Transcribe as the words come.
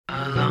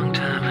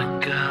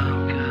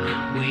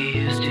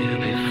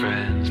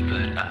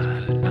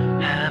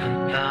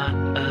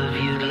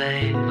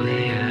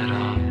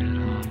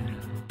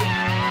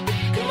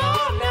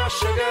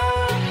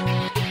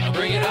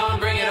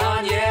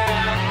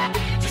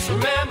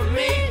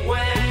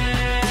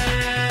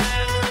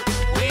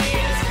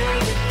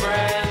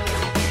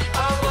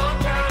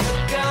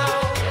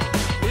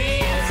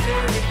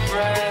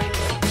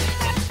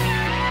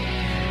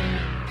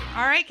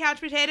Couch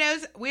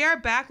Potatoes. We are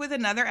back with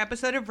another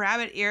episode of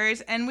Rabbit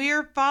Ears, and we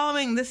are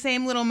following the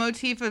same little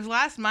motif as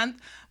last month.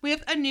 We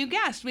have a new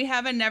guest. We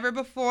have a never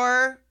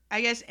before,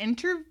 I guess,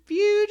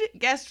 interviewed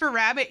guest for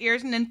Rabbit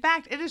Ears, and in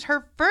fact, it is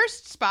her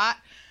first spot,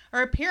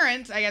 or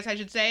appearance, I guess I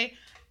should say,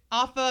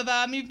 off of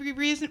movie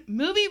reviews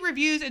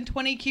and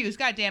 20 Qs.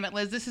 God damn it,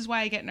 Liz, this is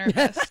why I get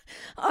nervous.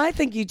 I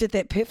think you did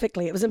that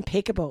perfectly. It was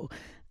impeccable.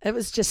 It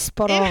was just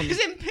spot on.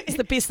 It's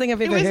the best thing I've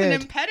ever heard. It was an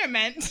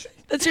impediment.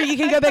 That's true. You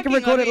can go back and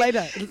record it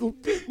later.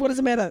 What does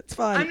it matter? It's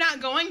fine. I'm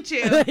not going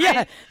to.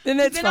 Yeah, then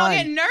that's then fine.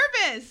 I'll get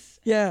nervous.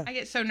 Yeah. I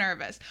get so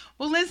nervous.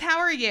 Well, Liz, how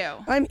are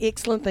you? I'm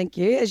excellent, thank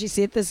you. As you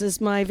said, this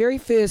is my very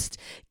first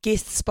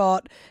guest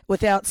spot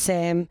without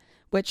Sam,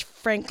 which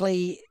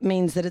frankly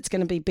means that it's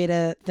going to be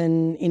better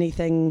than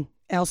anything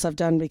else I've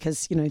done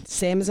because, you know,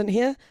 Sam isn't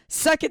here.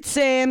 Suck it,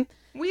 Sam.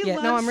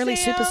 I'm really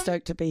super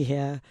stoked to be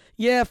here.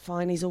 Yeah,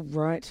 fine, he's all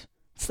right.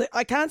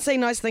 I can't say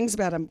nice things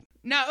about him.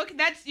 No, okay,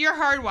 you're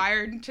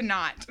hardwired to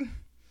not.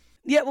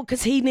 Yeah, well,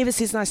 because he never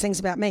says nice things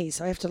about me,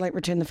 so I have to,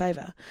 return the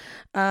favour.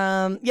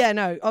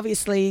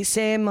 Obviously,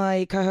 Sam,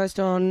 my co-host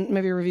on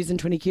Movie Reviews and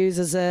 20 Qs,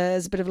 is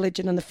a bit of a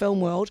legend in the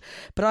film world,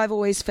 but I've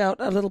always felt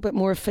a little bit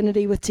more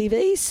affinity with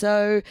TV,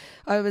 so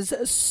I was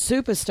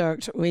super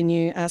stoked when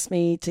you asked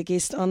me to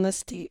guest on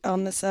this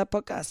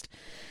podcast,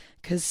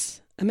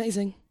 because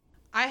amazing.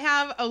 I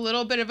have a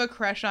little bit of a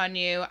crush on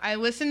you.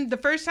 The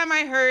first time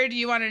I heard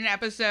you on an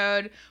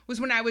episode was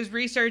when I was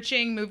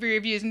researching movie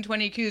reviews and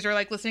 20 Qs or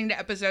listening to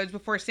episodes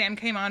before Sam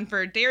came on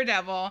for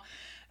Daredevil.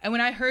 And when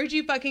I heard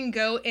you fucking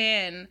go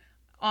in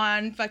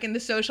on fucking The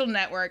Social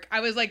Network, I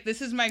was like,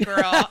 this is my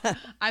girl.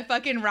 I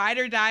fucking ride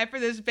or die for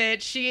this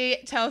bitch. She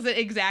tells it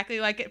exactly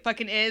like it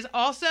fucking is.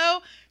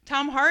 Also,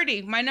 Tom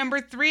Hardy, my number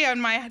 3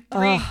 on my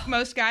 3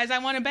 most guys I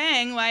want to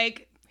bang.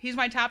 He's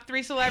my top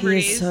 3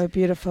 celebrities. He is so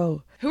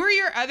beautiful. Who are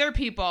your other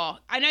people?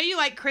 I know you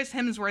like Chris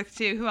Hemsworth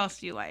too. Who else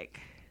do you like?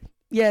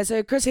 Yeah,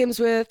 so Chris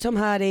Hemsworth, Tom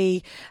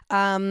Hardy.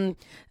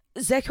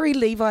 Zachary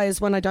Levi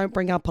is one I don't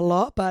bring up a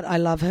lot, but I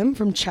love him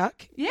from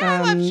Chuck.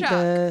 Yeah, I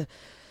love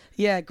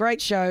Chuck. Great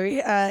show.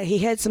 He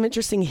had some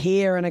interesting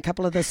hair in a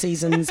couple of the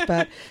seasons,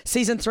 but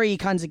season 3 he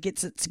kind of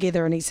gets it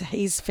together and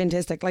he's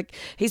fantastic.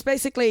 He's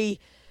basically...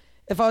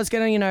 If I was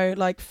going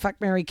to, fuck,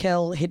 marry,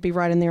 kill, he'd be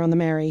right in there on the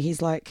marry. He's,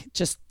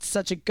 just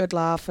such a good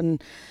laugh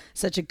and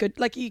such a good...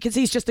 you can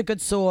see he's just a good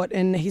sort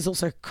and he's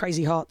also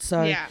crazy hot.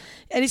 So yeah.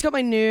 And he's got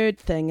my nerd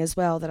thing as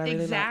well that I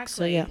really like.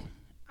 So, yeah.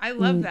 I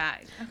love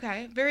that.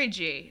 Okay. Very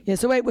G. Yeah,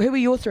 so wait, who are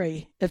your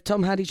 3 if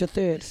Tom Hardy's your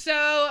 3rd?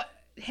 So,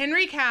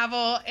 Henry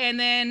Cavill and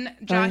then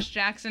Josh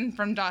Jackson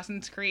from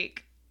Dawson's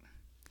Creek.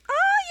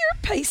 You're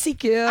a Pacey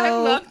girl. I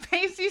love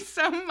Pacey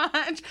so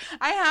much.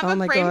 I have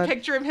a framed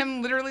picture of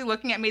him literally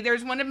looking at me.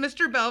 There's one of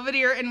Mr.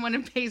 Belvedere and one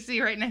of Pacey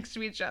right next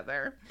to each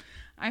other.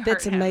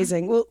 That's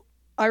amazing. Well,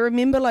 I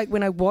remember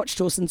when I watched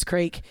Dawson's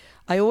Creek,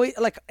 I always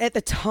at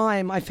the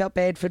time I felt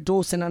bad for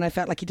Dawson and I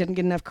felt like he didn't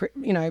get enough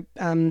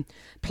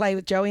play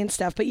with Joey and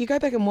stuff, but you go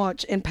back and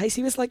watch and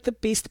Pacey was the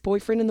best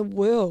boyfriend in the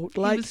world.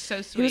 He was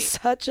so sweet. He was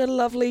such a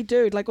lovely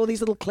dude. All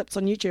these little clips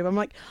on YouTube, I'm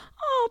like,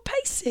 oh,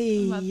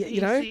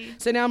 Pacey,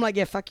 so now I'm like,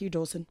 yeah, fuck you,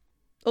 Dawson.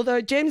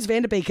 Although James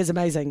Van Der Beek is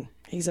amazing.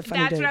 He's a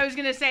funny dude. That's what I was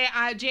going to say.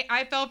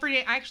 I fell for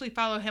it. I actually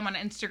follow him on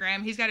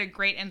Instagram. He's got a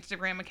great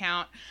Instagram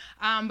account.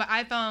 But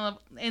I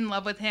fell in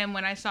love with him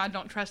when I saw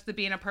Don't Trust the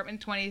Bee in Apartment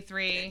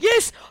 23.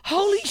 Yes!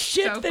 Holy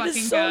shit, that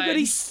is so good.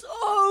 He's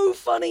so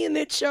funny in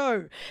that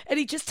show. And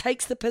he just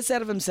takes the piss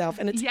out of himself.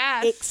 And it's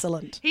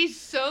excellent. He's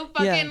so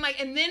fucking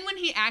and then when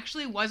he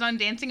actually was on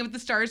Dancing with the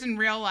Stars in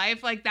real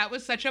life, that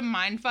was such a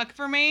mind fuck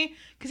for me.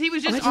 Because he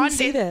was just I didn't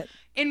see that.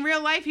 In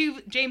real life,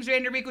 James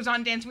Van Der Beek was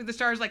on Dancing with the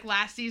Stars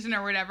last season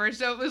or whatever.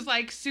 So it was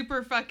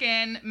super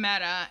fucking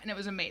meta and it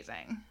was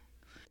amazing.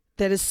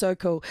 That is so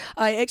cool.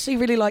 I actually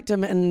really liked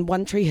him in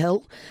One Tree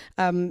Hill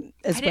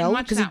as well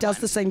because he does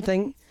the same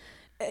thing.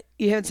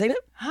 You haven't seen it?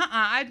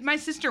 My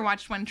sister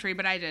watched One Tree,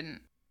 but I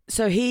didn't.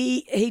 So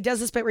he does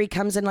this bit where he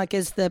comes in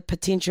as the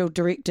potential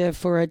director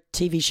for a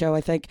TV show,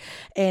 I think.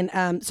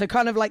 And so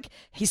kind of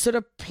he sort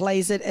of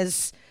plays it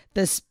as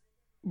this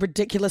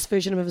ridiculous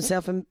version of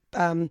himself and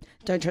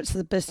Don't Trust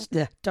the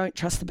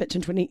Bitch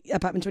in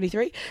Apartment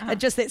 23 and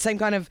just that same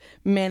kind of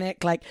manic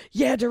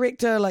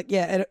director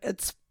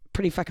it's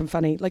pretty fucking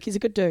funny. He's a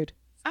good dude.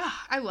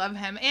 I love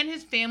him. And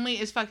his family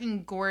is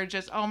fucking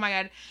gorgeous. Oh my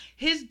God.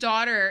 His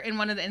daughter in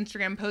one of the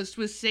Instagram posts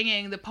was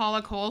singing the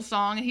Paula Cole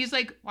song and he's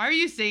like, why are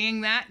you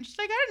singing that? And she's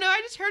like, I don't know, I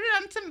just heard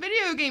it on some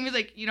video game. He's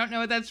like, you don't know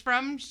what that's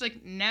from? She's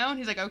like, no. And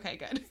he's like, okay,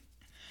 good.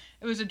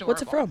 It was adorable.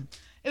 What's it from?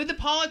 It was the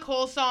Paula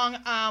Cole song,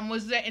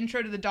 was the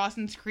intro to the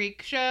Dawson's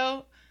Creek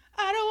show.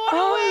 I don't want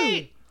to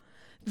wait.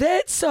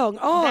 That song.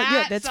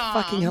 That's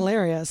fucking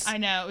hilarious. I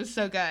know, it was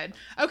so good.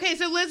 Okay,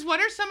 so Liz, what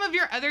are some of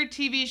your other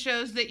TV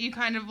shows that you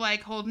kind of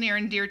hold near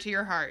and dear to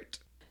your heart?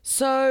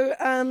 So,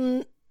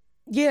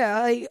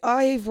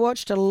 I've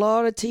watched a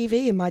lot of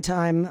TV in my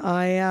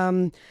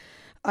time.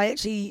 I'm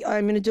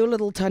going to do a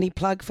little tiny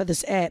plug for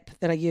this app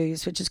that I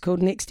use, which is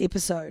called Next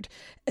Episode.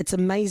 It's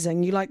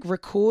amazing. You like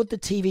record the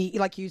TV,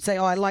 like you say,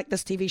 oh, I like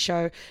this TV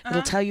show.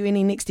 It'll tell you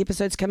any next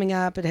episodes coming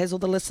up. It has all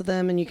the lists of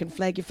them, and you can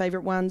flag your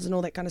favorite ones and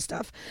all that kind of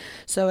stuff.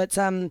 So it's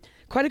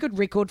quite a good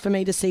record for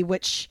me to see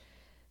which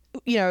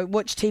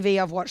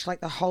TV I've watched like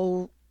the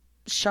whole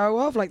show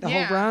of, like the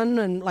whole run,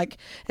 and like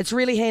it's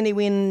really handy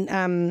when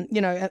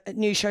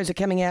new shows are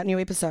coming out, new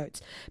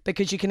episodes,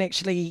 because you can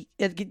actually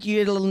you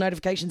get a little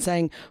notification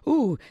saying,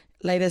 ooh,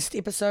 latest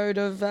episode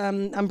of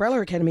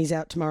Umbrella Academy's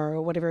out tomorrow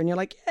or whatever, and you're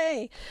like,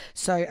 yay.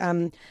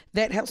 So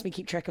that helps me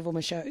keep track of all my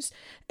shows.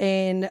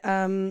 And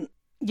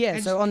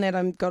so on that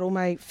I've got all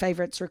my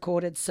favorites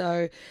recorded.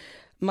 So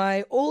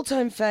my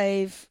all-time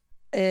fave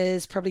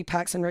is probably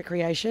Parks and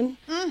Recreation.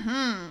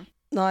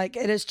 Like,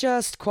 it is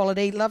just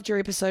quality. Loved your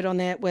episode on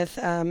that with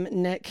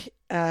Nick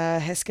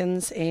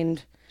Haskins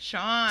and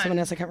Sean. Someone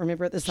else I can't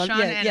remember at this time. Sean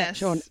Ennis.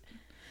 Sean.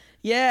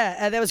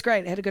 Yeah, that was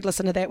great. I had a good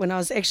listen to that when I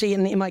was actually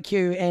in the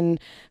MIQ and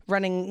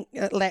running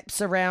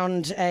laps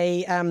around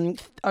a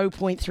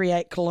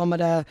 0.38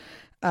 kilometre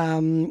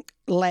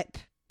lap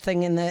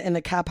thing in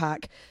the car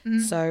park.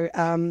 So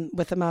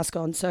with the mask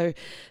on. So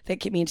that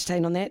kept me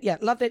entertained on that. Yeah,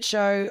 love that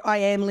show. I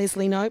am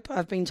Leslie Knope,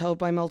 I've been told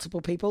by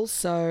multiple people.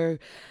 So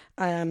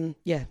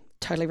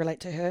totally relate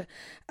to her.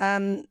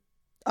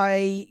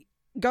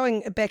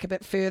 Going back a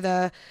bit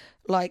further,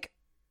 like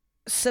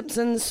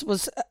Simpsons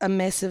was a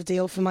massive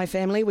deal for my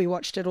family. We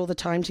watched it all the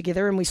time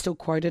together and we still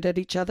quoted at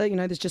each other. You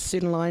know, there's just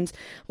certain lines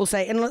we'll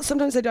say, and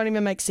sometimes they don't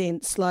even make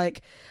sense.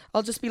 Like,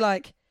 I'll just be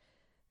like,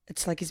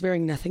 it's like he's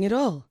wearing nothing at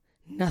all.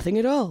 Nothing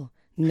at all.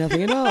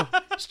 Nothing at all.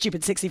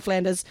 Stupid sexy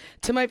Flanders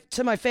to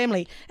my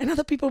family. And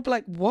other people will be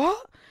like,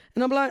 what?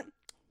 And I'm like,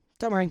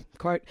 don't worry,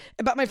 quote.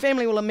 But my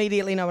family will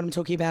immediately know what I'm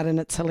talking about, and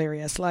it's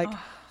hilarious. Like,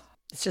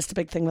 it's just a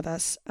big thing with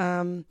us.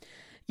 I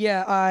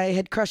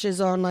had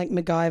crushes on like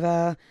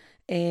MacGyver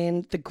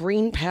and the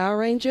Green Power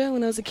Ranger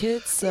when I was a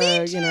kid. So,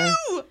 me too!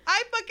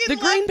 I fucking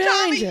love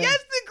Tommy. Ranger.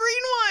 Yes, the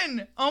green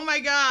one. Oh my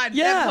God.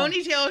 Yeah. That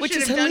ponytail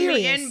should have done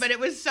me in, but it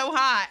was so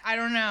hot. I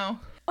don't know.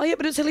 Oh yeah,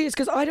 but it's hilarious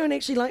because I don't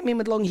actually like men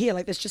with long hair.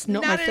 Like, that's just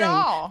not my thing. Not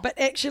at all. But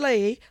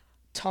actually,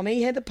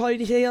 Tommy had the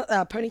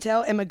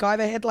ponytail, and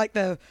MacGyver had like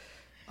the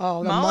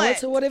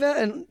mullet or whatever,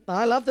 and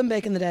I loved them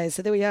back in the day.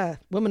 So there we are,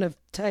 women of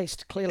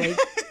taste, clearly.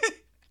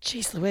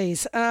 Jeez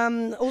Louise.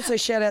 Also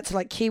shout out to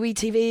like Kiwi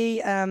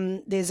TV.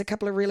 There's a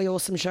couple of really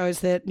awesome shows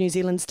that New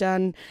Zealand's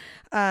done.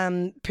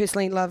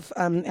 Personally love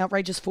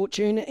Outrageous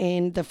Fortune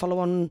and the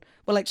follow-on,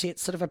 well actually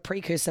it's sort of a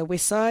precursor,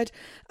 West Side,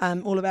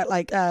 all about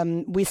like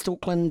West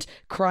Auckland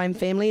crime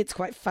family. It's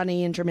quite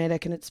funny and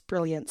dramatic and it's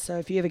brilliant. So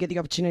if you ever get the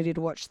opportunity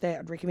to watch that,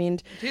 I'd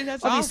recommend. Dude,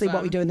 that's obviously awesome.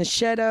 What We Do in the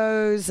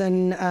Shadows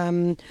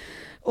and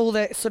all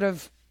that sort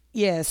of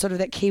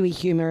that Kiwi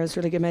humour is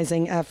really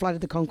amazing. Flight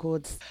of the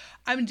Conchords.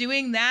 I'm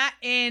doing that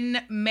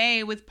in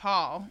May with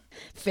Paul.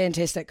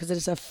 Fantastic, because it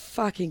is a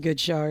fucking good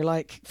show.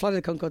 Like, Flight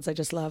of the Conchords, I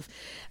just love.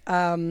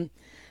 And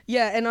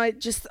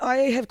I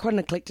have quite an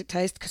eclectic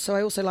taste. So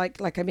I also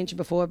like I mentioned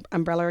before,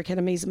 Umbrella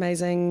Academy is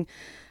amazing.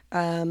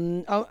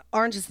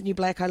 Orange is the New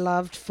Black I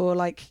loved for,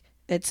 like,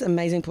 its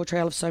amazing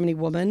portrayal of so many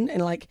women.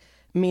 And, like,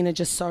 men are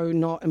just so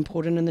not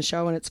important in the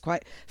show, and it's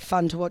quite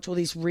fun to watch all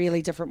these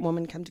really different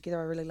women come together.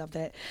 I really love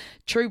that.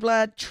 True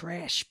Blood,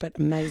 trash, but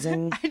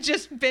amazing. I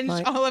just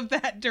binged all of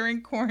that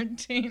during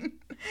quarantine.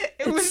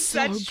 It was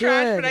so such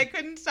trash, good. but I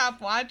couldn't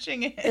stop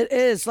watching it. It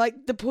is.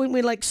 Like, the point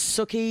where, like,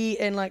 Sookie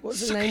and, like, what's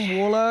his name?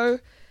 Warlow,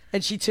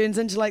 and she turns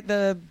into, like,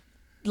 the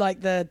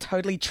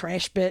totally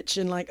trash bitch,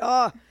 and, like,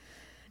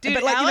 Dude,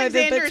 but, like, Alexander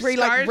the bits where he,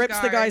 like, rips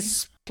the Skarsgård. guy's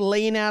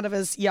spleen out of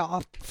his,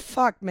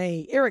 fuck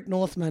me. Eric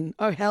Northman.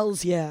 Oh,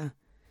 hells yeah.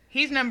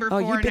 He's number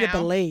 4 now. Oh, you better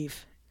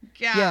believe.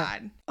 God. Yeah.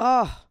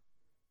 Oh,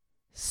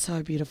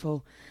 so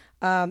beautiful.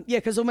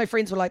 Because all my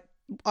friends were like,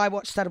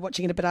 started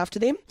watching it a bit after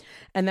them,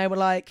 and they were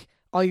like,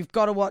 oh, you've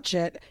got to watch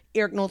it.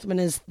 Eric Northman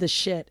is the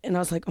shit. And I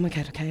was like, oh my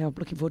God, okay, I'm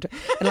looking forward to it.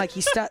 And like,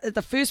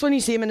 the first one you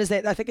see him in is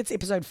that, I think it's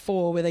episode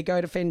 4 where they go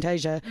to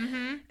Fantasia,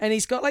 and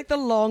he's got like the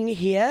long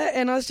hair,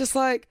 and I was just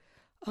like,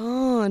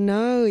 oh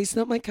no, he's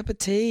not my cup of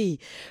tea.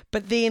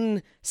 But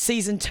then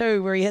season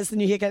 2 where he has the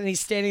new haircut and he's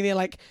standing there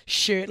like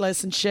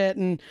shirtless and shit,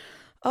 and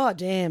oh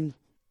damn,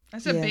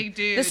 that's a big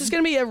dude. This is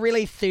going to be a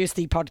really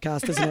thirsty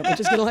podcast, isn't it? We're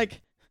just going to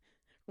like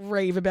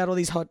rave about all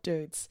these hot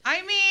dudes.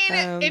 I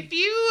mean, if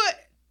you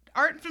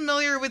aren't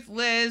familiar with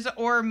Liz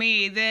or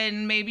me,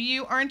 then maybe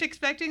you aren't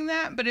expecting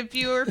that. But if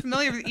you are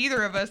familiar with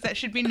either of us, that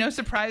should be no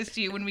surprise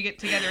to you when we get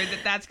together,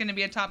 that's going to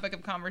be a topic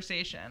of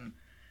conversation.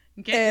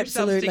 Get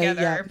yourselves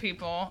together,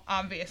 people,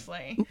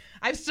 obviously.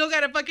 I've still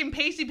got a fucking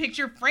pasty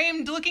picture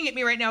framed looking at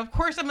me right now. Of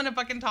course I'm going to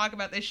fucking talk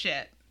about this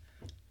shit.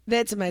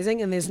 That's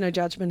amazing, and there's no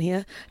judgment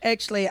here.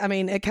 Actually, I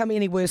mean, it can't be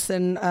any worse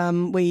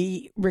than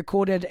we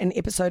recorded an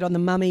episode on The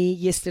Mummy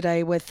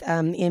yesterday with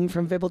Em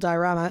from Verbal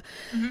Diorama.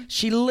 Mm-hmm.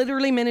 She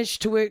literally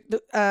managed to work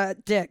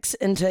dicks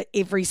into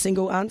every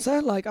single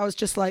answer. Like, I was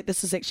just like,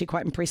 this is actually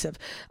quite impressive.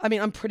 I mean,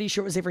 I'm pretty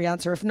sure it was every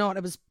answer. If not,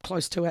 it was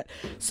close to it.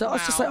 So I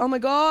was just like, oh my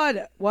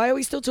God, why are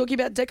we still talking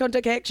about dick on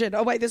dick action?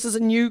 Oh, wait, this is a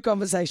new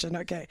conversation.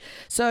 Okay.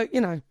 So,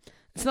 you know,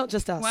 it's not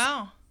just us.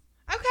 Wow.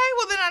 Okay,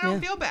 well, then I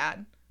don't feel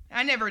bad.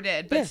 I never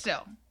did, but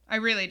still. I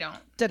really don't.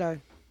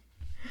 Ditto.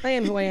 I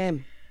am who I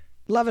am.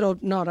 Love it or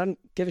not, I don't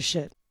give a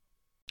shit.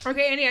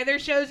 Okay, any other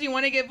shows you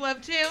want to give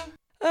love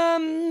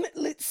to?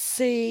 Let's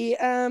see.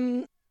 I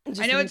know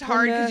it's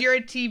hard because you're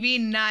a TV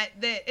nut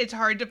that it's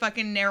hard to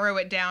fucking narrow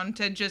it down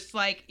to just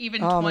like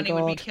even 20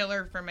 would be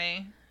killer for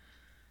me.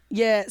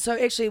 Yeah, so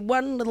actually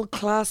one little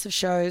class of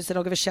shows that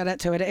I'll give a shout out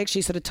to, it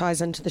actually sort of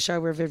ties into the show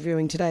we're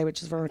reviewing today,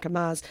 which is Veronica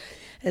Mars,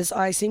 is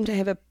I seem to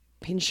have a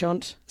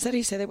penchant. Is that how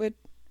you say that word?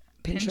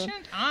 Penchant?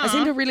 I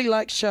seem to really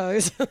like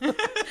shows.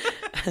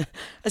 I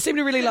seem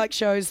to really like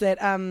shows that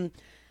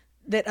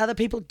that other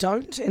people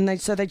don't, and they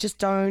just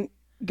don't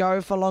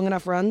go for long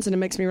enough runs, and it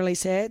makes me really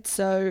sad.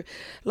 So,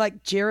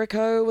 like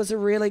Jericho was a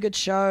really good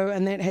show,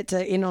 and that had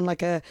to end on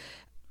like a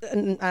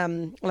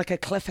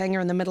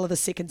cliffhanger in the middle of the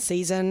second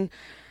season.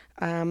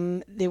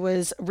 There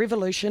was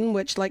Revolution,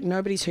 which like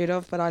nobody's heard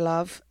of, but I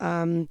love.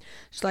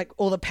 It's like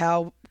all the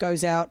power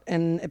goes out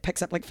and it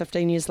picks up like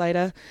 15 years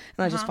later,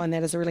 and I just find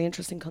that as a really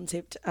interesting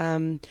concept.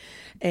 And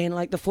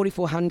like the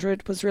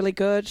 4400 was really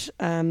good.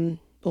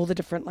 All the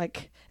different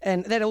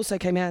and that also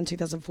came out in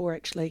 2004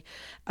 actually.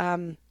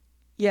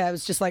 Yeah, it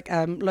was just like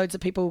loads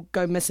of people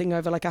go missing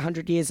over like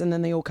 100 years, and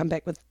then they all come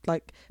back with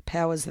like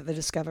powers that they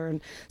discover, and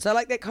so I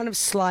like that kind of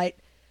slight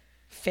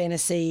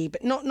fantasy,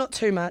 but not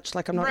too much.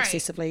 Like I'm not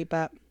excessively,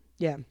 but.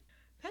 Yeah.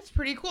 That's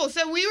pretty cool.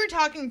 So we were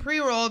talking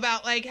pre-roll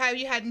about like how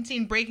you hadn't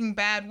seen Breaking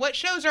Bad. What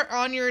shows are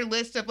on your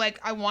list of like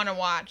I want to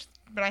watch,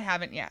 but I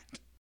haven't yet?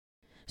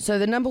 So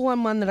the number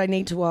one that I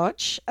need to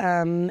watch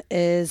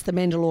is The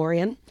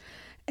Mandalorian.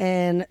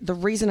 And the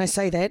reason I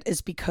say that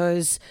is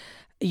because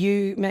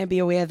you may be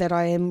aware that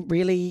I am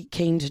really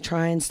keen to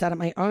try and start up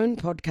my own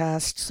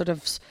podcast, sort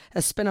of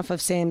a spin-off of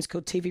Sam's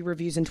called TV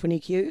Reviews in 20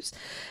 Qs.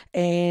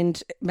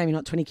 And maybe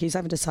not 20 Qs, I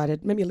haven't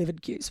decided. Maybe 11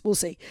 Qs. We'll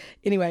see.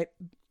 Anyway,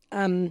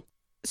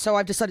 so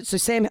I've decided, so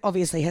Sam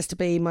obviously has to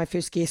be my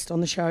first guest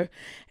on the show,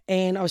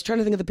 and I was trying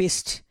to think of the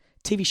best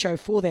TV show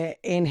for that,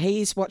 and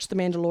he's watched The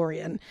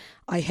Mandalorian.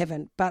 I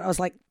haven't, but I was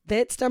like,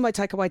 that's done by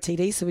Taika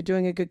Waititi, so we're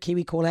doing a good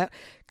Kiwi call out.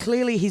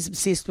 Clearly he's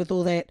obsessed with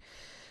all that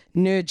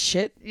nerd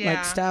shit,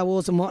 like Star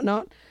Wars and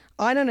whatnot.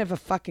 I don't have a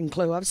fucking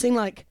clue. I've seen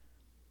like,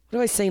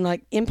 what have I seen,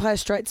 like Empire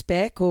Strikes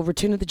Back or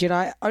Return of the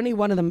Jedi, only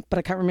one of them, but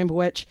I can't remember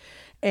which,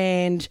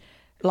 and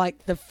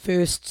like the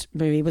first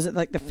movie, was it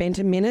like The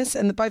Phantom Menace?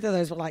 And both of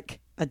those were like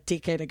a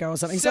decade ago or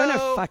something. So I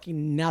know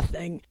fucking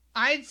nothing.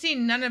 I'd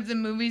seen none of the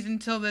movies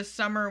until this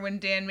summer when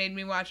Dan made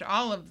me watch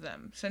all of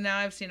them. So now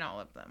I've seen all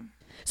of them.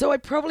 So I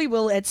probably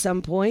will at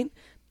some point.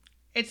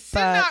 It's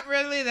not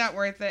really that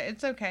worth it.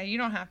 It's okay. You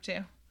don't have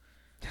to.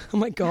 Oh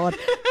my God.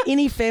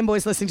 Any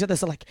fanboys listening to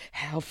this are like,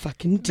 how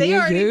fucking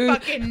dare you? They already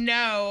fucking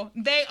know.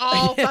 They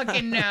all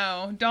fucking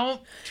know. Don't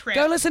trip.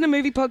 Go listen to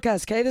movie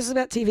podcasts, okay? This is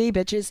about TV,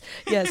 bitches.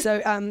 Yeah,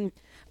 so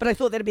but I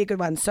thought that'd be a good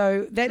one.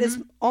 So that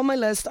is on my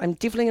list. I'm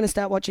definitely going to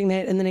start watching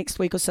that in the next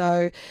week or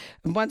so.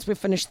 And once I've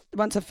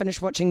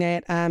finished watching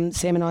that,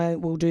 Sam and I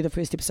will do the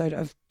first episode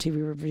of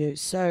TV Reviews.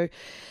 So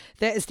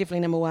that is definitely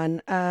number one.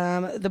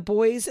 The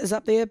Boys is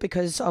up there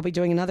because I'll be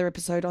doing another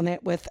episode on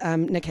that with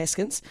Nick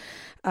Haskins.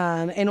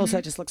 And also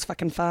it just looks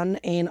fucking fun.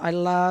 And I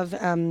love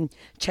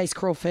Chase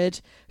Crawford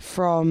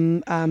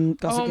from Gossip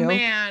Girl. Oh,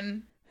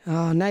 man.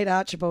 Oh, Nate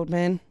Archibald,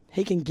 man.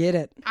 He can get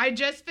it. I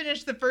just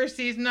finished the first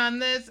season on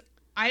this.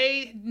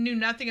 I knew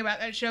nothing about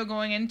that show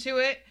going into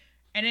it,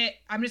 and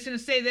I'm just going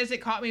to say this, it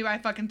caught me by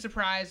fucking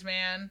surprise,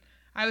 man.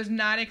 I was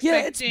not expecting...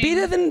 Yeah, it's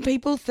better than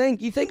people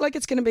think. You think like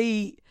it's going to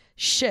be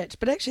shit,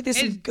 but actually there's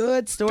some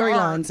good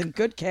storylines and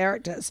good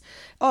characters.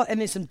 Oh, and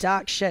there's some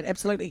dark shit,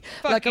 absolutely.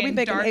 Like I went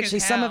back and actually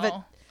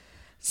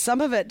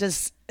some of it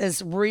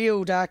is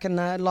real dark in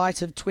the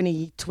light of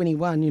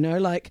 2021, you know?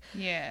 Like,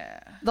 yeah.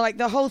 Like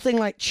the whole thing,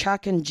 like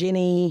Chuck and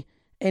Jenny,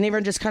 and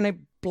everyone just kind of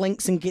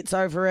blinks and gets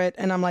over it,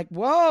 and I'm like,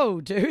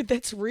 whoa, dude,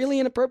 that's really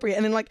inappropriate.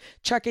 And then like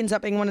Chuck ends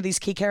up being one of these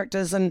key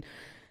characters,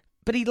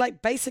 but he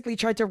like basically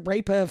tried to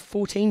rape a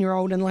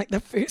 14-year-old in like the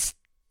first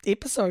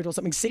episode or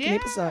something, second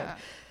episode.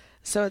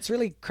 So it's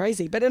really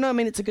crazy, but no, I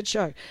mean, it's a good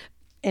show,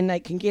 and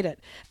Nate can get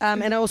it.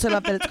 And I also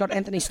love that it's got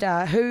Anthony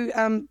Starr, who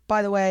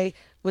by the way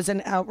was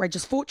in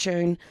Outrageous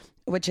Fortune,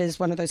 which is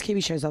one of those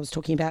Kiwi shows I was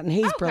talking about, and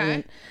he's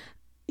brilliant.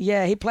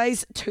 Yeah, he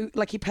plays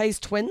he plays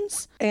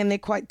twins, and they're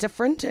quite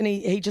different, and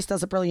he just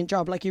does a brilliant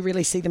job. Like, you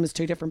really see them as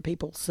two different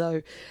people.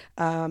 So,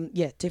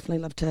 yeah, definitely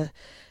love to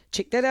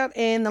check that out.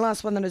 And the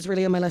last one that is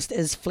really on my list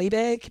is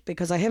Fleabag,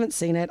 because I haven't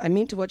seen it. I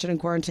meant to watch it in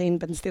quarantine,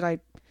 but instead I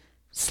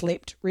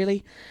slept,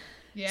 really.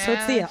 Yeah. So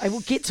it's there. I will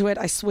get to it,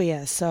 I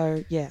swear.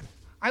 So, yeah.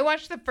 I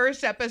watched the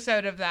first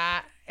episode of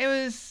that. It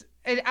was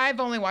I've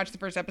only watched the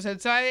first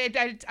episode, so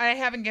I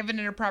haven't given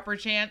it a proper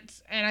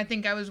chance, and I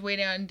think I was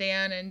waiting on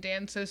Dan, and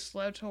Dan's so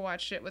slow to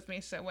watch it with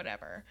me, so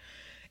whatever.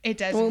 It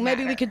doesn't Well,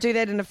 maybe matter. we could do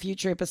that in a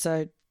future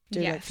episode.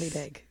 Do Yes. like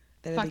Fleabag.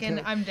 That'd be Fucking,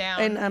 cool. I'm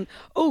down. And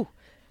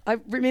I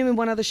remember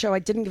one other show I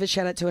didn't give a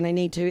shout out to, and I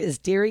need to, is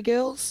Dairy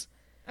Girls.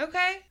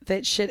 Okay.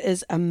 That shit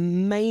is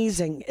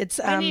amazing.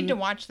 It's I need to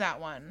watch that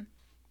one.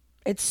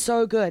 It's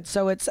so good.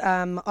 So it's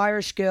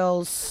Irish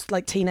girls,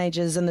 like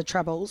teenagers in the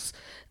Troubles.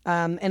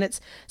 And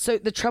it's so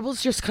the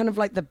Troubles just kind of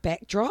like the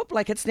backdrop.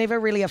 Like it's never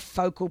really a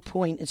focal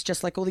point. It's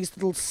just like all these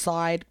little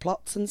side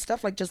plots and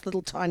stuff, like just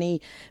little tiny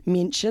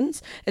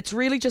mentions. It's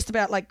really just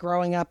about like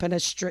growing up in a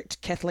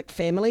strict Catholic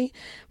family,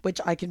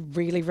 which I can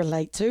really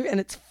relate to.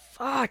 And it's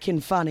fucking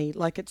funny.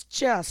 Like it's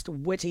just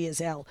witty as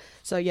hell.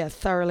 So yeah,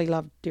 thoroughly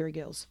love Dairy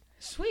Girls.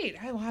 Sweet.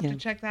 I will have to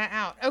check that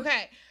out.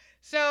 Okay.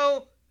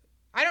 So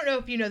I don't know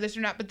if you know this or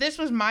not, but this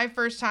was my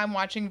first time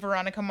watching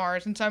Veronica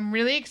Mars, and so I'm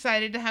really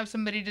excited to have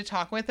somebody to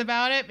talk with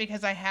about it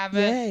because I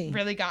haven't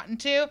really gotten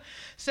to.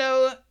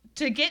 So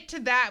to get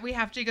to that, we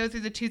have to go through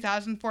the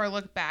 2004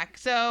 look back.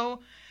 So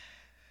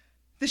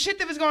the shit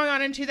that was going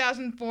on in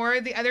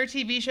 2004, the other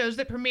TV shows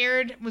that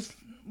premiered was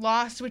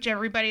Lost, which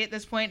everybody at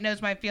this point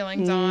knows my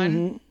feelings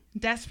on,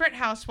 Desperate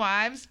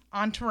Housewives,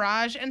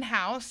 Entourage, and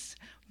House.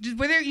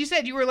 Whether you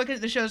said you were looking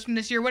at the shows from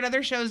this year, what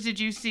other shows did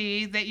you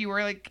see that you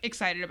were like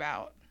excited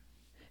about?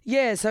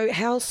 Yeah, so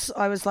House,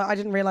 I was like, I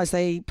didn't realize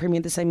they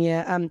premiered the same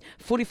year.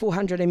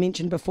 4400 I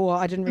mentioned before,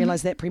 I didn't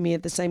realize that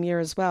premiered the same year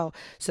as well.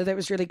 So that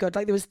was really good.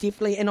 Like there was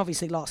definitely, and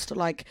obviously Lost,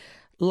 like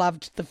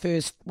loved the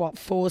first,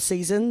 4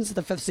 seasons.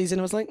 The 5th season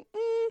I was like,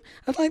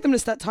 I'd like them to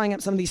start tying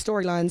up some of these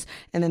storylines.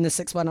 And then the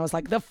 6th one I was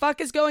like, the fuck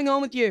is going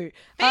on with you?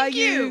 Thank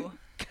you.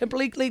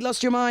 Completely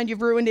lost your mind?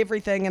 You've ruined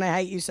everything and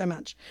I hate you so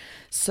much.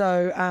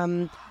 So,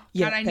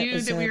 yeah, God, I knew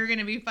that we were going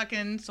to be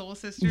fucking soul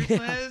sisters,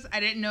 Liz.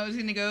 I didn't know it was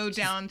going to go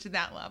down to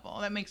that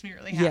level. That makes me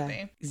really happy.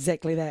 Yeah,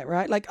 exactly that,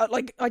 right? Like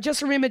I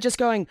just remember just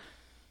going,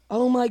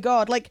 oh my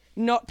God, like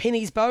not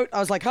Penny's boat. I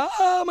was like,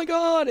 oh my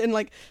God. And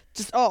like,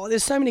 just,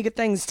 there's so many good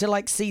things to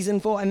like season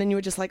 4. And then you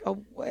were just like,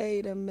 oh,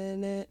 wait a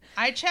minute.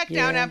 I checked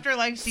out after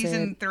like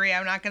season 3.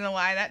 I'm not going to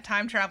lie. That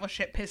time travel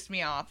shit pissed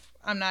me off.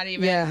 I'm not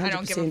even, I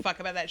don't give a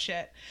fuck about that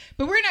shit.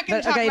 But we're not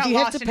going to talk about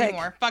Lost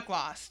anymore. Fuck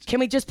Lost. Can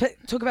we just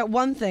talk about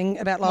one thing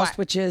about Lost,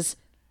 which is,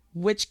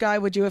 which guy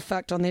would you have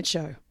fucked on that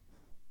show?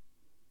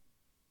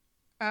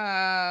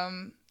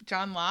 John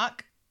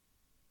Locke.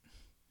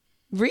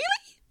 Really?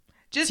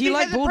 Just Do you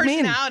because like of bald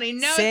personality.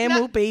 Men? No, Sam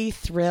will be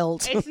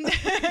thrilled.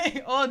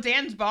 Well,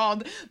 Dan's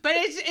bald, but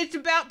it's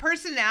about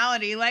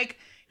personality. Like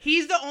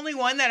he's the only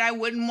one that I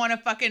wouldn't want to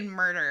fucking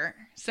murder.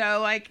 So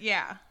like,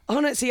 yeah.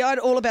 Oh no, see, I'd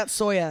all about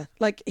Sawyer.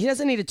 Like he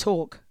doesn't need to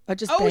talk. I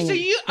just bang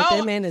him. But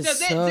that man is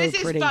so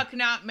this pretty. is fuck,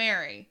 not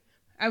marry.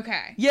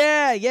 Okay.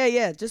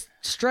 Yeah. Just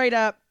straight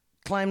up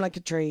climb like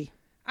a tree.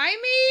 I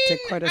mean,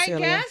 to quote us I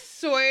earlier. guess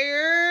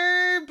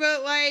Sawyer,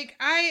 but like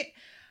I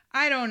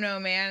don't know,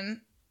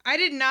 man. I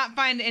did not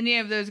find any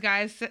of those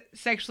guys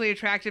sexually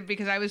attractive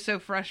because I was so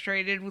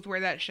frustrated with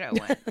where that show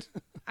went.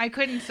 I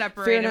couldn't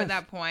separate them at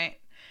that point.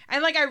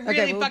 And like I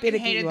really fucking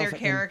hated their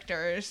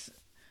characters.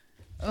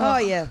 Oh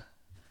yeah.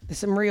 There's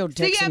some real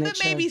dicks so, yeah, in but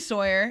that maybe show.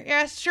 Sawyer.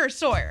 Yeah, sure,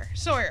 Sawyer.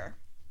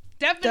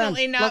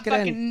 Definitely Done. not Lock it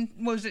fucking.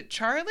 Was it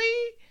Charlie?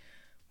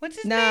 What's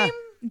his name?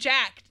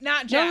 Jack.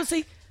 Not Jack. No,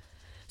 see.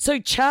 So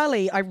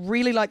Charlie, I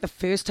really liked the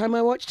first time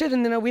I watched it,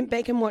 and then I went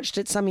back and watched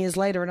it some years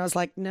later, and I was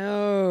like,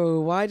 no,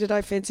 why did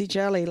I fancy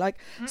Charlie? Like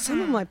some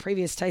of my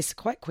previous tastes are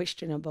quite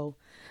questionable.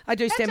 I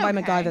do stand by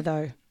MacGyver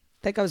though.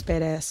 That guy's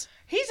badass.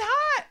 He's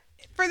hot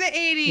for the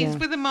 80s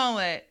with a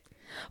mullet.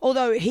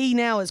 Although he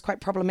now is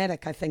quite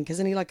problematic, I think.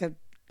 Isn't he like a,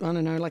 I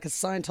don't know, like a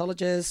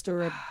Scientologist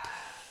or a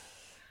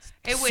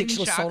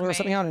sexual assaulter or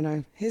something? I don't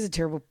know. He's a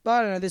terrible,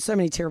 I don't know. There's so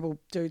many terrible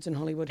dudes in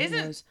Hollywood. Who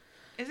knows?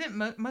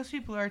 Most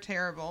people are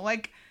terrible.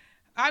 Like,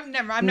 I'm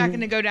not going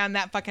to go down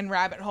that fucking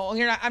rabbit hole.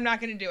 I'm not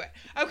going to do it.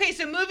 Okay,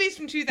 so movies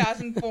from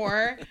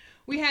 2004.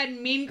 We had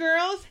Mean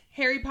Girls,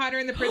 Harry Potter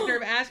and the Prisoner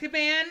of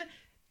Azkaban,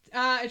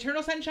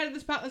 Eternal Sunshine of the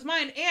Spotless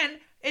Mind, and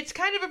it's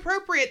kind of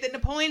appropriate that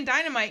Napoleon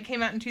Dynamite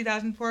came out in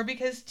 2004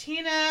 because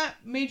Tina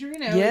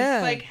Majorino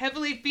is like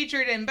heavily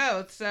featured in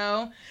both.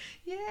 So,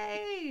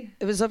 yay!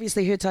 It was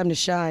obviously her time to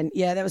shine.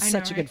 Yeah, that was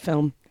such a good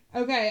film.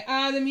 Okay,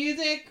 the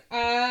music,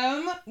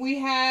 we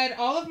had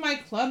all of my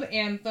club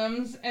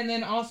anthems and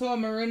then also a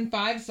Maroon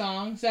 5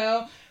 song.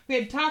 So we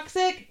had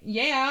Toxic,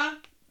 Yeah,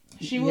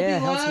 She Will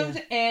Be Loved,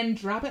 and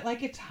Drop It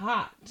Like It's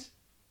Hot.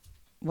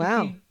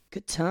 Wow,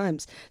 good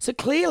times. So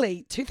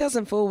clearly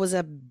 2004 was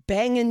a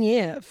banging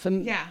year for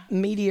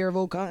media of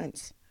all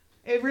kinds.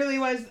 It really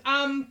was.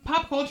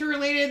 Pop culture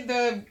related,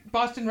 the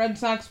Boston Red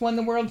Sox won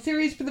the World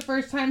Series for the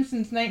first time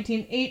since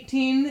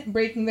 1918,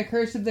 breaking the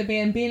curse of the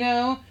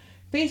Bambino.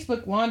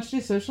 Facebook launched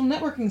a social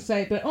networking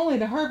site, but only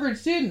to Harvard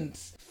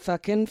students.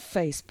 Fucking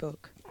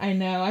Facebook. I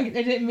know. I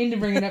didn't mean to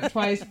bring it up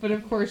twice, but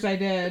of course I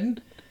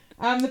did.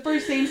 The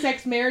first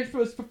same-sex marriage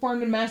was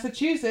performed in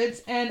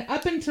Massachusetts, and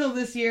up until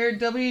this year,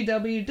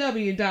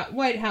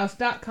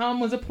 www.whitehouse.com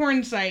was a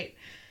porn site,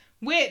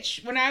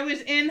 which, when I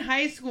was in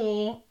high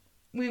school,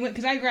 we went,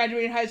 because I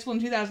graduated high school in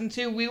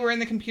 2002, we were in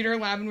the computer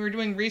lab and we were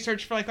doing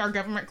research for like our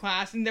government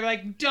class, and they were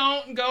like,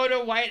 don't go to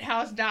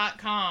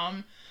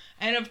whitehouse.com.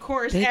 And of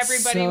course, That's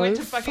everybody so went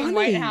to fucking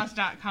funny.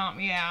 whitehouse.com.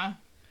 Yeah.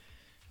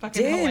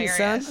 Fucking Damn, hilarious.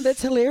 son.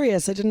 That's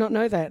hilarious. I did not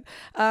know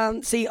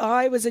that. See,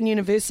 I was in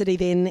university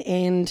then,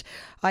 and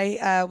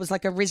I was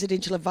like a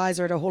residential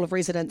advisor at a hall of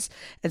residence.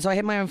 And so I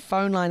had my own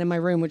phone line in my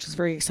room, which was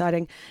very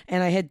exciting.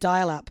 And I had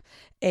dial-up.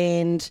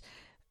 And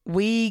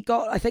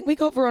I think we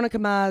got Veronica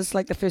Mars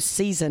like the first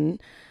season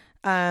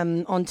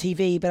on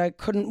TV, but I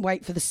couldn't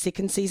wait for the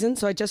second season.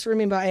 So I just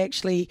remember I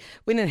actually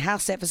went and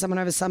house sat for someone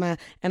over summer,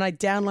 and I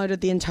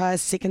downloaded the entire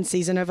second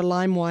season over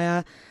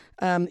LimeWire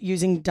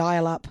using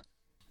dial-up.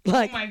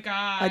 Like, oh my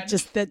God.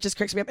 that just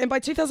cracks me up. And by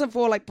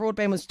 2004, like,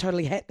 broadband was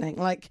totally happening.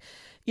 Like,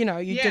 you know,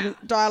 you Yeah.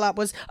 didn't, dial-up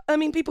was, I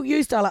mean, people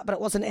used dial-up, but it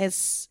wasn't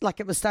as,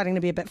 like, it was starting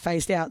to be a bit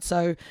phased out.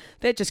 So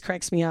that just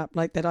cracks me up,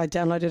 like, that I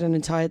downloaded an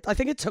entire, I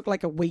think it took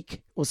like a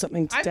week or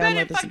something to I bet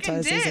download it this fucking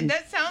entire did. season.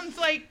 That sounds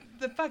like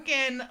the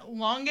fucking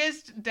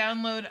longest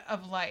download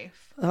of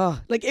life.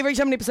 Oh, like, every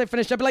time an episode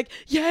finished, I'd be like,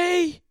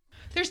 yay!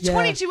 There's Yeah.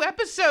 22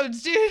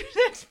 episodes, dude.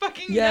 That's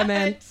fucking Yeah, nuts.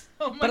 man.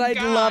 Oh my But I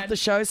God. loved the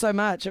show so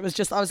much. It was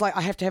just, I was like,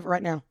 I have to have it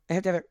right now. I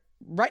have to have it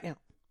right now.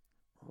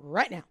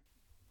 Right now.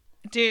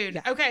 Dude.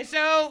 Yeah. Okay,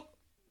 so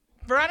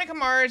Veronica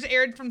Mars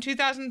aired from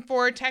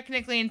 2004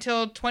 technically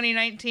until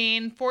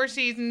 2019. 4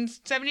 seasons,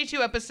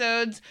 72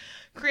 episodes,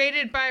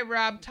 created by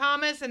Rob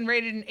Thomas and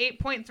rated an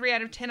 8.3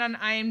 out of 10 on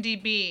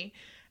IMDb.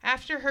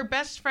 After her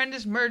best friend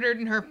is murdered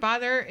and her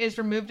father is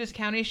removed as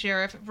county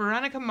sheriff,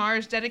 Veronica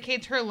Mars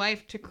dedicates her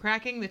life to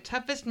cracking the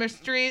toughest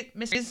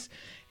mysteries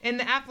in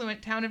the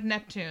affluent town of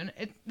Neptune.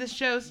 The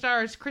show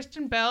stars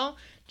Kristen Bell,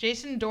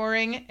 Jason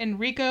Doring,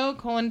 Enrico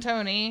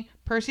Colantoni,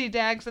 Percy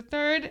Daggs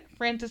III,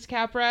 Francis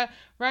Capra,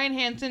 Ryan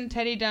Hansen,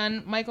 Teddy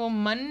Dunn, Michael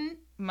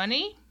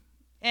Money,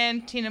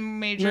 and Tina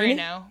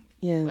Majorino.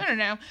 Yeah. I don't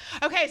know.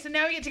 Okay, so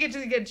now we get to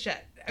the good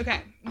shit.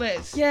 Okay,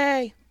 Liz,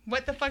 Yay.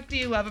 what the fuck do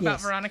you love about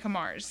Yes. Veronica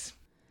Mars?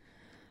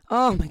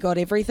 Oh my God,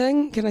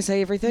 everything. Can I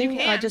say everything? You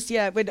can. I just,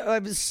 when I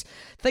was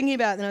thinking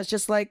about it, and I was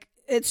just like,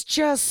 it's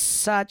just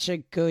such a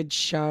good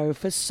show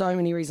for so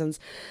many reasons.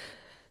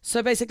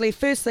 So basically,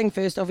 first thing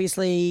first,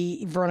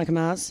 obviously, Veronica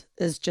Mars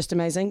is just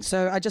amazing.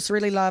 So I just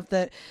really love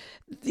that,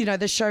 you know,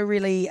 the show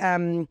really,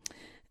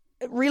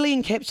 really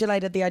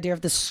encapsulated the idea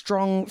of the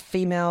strong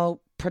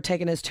female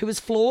protagonist who is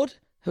flawed,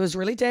 who is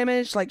really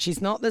damaged. Like,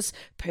 she's not this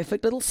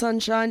perfect little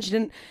sunshine. She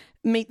didn't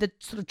meet the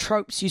sort of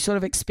tropes you sort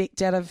of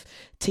expect out of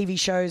TV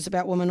shows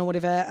about women or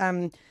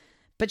whatever.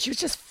 But she was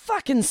just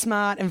fucking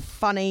smart and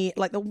funny.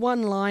 Like, the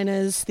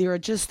one-liners, there are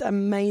just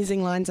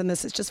amazing lines in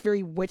this. It's just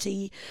very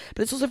witty,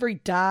 but it's also very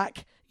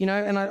dark, you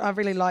know. And I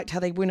really liked how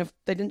they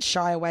didn't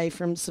shy away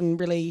from some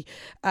really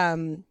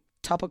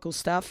topical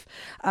stuff.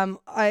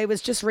 I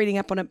was just reading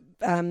up on it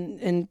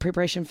in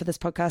preparation for this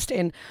podcast,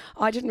 and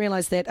I didn't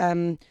realize that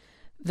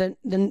the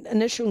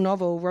initial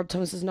novel, Rob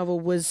Thomas's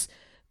novel, was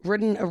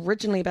written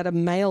originally about a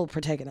male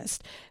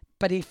protagonist,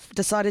 but he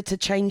decided to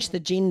change the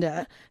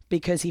gender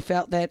because he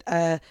felt that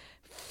a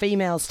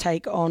female's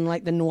take on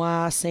like the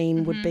noir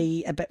scene would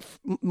be a bit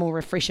more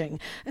refreshing.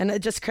 And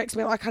it just cracks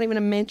me up. I can't even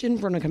imagine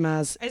Veronica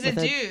Mars As a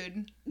with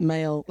dude.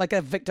 male, like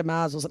a Victor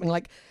Mars or something.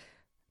 Like,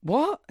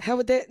 what? How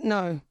would that?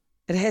 No,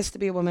 it has to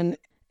be a woman.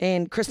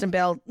 And Kristen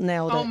Bell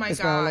nailed Oh it my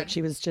as well. Like, God.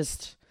 she was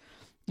just,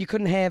 you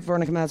couldn't have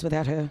Veronica Mars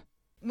without her.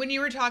 When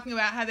you were talking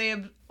about how they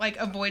like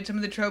avoid some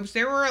of the tropes,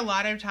 there were a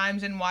lot of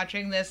times in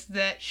watching this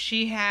that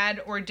she had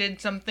or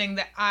did something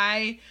that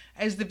I,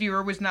 as the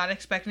viewer, was not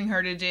expecting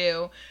her to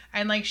do.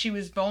 And like, she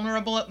was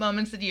vulnerable at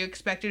moments that you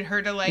expected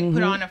her to like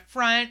put on a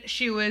front.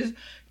 She was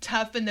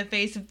tough in the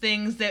face of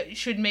things that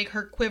should make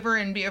her quiver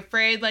and be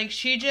afraid. Like,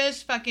 she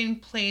just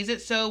fucking plays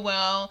it so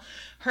well.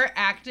 Her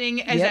acting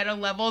is Yep. at a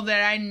level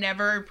that I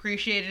never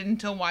appreciated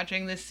until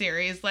watching this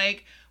series.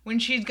 Like, when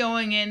she's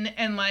going in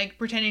and like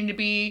pretending to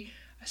be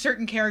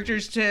certain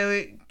characters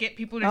to get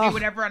people to do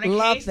whatever on a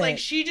love case. that. Like,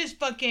 she just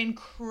fucking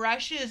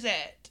crushes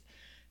it.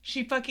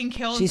 She fucking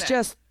kills it. She's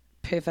just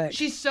perfect.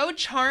 She's so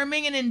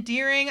charming and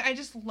endearing. I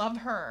just love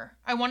her.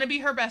 I want to be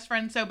her best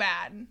friend so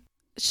bad.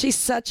 She's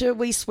such a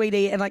wee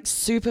sweetie and like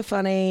super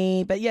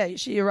funny. But yeah,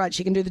 you're right.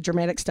 She can do the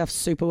dramatic stuff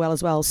super well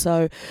as well.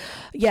 So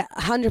yeah,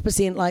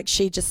 100%. Like,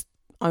 she just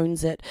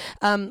owns it.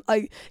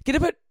 I get a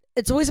bit.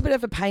 It's always a bit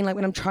of a pain, like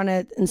when I'm trying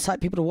to incite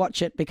people to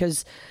watch it,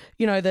 because,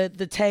 you know,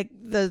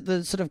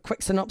 the sort of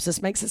quick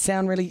synopsis makes it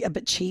sound really a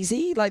bit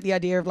cheesy, like the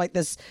idea of like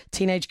this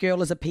teenage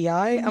girl as a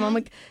PI. And I'm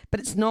like,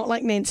 but it's not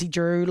like Nancy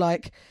Drew,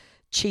 like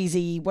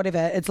cheesy,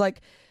 whatever. It's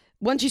like,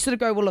 once you sort of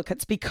go, well, look,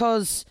 it's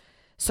because,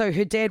 so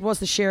her dad was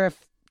the sheriff,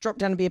 dropped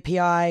down to be a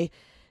PI,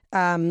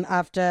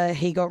 after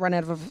he got run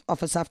out of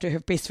office after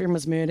her best friend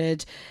was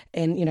murdered,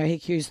 and, you know, he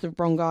accused the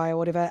wrong guy or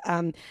whatever,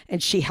 and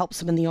she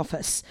helps him in the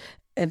office.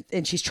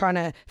 And she's trying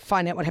to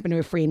find out what happened to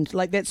her friend.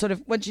 Like, that sort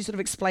of, once you sort of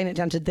explain it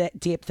down to that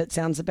depth, it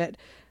sounds a bit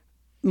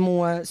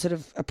more sort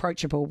of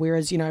approachable.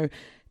 Whereas, you know,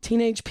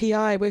 teenage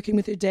PI working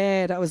with her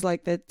dad. I was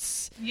like,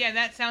 that's Yeah,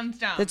 that sounds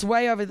dumb. that's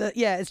way over the,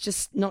 yeah, it's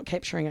just not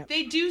capturing it.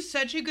 They do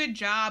such a good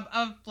job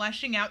of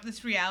fleshing out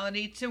this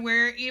reality to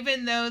where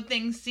even though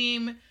things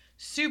seem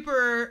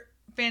super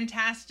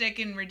fantastic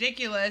and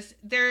ridiculous,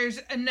 there's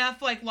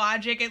enough like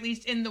logic, at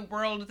least in the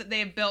world that they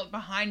have built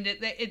behind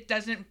it, that it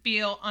doesn't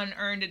feel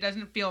unearned. It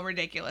doesn't feel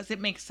ridiculous. It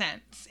makes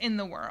sense in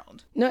the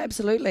world. No,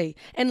 absolutely.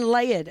 And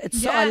layered.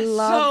 It's I Yes,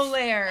 love so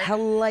layered. how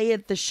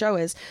layered the show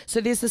is. So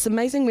there's this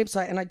amazing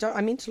website, and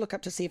I meant to look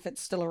up to see if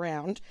it's still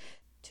around.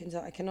 Turns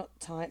out I cannot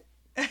type.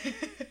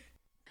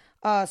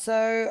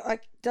 So it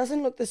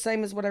doesn't look the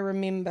same as what I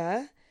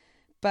remember,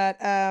 but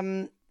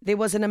there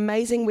was an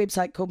amazing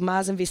website called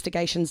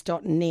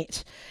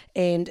marsinvestigations.net,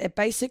 and it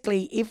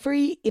basically,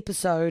 every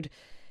episode,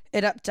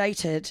 it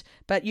updated,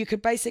 but you could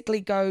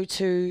basically go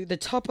to the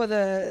top of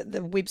the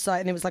website,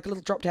 and there was like a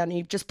little drop down, and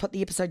you just put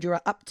the episode you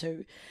were up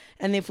to,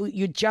 and therefore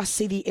you just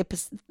see the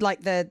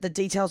like the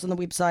details on the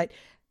website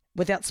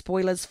without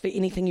spoilers for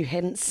anything you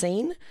hadn't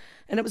seen,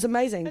 and it was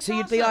amazing. That's so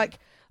you'd be awesome. like,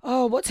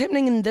 oh, what's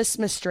happening in this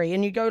mystery?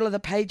 And you go to the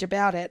page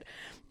about it,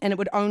 and it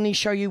would only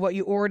show you what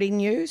you already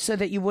knew so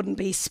that you wouldn't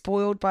be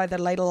spoiled by the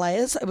later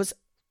layers. It was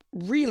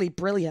really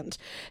brilliant.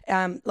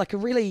 Like a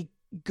really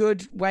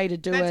good way to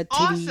do That's a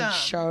TV awesome.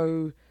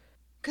 show.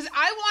 Because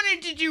I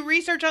wanted to do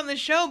research on the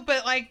show,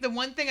 but like the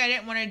one thing I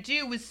didn't want to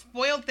do was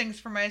spoil things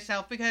for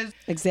myself, because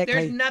Exactly.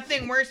 there's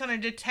nothing worse on a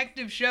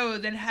detective show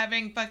than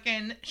having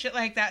fucking shit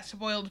like that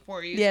spoiled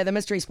for you. Yeah, the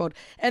mystery spoiled.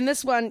 And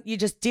this one, you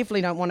just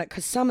definitely don't want it,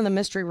 because some of the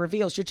mystery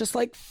reveals, you're just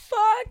like,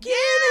 fucking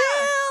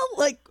hell!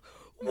 Like,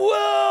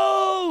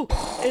 whoa!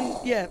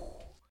 And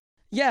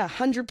yeah,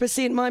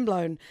 100% mind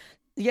blown.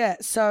 Yeah,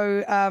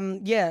 so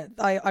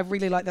I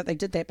really like that they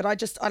did that, but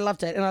I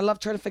loved it, and I love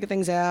trying to figure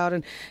things out,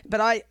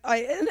 but I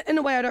in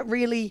a way I don't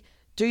really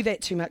do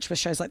that too much with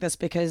shows like this,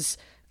 because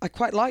I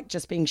quite like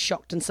just being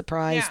shocked and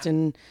surprised,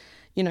 Yeah.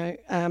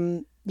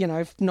 and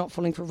not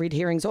falling for red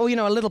herrings, or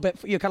a little bit.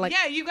 You're kind of like,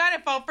 Yeah, you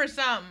gotta fall for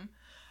some.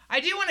 I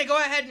do want to go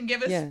ahead and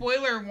give a Yeah.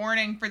 spoiler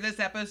warning for this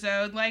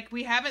episode. Like,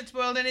 we haven't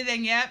spoiled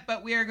anything yet,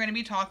 but we are going to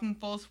be talking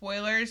full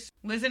spoilers.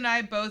 Liz and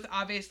I both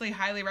obviously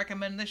highly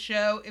recommend the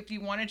show. If you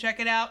want to check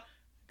it out,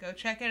 go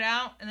check it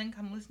out and then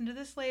come listen to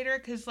this later,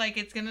 because, like,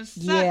 it's going to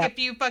suck Yeah. if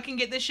you fucking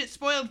get this shit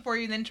spoiled for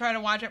you and then try to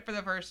watch it for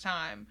the first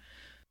time.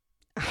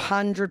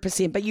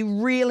 100%. But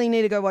you really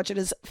need to go watch it.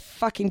 It's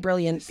fucking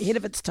brilliant, ahead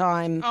of its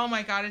time. Oh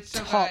my god, it's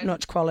so Top good.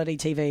 notch quality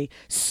TV.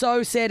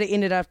 So sad it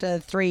ended after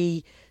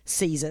 3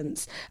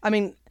 seasons. I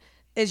mean,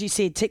 as you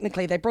said,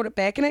 technically they brought it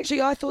back, and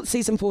actually I thought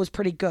season 4 was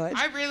pretty good.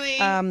 I really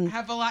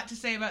have a lot to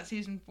say about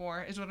season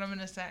 4, is what I'm going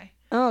to say.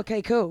 Oh,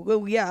 okay, cool.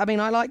 Well, yeah, I mean,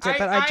 I liked it,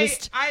 but I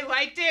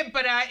liked it,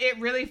 but it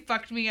really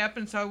fucked me up,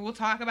 and so we'll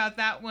talk about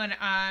that when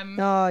I'm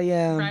oh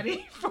yeah,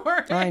 ready for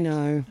it. I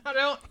know.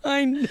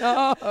 I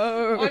know.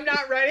 I'm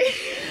not ready.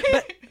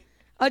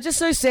 I'm just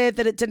so sad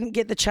that it didn't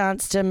get the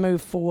chance to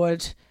move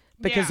forward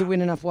because Yeah. there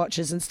weren't enough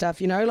watches and stuff.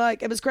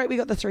 Like, it was great we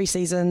got the 3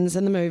 seasons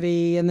and the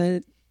movie and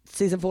the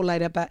season 4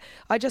 later, but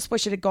I just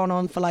wish it had gone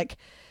on for like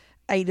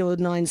 8 or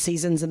 9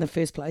 seasons in the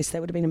first place.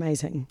 That would have been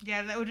amazing.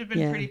 Yeah, that would have been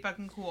Yeah. pretty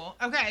fucking cool.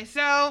 Okay,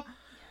 so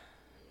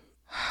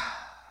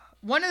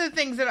one of the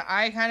things that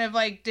I kind of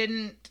like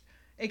didn't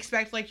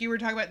expect, like you were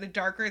talking about the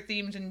darker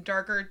themes and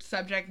darker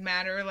subject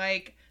matter,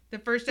 like the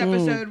first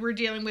episode we're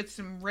dealing with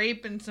some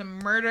rape and some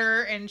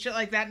murder and shit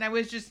like that, and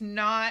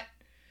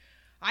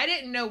I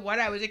didn't know what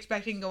I was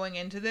expecting going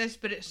into this,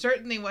 but it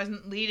certainly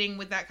wasn't leading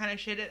with that kind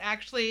of shit. It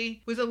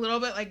actually was a little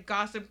bit like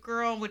Gossip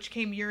Girl, which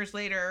came years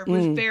later,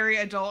 was very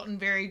adult and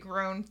very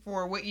grown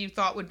for what you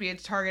thought would be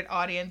its target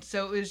audience.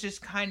 So it was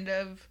just kind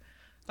of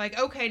like,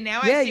 okay, now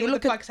I see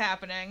what the fuck's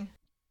happening.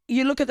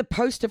 You look at the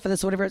poster for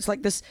this or whatever, it's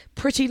like this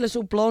pretty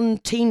little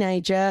blonde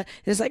teenager, and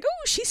it's like,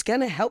 oh, she's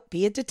going to help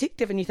be a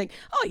detective. And you think,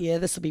 oh, yeah,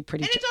 this will be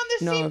pretty And it's on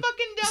the same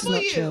fucking this is not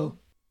W. chill.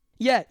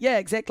 Yeah,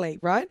 exactly,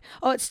 right?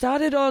 Oh, it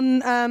started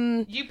on...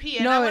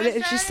 UPN, no,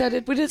 it just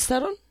started... Where did it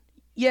start on?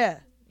 Yeah.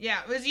 Yeah,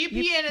 it was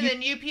UPN, and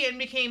then UPN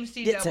became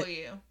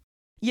CW.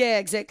 Yeah,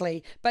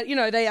 exactly. But,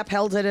 they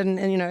upheld it and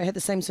had the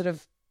same sort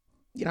of...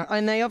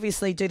 and they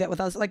obviously do that with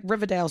us. Like,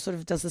 Riverdale sort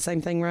of does the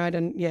same thing, right?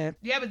 And, yeah.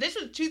 Yeah, but this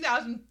was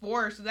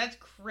 2004, so that's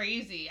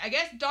crazy. I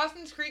guess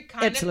Dawson's Creek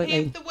kind Absolutely.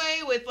 of paved the way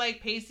with,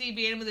 like, Pacey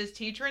being with his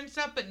teacher and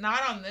stuff, but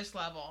not on this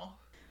level.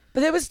 But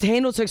that was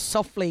handled so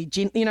softly,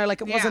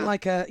 like it wasn't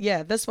Yeah.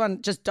 like this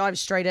one just dives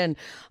straight in.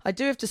 I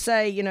do have to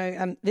say,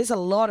 there's a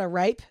lot of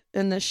rape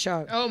in this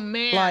show. Oh,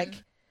 man. Like,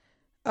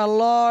 a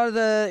lot of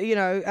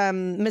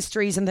the,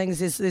 mysteries and things,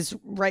 there's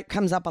rape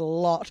comes up a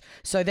lot.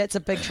 So that's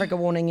a big trigger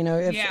warning,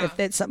 if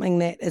that's something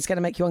that is going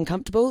to make you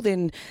uncomfortable,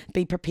 then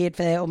be prepared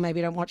for that, or maybe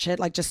don't watch it.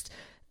 Like, just,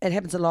 it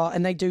happens a lot.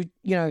 And they do,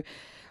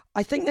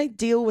 I think they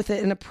deal with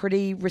it in a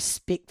pretty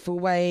respectful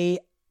way,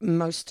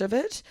 most of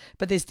it,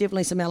 but there's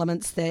definitely some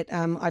elements that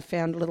I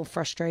found a little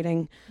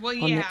frustrating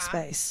on that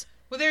space.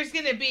 Well, there's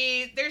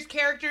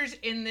characters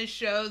in this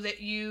show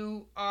that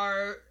you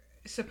are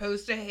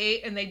supposed to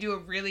hate, and they do a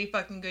really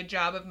fucking good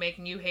job of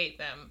making you hate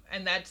them.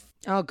 And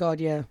Oh God,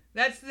 yeah.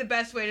 that's the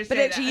best way to say But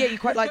actually, that. yeah, you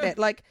quite like that.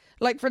 Like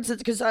for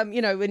instance, because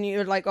you know, when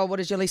you're like, oh, what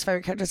is your least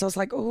favorite character? So I was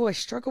like, oh, I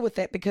struggle with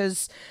that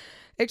because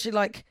actually,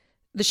 like,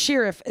 the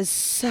sheriff is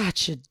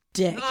such a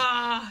dick.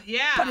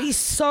 Yeah. But he's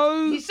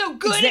so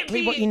good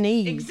exactly at what you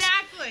need.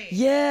 Exactly.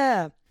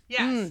 Yeah.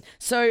 Yes.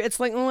 So it's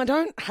like, oh, I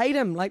don't hate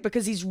him, like,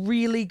 because he's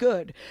really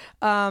good.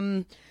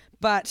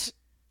 But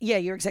yeah,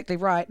 you're exactly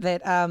right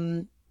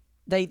that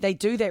they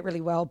do that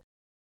really well.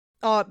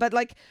 Oh, but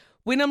like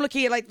when I'm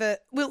looking at like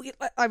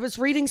I was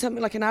reading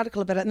something like an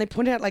article about it, and they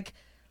point out like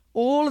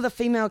all of the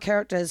female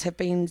characters have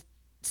been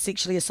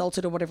sexually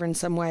assaulted or whatever in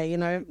some way, you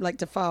know, like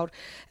defiled.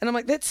 And I'm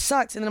like, that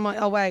sucks. And then I'm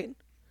like, oh wait,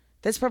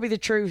 that's probably the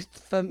truth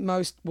for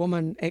most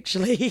women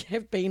actually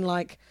have been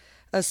like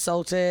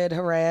assaulted,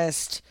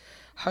 harassed,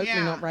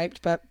 hopefully not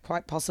raped, but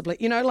quite possibly,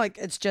 you know, like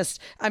it's just,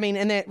 I mean,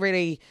 and that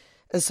really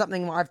is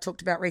something I've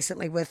talked about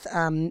recently with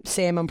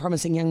Sam on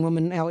Promising Young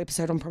Woman, our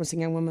episode on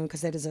Promising Young Woman,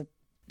 because that is a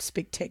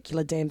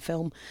spectacular damn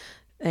film.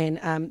 And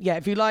yeah,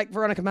 if you like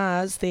Veronica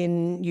Mars,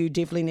 then you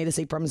definitely need to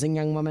see Promising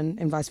Young Woman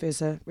and vice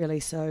versa, really.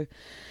 So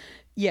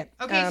yeah.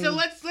 Okay, so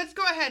let's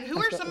go ahead. Who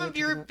are some of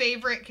your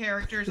favorite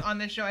characters on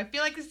this show? I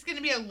feel like this is going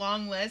to be a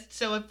long list,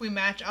 so if we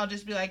match, I'll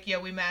just be like, yeah,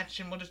 we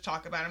matched, and we'll just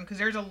talk about them, because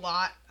there's a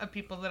lot of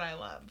people that I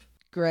love.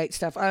 Great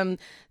stuff.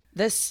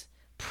 This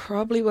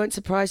probably won't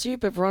surprise you,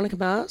 but Veronica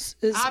Mars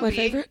is my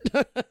favorite.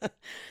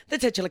 The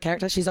titular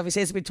character. She's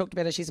obviously, as we talked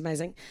about her, she's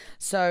amazing.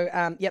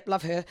 So, yep,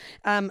 love her.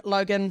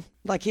 Logan,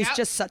 like, he's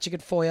just such a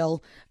good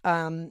foil.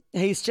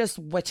 He's just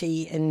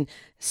witty and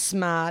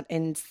smart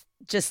and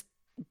just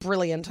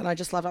brilliant, and I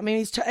just love it. I mean,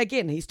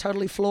 he's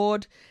totally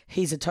flawed.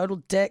 He's a total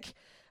dick.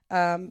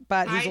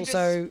 But he's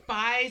also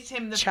despise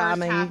him the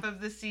charming. First half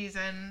of the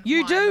season.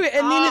 You do,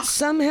 and then it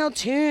somehow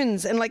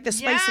turns in like the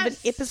space of an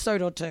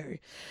episode or two.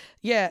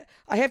 Yeah,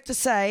 I have to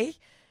say,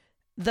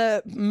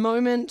 the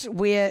moment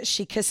where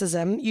she kisses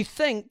him, you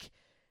think,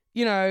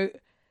 you know,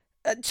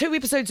 2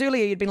 episodes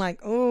earlier you'd been like,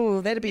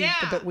 oh, that'd be a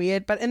bit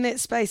weird, but in that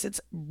space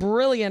it's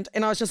brilliant,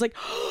 and I was just like,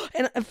 oh,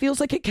 and it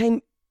feels like it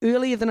came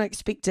earlier than I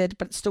expected,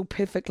 but it's still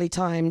perfectly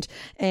timed.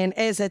 And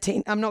as a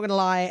teen, I'm not going to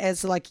lie,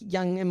 as like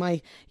in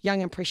my young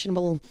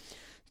impressionable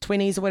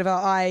 20s or whatever,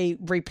 I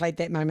replayed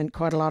that moment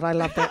quite a lot. I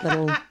love that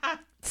little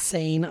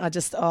scene. I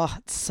just,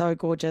 it's so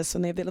gorgeous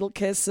when they have that little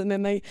kiss and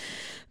then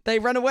they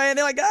run away and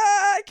they're like,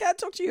 I can't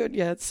talk to you. And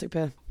yeah, it's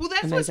super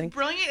amazing. What's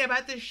brilliant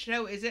about this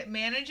show is it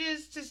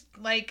manages to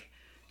like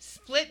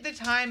split the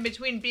time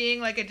between being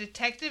like a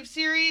detective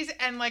series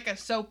and like a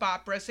soap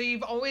opera. So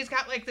you've always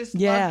got like this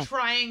love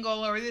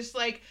triangle or this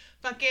like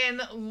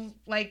fucking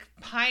like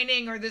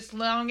pining or this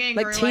longing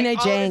like or teenage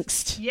like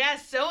angst.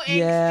 Yes, so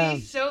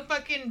angsty, so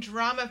fucking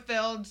drama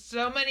filled,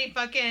 so many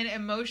fucking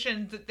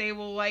emotions that they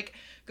will like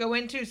go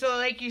into. So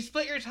like you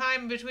split your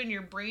time between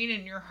your brain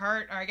and your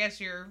heart, or I guess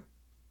your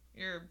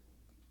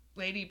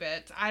lady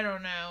bits. I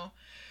don't know.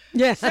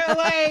 Yeah. So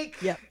like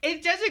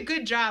it does a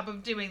good job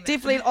of doing that.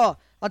 Definitely.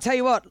 I'll tell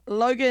you what,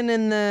 Logan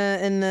in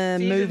the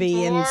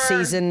movie in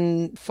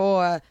season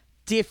 4,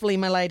 definitely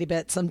my lady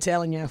bits, I'm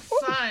telling you.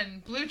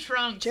 Son, blue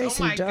trunks.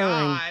 Jason oh my Dohring.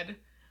 God.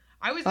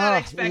 I was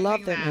not expecting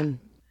love that. One.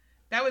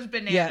 That was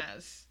bananas.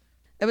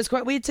 Yeah. It was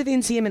quite weird to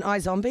then see him in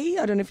iZombie.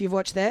 I don't know if you've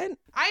watched that.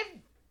 I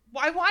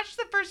watched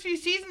the first few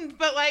seasons,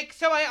 but like,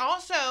 so I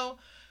also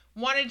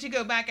wanted to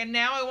go back, and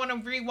now I want to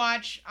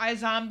rewatch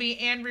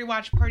iZombie and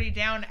rewatch Party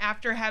Down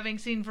after having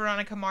seen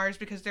Veronica Mars,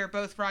 because they're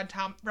both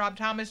Rob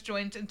Thomas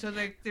joints, and so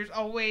there's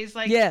always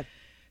like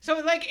So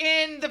like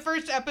in the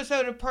first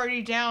episode of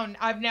Party Down,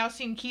 I've now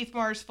seen Keith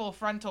Mars Full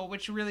Frontal,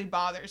 which really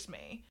bothers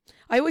me.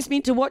 I always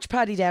meant to watch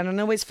Party Down, and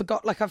I always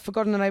I've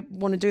forgotten that I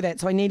want to do that,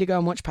 so I need to go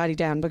and watch Party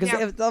Down, because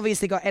it's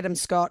obviously got Adam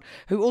Scott,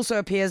 who also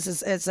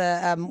appears as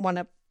a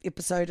one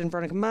episode in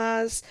Veronica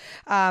Mars,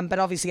 but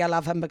obviously I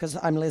love him because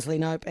I'm Leslie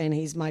Knope and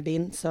he's my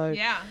Ben, so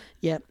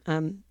that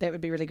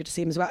would be really good to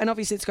see him as well. And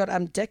obviously it's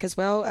got Dick as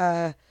well,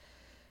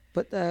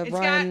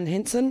 Ryan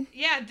Henson.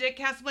 Yeah, Dick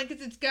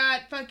Casablancas. It's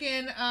got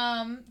fucking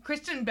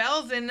Kristen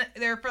Bell's in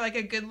there for like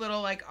a good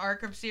little like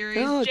arc of series.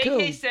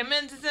 J.K.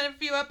 Simmons is in a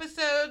few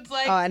episodes.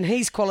 Like, and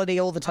he's quality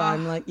all the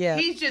time.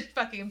 He's just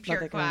fucking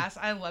pure class.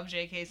 I love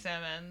J.K.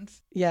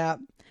 Simmons. Yeah.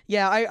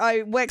 Yeah,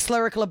 I waxed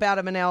lyrical about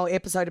him in our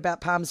episode about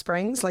Palm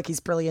Springs. Like, he's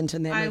brilliant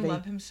in that movie. I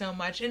love him so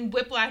much. And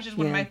Whiplash is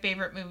one of my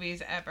favorite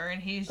movies ever.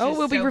 And he's just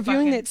we'll be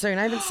reviewing that soon.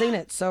 I haven't seen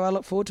it, so I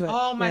look forward to it.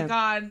 Oh, my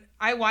God.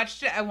 I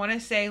watched it, I want to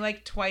say,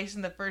 like, twice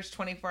in the first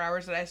 24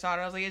 hours that I saw it.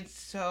 I was like, it's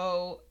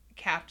so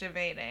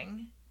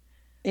captivating.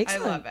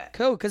 Excellent. I love it.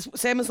 Cool, because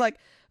Sam was like,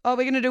 we're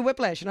going to do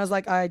Whiplash. And I was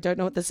like, I don't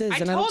know what this is. I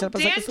looked it up, I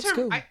was like, this looks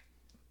cool.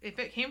 If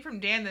it came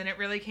from Dan, then it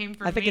really came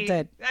from me. I think it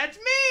did. That's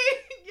me!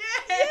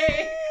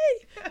 Yay!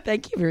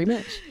 Thank you very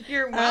much.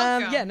 You're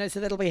welcome. So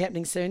that'll be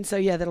happening soon. So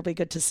yeah, that'll be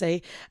good to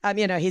see.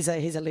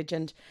 He's a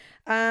legend.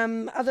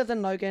 Other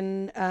than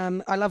Logan,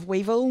 I love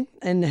Weevil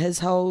and his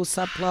whole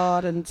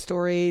subplot and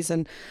stories,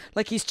 and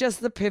like he's just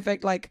the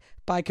perfect like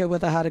biker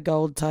with a heart of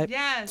gold type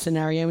Yes.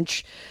 scenario.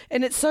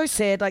 And it's so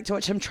sad, like, to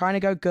watch him trying to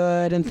go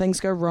good and things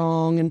go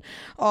wrong. And,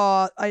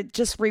 I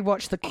just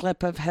rewatched the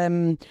clip of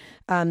him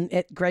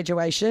at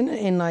graduation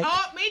and, like,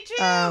 Oh, me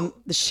too.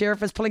 the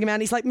sheriff is pulling him out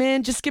and he's like,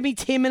 man, just give me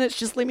 10 minutes.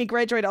 Just let me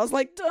graduate. I was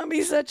like, don't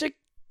be such a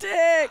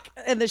dick.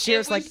 And the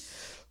sheriff's like,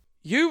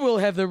 you will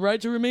have the right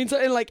to remain so,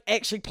 and like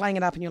actually playing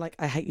it up and you're like,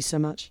 I hate you so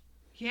much.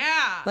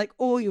 Yeah. Like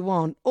all you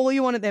want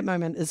at that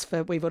moment is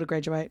for Weevil to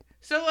graduate.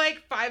 So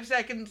like 5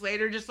 seconds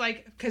later, just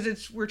like,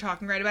 because we're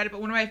talking right about it,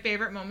 but one of my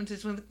favorite moments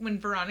is when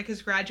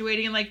Veronica's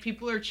graduating and like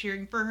people are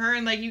cheering for her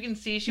and like you can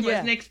see she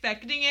wasn't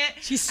expecting it.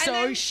 She's And so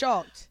then,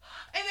 shocked.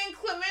 And then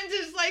Clemens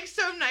is like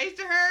so nice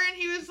to her and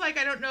he was like,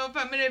 I don't know if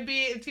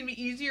it's gonna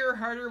be easier or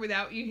harder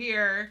without you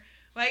here.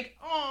 Like,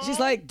 oh. She's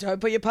like, don't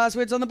put your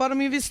passwords on the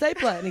bottom of your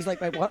stapler. And he's like,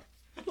 wait, what?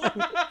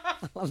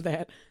 I love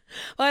that.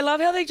 I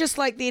love how they just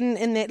like then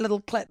in that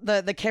little clip,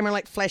 the camera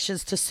like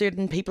flashes to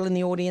certain people in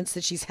the audience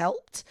that she's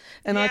helped.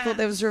 And I thought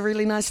that was a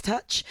really nice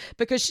touch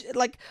because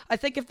like, I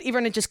think if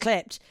everyone had just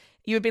clapped,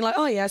 you would be like,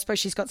 oh yeah, I suppose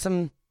she's got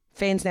some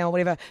fans now or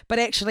whatever. But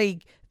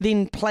actually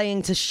then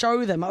playing to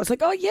show them, I was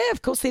like, oh yeah,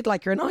 of course they'd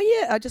like her. And oh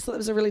yeah, I just thought it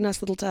was a really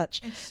nice little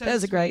touch. So that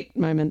was a great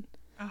moment.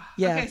 Oh,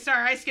 yeah. Okay,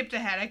 sorry, I skipped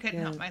ahead. I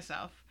couldn't help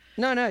myself.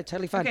 No,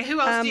 totally fine. Okay,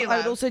 who else do you love? I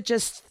would also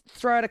just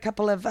throw out a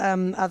couple of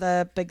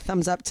other big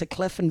thumbs up to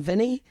Cliff and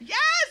Vinny. Yes!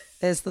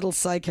 As little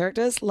side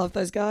characters. Love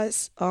those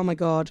guys. Oh my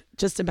God.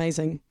 Just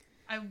amazing.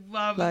 I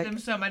love them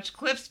so much.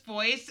 Cliff's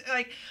voice,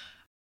 like...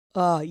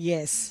 Oh,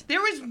 yes.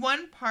 There was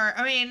one part,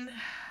 I mean,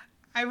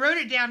 I wrote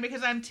it down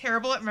because I'm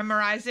terrible at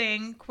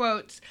memorizing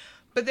quotes,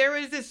 but there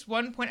was this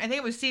one point, I think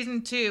it was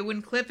season 2,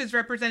 when Cliff is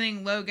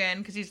representing Logan,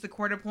 because he's the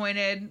court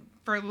appointed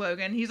for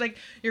Logan. He's like,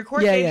 your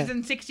court date is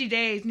in 60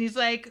 days. And he's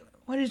like...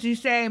 What does he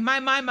say?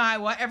 My,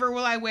 whatever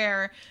will I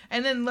wear?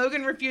 And then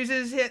Logan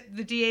refuses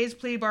the DA's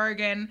plea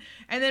bargain.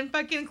 And then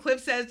fucking Cliff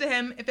says to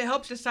him, if it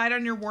helps decide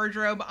on your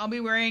wardrobe, I'll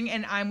be wearing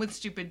an I'm with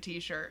stupid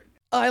t-shirt.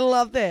 I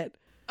love that.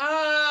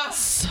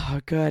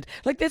 So good.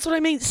 Like, that's what I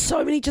mean.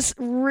 So many just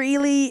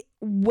really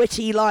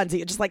witty lines that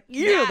you're just like,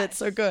 yeah, that's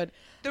so good.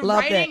 The love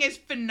writing that. is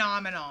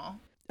phenomenal.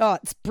 Oh,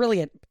 it's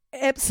brilliant.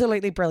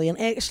 Absolutely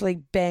brilliant. Actually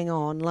bang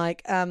on.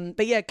 Like,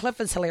 but yeah,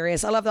 Cliff is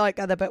hilarious. I love the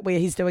other bit where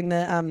he's doing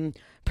the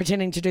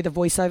pretending to do the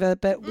voiceover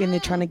bit when they're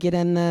trying to get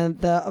in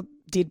the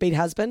deadbeat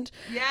husband.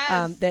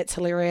 Yes. That's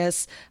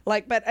hilarious.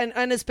 Like, but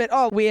and his bit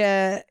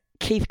where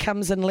Keith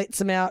comes and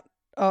lets him out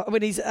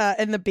when he's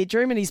in the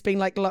bedroom and he's been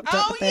like locked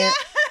up with the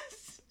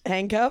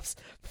handcuffs.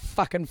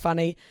 Fucking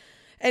funny.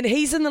 And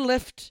he's in the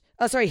lift.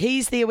 Oh, sorry,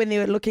 he's there when they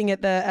were looking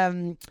at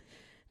the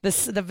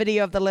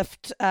video of the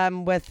lift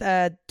with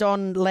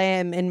Don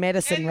Lamb in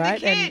Madison, and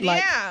right? The kid, and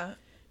like,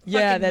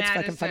 yeah, that's Madison.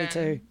 fucking funny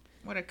too.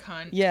 What a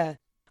cunt. Yeah.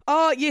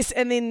 Oh yes,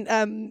 and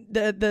then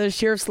the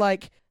sheriff's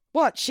like,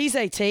 "What? She's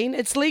 18.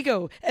 It's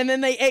legal." And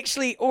then they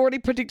actually already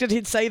predicted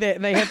he'd say that,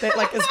 and they had that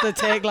like as the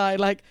tagline,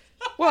 like,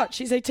 "What?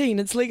 She's 18.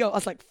 It's legal." I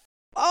was like,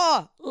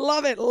 "Oh,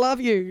 love it,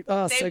 love you."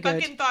 Oh, they so good.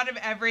 They fucking thought of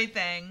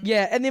everything.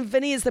 Yeah, and then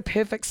Vinny is the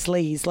perfect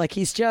sleaze. Like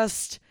he's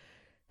just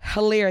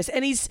hilarious,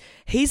 and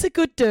he's a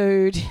good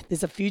dude.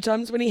 There's a few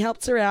times when he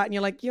helps her out, and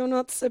you're like, "You're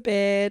not so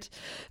bad."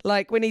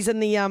 Like when he's in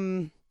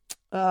the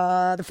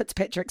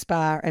Fitzpatrick's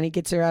bar and he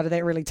gets her out of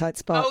that really tight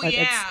spot. Oh, like,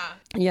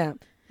 yeah.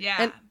 Yeah.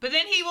 And, but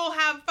then he will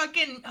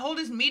hold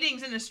his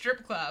meetings in a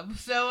strip club.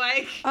 So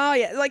like. Oh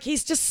yeah, like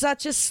he's just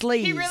such a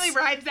sleaze. He really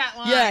rides that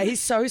line. Yeah, he's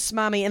so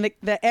smarmy. And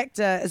the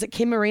actor, is it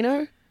Ken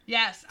Marino?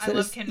 Yes, I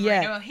love Ken Marino.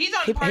 Yeah, he's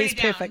on Party He's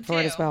Down, perfect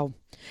for it as well.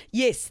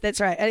 Yes, that's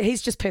right.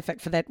 He's just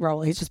perfect for that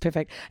role. He's just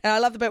perfect. And I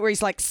love the bit where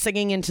he's like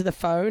singing into the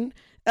phone.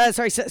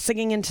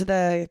 Singing into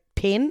the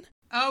pen.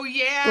 Oh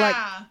yeah.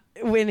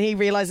 Like when he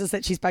realizes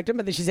that she's bugged him,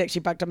 but then she's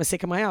actually bugged him a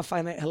second way. I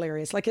find that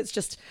hilarious. Like it's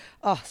just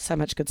so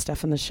much good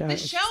stuff in the show. The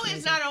show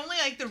is not only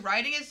like the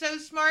writing is so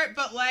smart,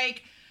 but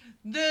like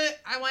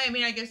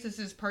I guess this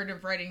is part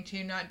of writing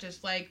too, not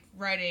just like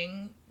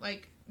writing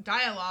like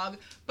dialogue,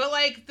 but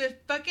like the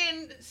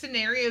fucking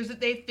scenarios that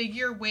they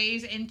figure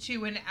ways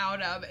into and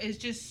out of is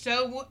just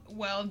so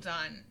well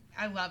done.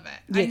 I love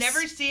it. Yes. I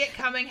never see it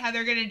coming how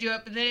they're gonna do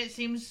it, but then it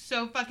seems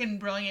so fucking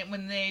brilliant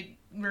when they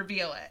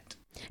reveal it.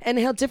 And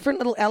how different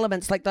little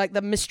elements, like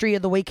the mystery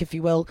of the week, if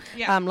you will,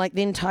 like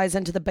then ties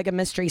into the bigger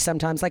mystery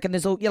sometimes. Like, and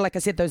there's all, like I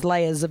said, those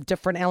layers of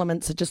different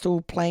elements are just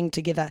all playing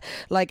together.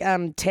 Like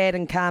Tad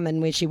and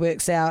Carmen, where she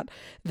works out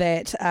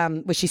that,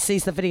 where she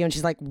sees the video and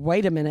she's like,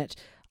 wait a minute,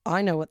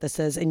 I know what this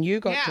is, and you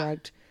got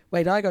drugged.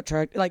 Wait, I got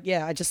drugged. Like,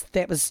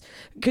 that was,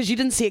 because you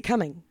didn't see it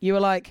coming. You were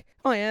like,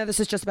 oh yeah,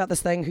 this is just about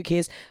this thing, who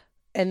cares?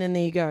 And then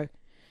there you go.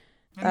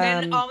 And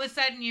then all of a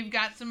sudden you've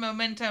got some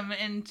momentum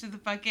into the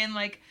fucking,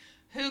 like,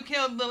 who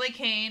killed Lily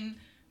Kane,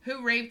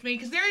 who raped me,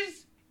 because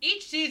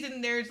each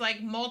season there's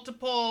like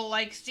multiple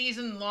like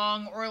season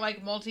long or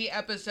like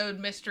multi-episode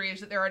mysteries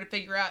that there are to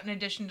figure out in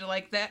addition to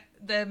like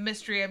the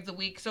mystery of the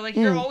week. So like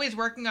you're always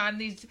working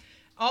on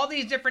all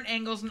these different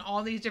angles and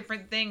all these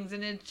different things,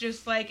 and it's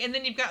just like, and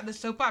then you've got the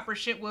soap opera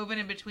shit woven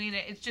in between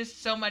it. It's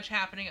just so much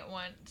happening at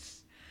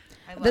once.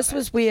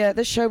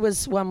 This show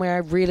was one where I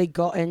really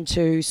got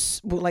into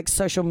like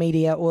social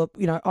media or,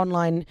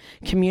 online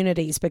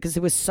communities, because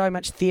there was so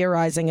much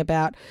theorizing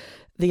about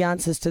the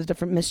answers to the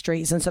different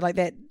mysteries. And so like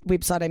that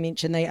website I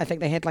mentioned, I think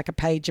they had like a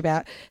page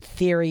about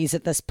theories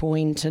at this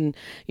point and,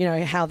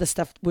 how the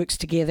stuff works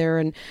together.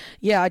 And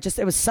yeah,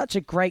 it was such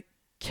a great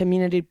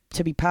community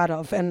to be part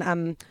of. And,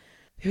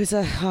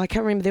 I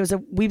can't remember, there was a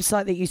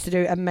website that used to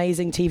do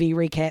amazing TV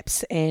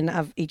recaps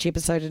of each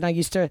episode, and I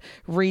used to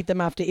read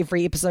them after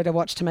every episode I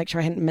watched to make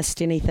sure I hadn't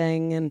missed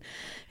anything, and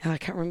I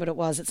can't remember what it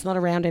was. It's not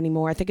around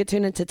anymore. I think it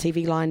turned into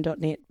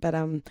tvline.net, but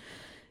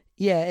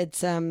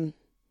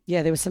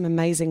there was some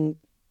amazing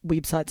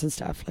websites and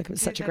stuff. Like, it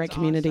was such a great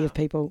community of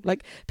people.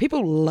 Like,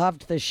 people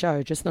loved this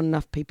show, just not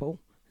enough people,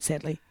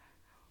 sadly.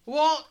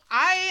 Well,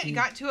 I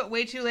got to it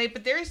way too late,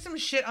 but there's some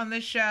shit on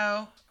this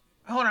show.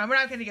 Hold on, we're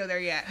not going to go there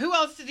yet. Who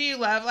else do you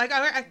love? Like,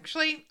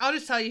 I'll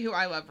just tell you who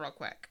I love real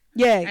quick.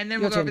 Yeah, and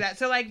then we'll go over that.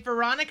 So, like,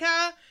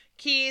 Veronica,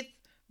 Keith,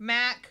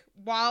 Mac,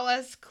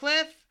 Wallace,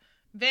 Cliff,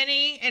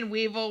 Vinny, and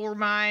Weevil were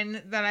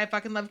mine that I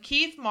fucking love.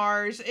 Keith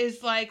Mars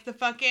is, like, the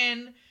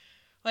fucking,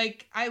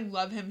 like, I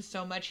love him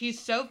so much. He's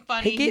so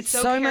funny. He gets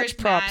He's so much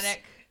props.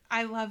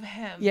 I love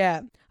him.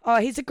 Yeah. Oh,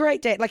 he's a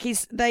great dad. Like,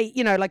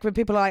 like when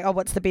people are like, oh,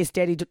 what's the best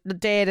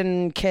dad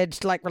and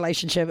kid like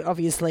relationship?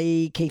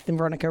 Obviously, Keith and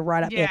Veronica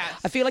right up there.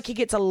 I feel like he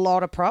gets a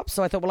lot of props.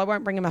 So I thought, well, I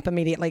won't bring him up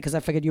immediately because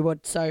I figured you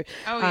would. So,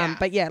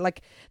 but yeah,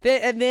 like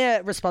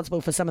they're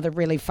responsible for some of the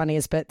really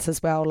funniest bits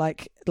as well.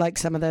 Like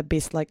some of the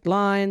best like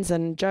lines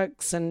and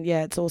jokes, and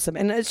yeah, it's awesome.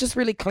 And it's just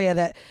really clear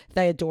that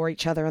they adore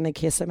each other and they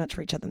care so much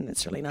for each other, and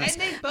it's really nice.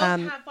 And they both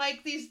have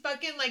like these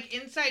fucking like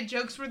inside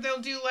jokes where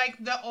they'll do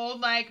like the old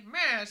like,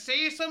 man,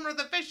 see you swim with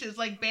the fishes,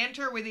 like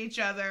banter with each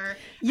other.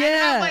 Yeah, and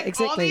have, like,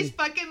 exactly. All these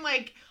fucking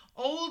like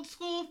old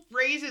school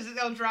phrases that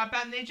they'll drop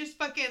out, and they just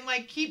fucking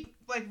like keep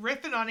like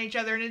riffing on each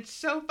other, and it's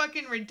so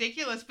fucking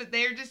ridiculous, but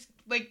they're just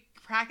like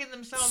cracking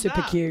themselves up.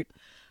 Super cute.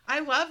 I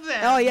love them.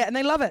 Oh yeah, and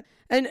they love it.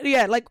 And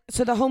yeah, like,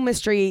 so the whole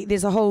mystery,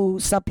 there's a whole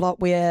subplot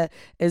where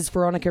is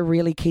Veronica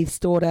really Keith's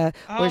daughter?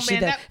 Oh, or is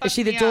man,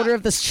 she the daughter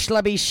of the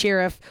schlubby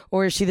sheriff,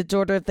 or is she the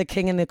daughter of the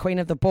king and the queen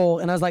of the ball?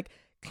 And I was like,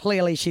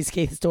 clearly she's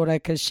Keith's daughter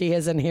because she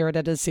has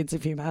inherited his sense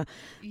of humor.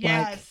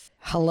 Yes. Like,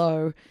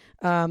 hello.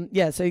 So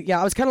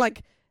I was kind of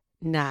like,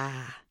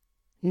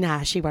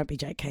 nah, she won't be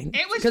Jake Kane.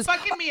 It was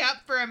fucking me up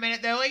for a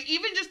minute though, like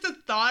even just the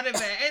thought of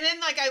it. And then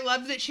like I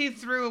love that she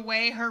threw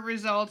away her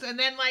results, and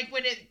then like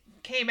when it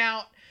came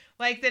out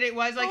like that it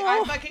was like,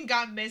 I fucking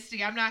got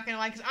misty. I'm not gonna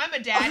lie, because I'm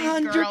a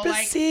daddy's girl.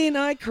 100%,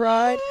 I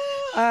cried.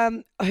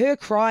 Her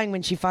crying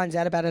when she finds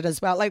out about it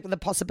as well, like the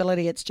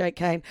possibility it's Jake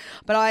Kane.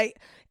 But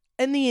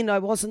in the end, I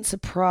wasn't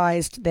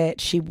surprised that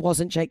she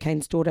wasn't Jake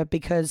Kane's daughter,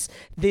 because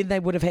then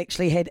they would have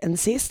actually had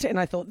incest, and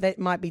I thought that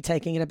might be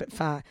taking it a bit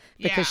far,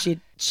 because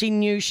she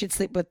knew she'd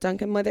slept with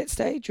Duncan by that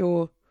stage,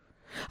 or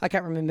I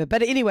can't remember.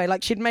 But anyway,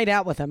 like, she'd made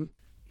out with him.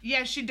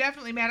 Yeah, she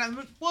definitely made out.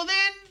 Well,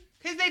 then,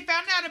 because they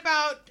found out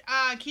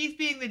about Keith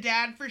being the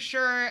dad for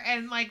sure,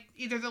 and like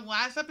either the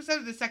last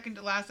episode or the second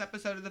to last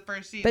episode of the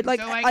first season. But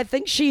like, I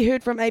think she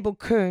heard from Abel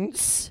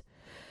Kuntz.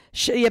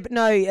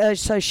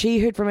 So she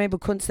heard from Abel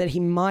Kuntz that he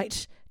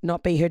might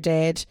not be her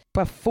dad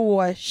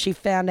before she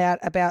found out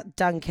about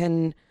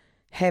Duncan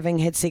having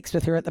had sex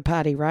with her at the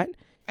party, right?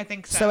 I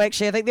think so. So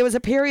actually, I think there was a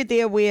period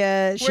there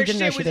where she didn't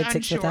know she'd had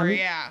sex with him.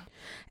 Yeah.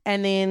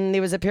 And then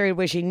there was a period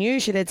where she knew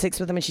she'd had sex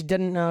with him and she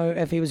didn't know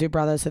if he was her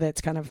brother, so that's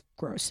kind of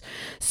gross.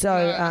 So,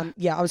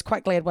 I was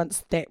quite glad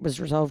once that was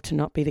resolved to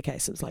not be the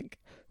case. It was like,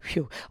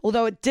 phew.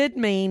 Although it did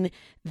mean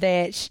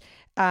that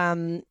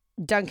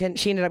Duncan,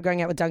 she ended up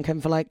going out with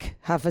Duncan for like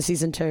half of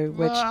season 2,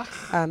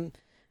 which,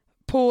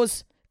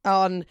 pause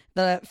on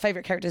the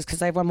favourite characters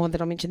because I have one more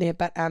that I'll mention there.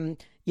 But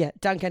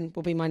Duncan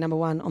will be my number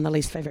 1 on the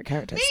least favourite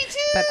characters. Me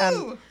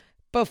too!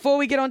 But before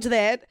we get on to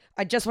that,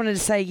 I just wanted to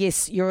say,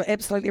 yes, you're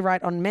absolutely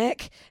right on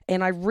Mac.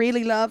 And I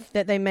really love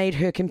that they made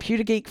her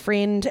computer geek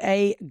friend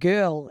a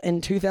girl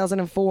in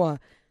 2004.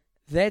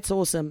 That's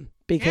awesome.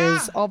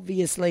 Because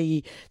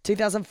obviously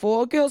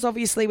 2004, girls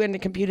obviously went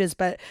into computers,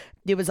 but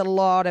there was a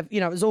lot of,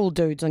 it was all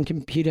dudes on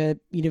computer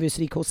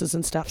university courses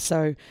and stuff.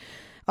 So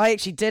I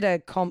actually did a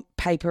comp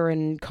paper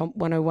in Comp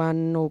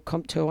 101 or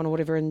Comp 201 or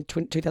whatever in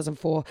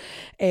 2004.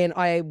 And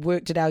I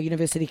worked at our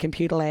university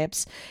computer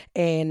labs.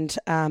 And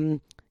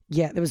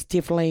there was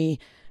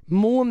definitely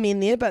more men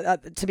there,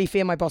 but to be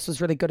fair, my boss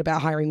was really good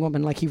about hiring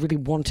women. Like, he really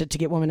wanted to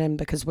get women in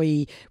because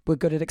we were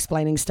good at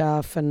explaining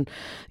stuff and,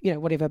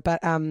 whatever. But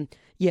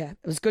it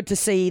was good to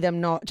see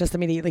them not just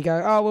immediately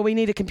go, oh, well, we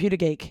need a computer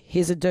geek.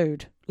 Here's a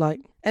dude.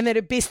 Like, and that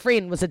her best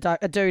friend was a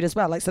dude as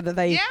well. Like, so that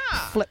they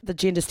flipped the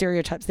gender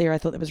stereotypes there. I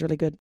thought that was really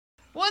good.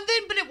 Well,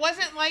 then, but it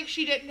wasn't like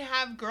she didn't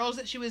have girls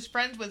that she was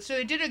friends with, so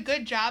they did a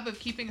good job of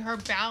keeping her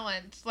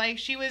balanced. Like,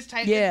 she was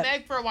tight with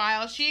Meg for a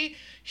while. She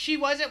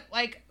wasn't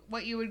like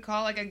what you would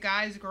call like a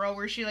guy's girl,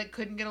 where she like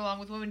couldn't get along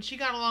with women. She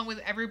got along with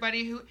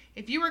everybody who,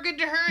 if you were good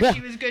to her,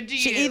 she was good to you.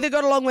 She either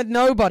got along with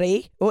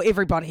nobody or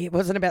everybody. It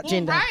wasn't about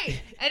gender.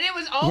 Right, and it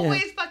was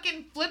always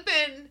fucking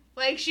flipping.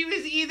 Like, she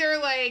was either,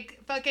 like,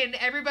 fucking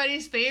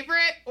everybody's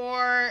favorite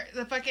or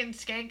the fucking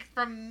skank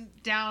from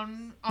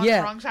down on the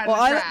wrong side of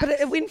the tracks. But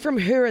it went from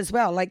her as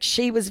well. Like,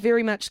 she was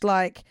very much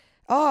like,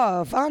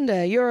 oh,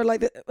 Vanda, you're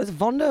like, was it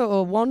Vonda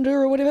or Wanda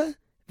or whatever?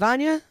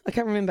 Vanya? I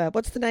can't remember.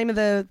 What's the name of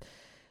the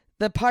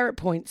pirate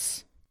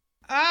points?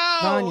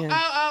 Vanya.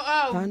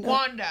 Wanda?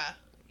 Wanda.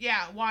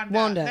 Yeah,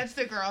 Wanda. That's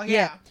the girl,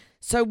 yeah.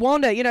 So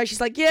Wanda, you know, she's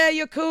like, yeah,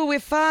 you're cool, we're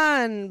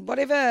fun,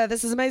 whatever,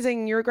 this is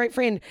amazing, you're a great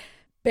friend.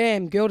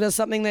 Bam, girl does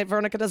something that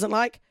Veronica doesn't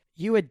like.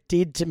 You are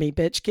dead to me,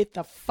 bitch. Get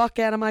the fuck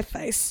out of my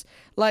face.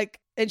 Like,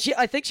 and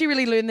I think she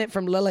really learned that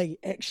from Lily,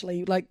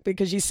 actually, like,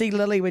 because you see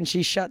Lily when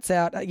she shuts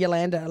out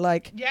Yolanda,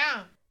 like,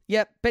 yeah.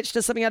 Yep, bitch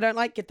does something I don't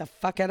like, get the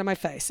fuck out of my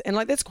face. And,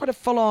 like, that's quite a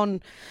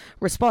full-on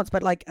response.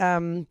 But, like, I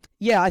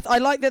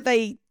like that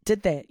they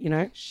did that, you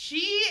know?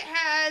 She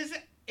has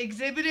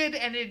exhibited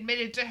and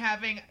admitted to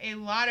having a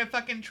lot of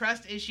fucking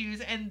trust issues,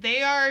 and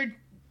they are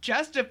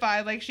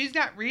justified. Like, she's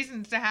got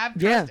reasons to have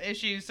trust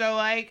issues. So,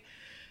 like,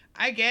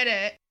 I get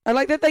it. I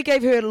like that they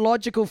gave her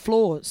logical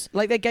flaws.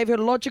 Like, they gave her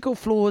logical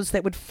flaws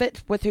that would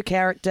fit with her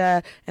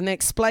character, and they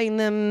explain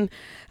them.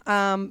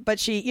 But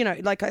she, you know,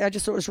 like, I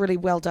just thought it was really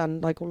well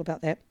done, like, all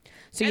about that.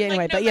 So, yeah,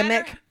 anyway, but yeah,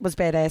 Mac was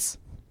badass.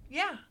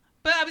 Yeah.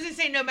 But I was going to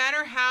say, no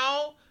matter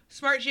how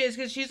smart she is,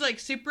 because she's,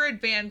 like, super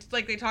advanced,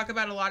 like, they talk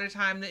about a lot of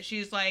time that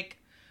she's, like,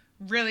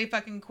 really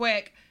fucking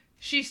quick,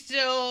 she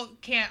still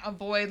can't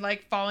avoid,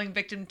 like, falling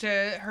victim to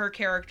her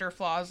character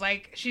flaws.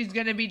 Like, she's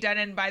going to be done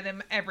in by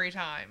them every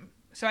time.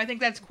 So I think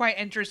that's quite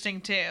interesting,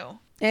 too.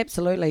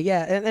 Absolutely,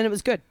 yeah. And it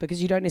was good,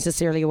 because you don't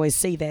necessarily always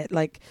see that.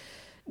 Like,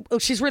 well,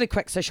 she's really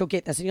quick, so she'll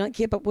get this. And you're like,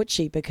 yeah, but would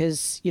she?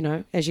 Because, you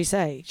know, as you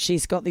say,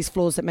 she's got these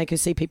flaws that make her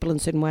see people in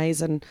certain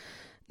ways. And,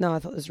 no, I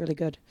thought it was really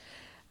good.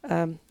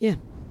 Yeah.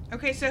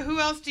 Okay, so who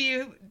else do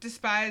you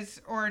despise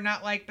or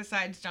not like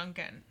besides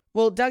Duncan?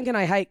 Well, Duncan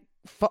I hate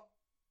for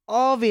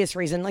obvious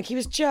reason. Like, he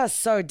was just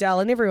so dull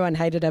and everyone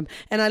hated him.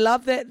 And I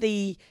love that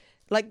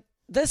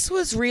this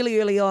was really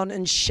early on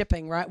in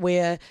shipping, right,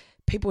 where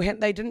people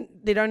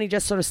they'd only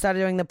just sort of started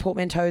doing the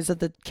portmanteaus of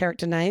the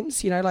character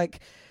names, you know, like,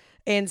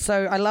 and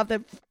so I love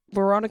that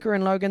Veronica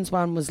and Logan's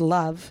one was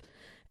Love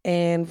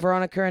and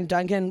Veronica and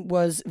Duncan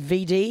was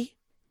VD.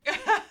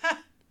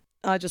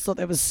 I just thought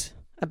that was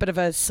a bit of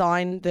a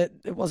sign that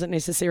it wasn't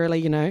necessarily,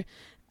 you know,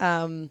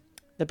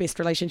 the best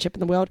relationship in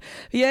the world.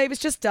 But yeah, he was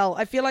just dull.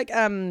 I feel like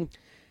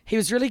he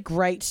was really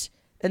great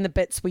in the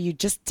bits where you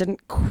just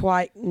didn't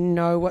quite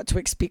know what to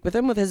expect with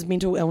him with his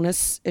mental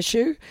illness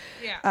issue.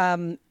 Yeah.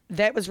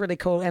 That was really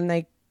cool, and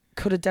they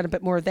could have done a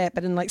bit more of that,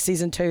 but in like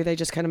season 2 they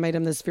just kind of made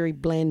him this very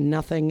bland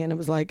nothing, and it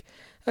was like,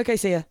 okay,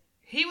 see ya.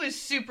 He was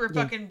super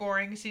fucking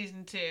boring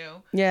season 2.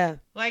 Yeah.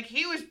 Like,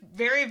 he was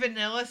very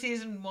vanilla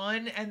season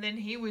 1, and then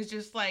he was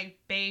just like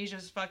beige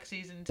as fuck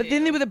season 2. But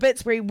then there were the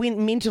bits where he went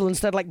mental and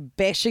started like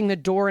bashing the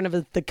door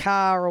into the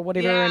car or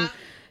whatever, and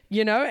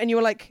you know, and you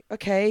were like,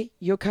 okay,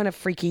 you're kind of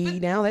freaky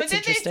now. That's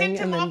interesting. But then they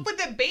sent him off with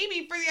the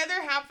baby for the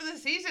other half of the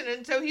season,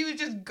 and so he was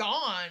just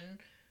gone.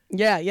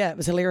 Yeah, it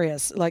was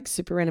hilarious, like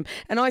super random.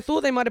 And I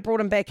thought they might have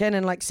brought him back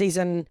in like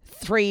season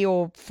 3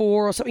 or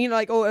 4 or something, you know,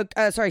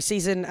 like,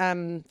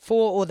 season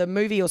 4 or the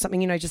movie or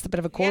something, you know, just a bit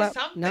of a call out.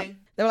 Something. No,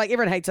 they were like,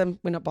 everyone hates him.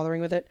 We're not bothering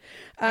with it.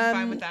 I'm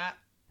fine with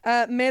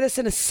that.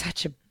 Madison is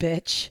such a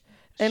bitch.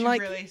 And she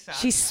like, really sucks.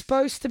 She's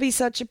supposed to be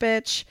such a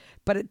bitch,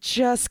 but it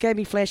just gave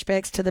me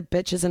flashbacks to the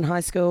bitches in high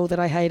school that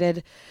I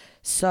hated.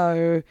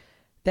 So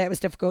that was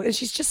difficult. And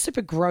she's just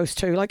super gross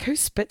too. Like, who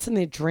spits in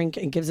their drink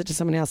and gives it to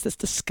someone else? That's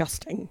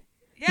disgusting.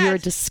 Yes. You're a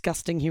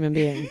disgusting human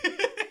being.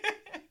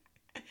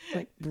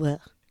 Like, bleh.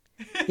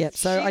 Yeah,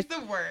 so she's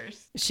the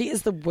worst. She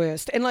is the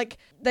worst. And like,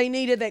 they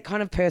needed that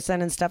kind of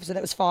person and stuff, so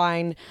that was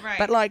fine. Right.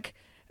 But like,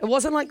 it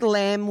wasn't like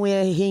Lamb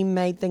where he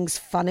made things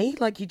funny.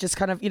 Like, you just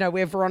kind of, you know,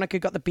 where Veronica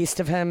got the best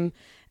of him,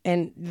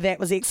 and that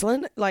was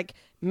excellent. Like,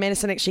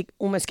 Madison actually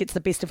almost gets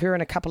the best of her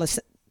in a couple of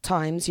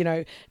times, you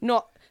know,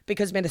 not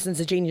because Madison's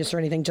a genius or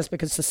anything, just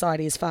because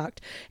society is fucked.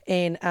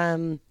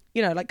 And,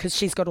 you know, like, because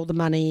she's got all the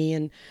money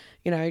and,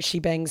 you know, she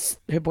bangs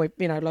her boy,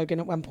 you know, Logan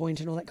at one point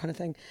and all that kind of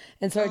thing.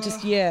 And so it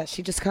just,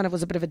 she just kind of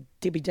was a bit of a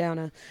Debbie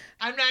Downer.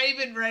 I'm not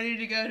even ready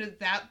to go to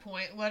that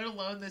point, let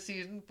alone the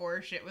season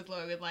 4 shit with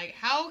Logan. Like,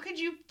 how could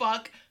you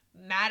fuck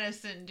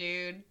Madison,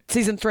 dude?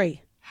 Season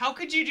 3. How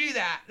could you do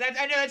that?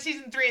 I know that's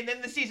season 3, and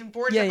then the season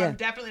 4 stuff I'm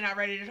definitely not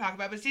ready to talk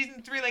about. But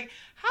season 3, like,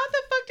 how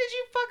the fuck did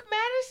you fuck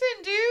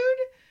Madison,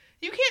 dude?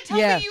 You can't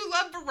tell me you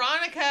love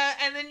Veronica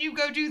and then you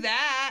go do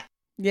that.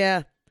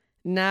 Yeah.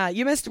 Nah,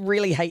 you must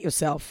really hate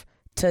yourself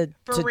to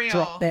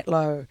drop that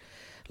low.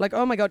 Like,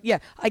 oh my God, yeah,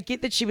 I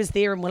get that she was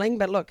there and willing,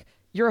 but look,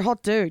 you're a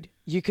hot dude.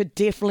 You could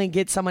definitely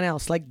get someone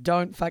else. Like,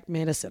 don't fuck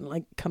Madison.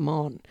 Like, come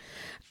on.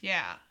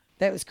 Yeah.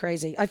 That was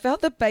crazy. I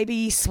felt the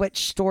baby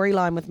switch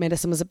storyline with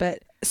Madison was a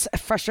bit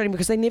frustrating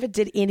because they never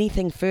did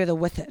anything further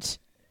with it.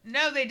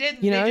 No, they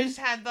didn't. You know? They just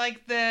had,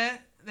 like, the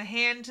the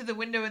hand to the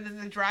window and then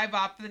the drive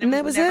off. And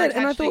that was it.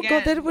 And I thought, again.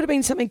 God, that would have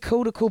been something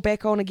cool to call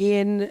back on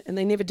again. And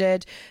they never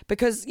did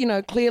because, you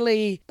know,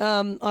 clearly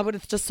I would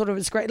have just thought it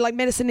was great. Like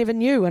Madison never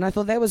knew. And I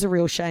thought that was a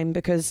real shame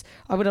because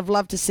I would have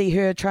loved to see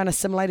her trying to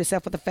assimilate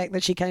herself with the fact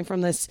that she came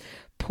from this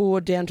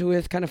poor,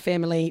 down-to-earth kind of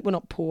family. Well,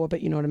 not poor,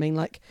 but you know what I mean?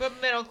 Like, but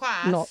middle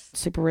class. Not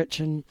super rich.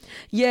 And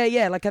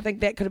yeah. Like, I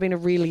think that could have been a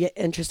really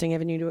interesting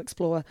avenue to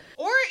explore.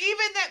 Or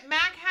even that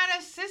Mac had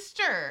a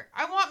sister.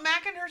 I want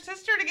Mac and her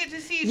sister to get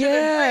to see each other.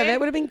 Yeah, that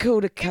would have been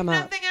cool to come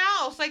up. Nothing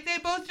else. Like, they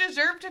both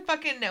deserve to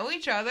fucking know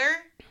each other.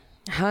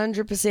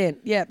 100%.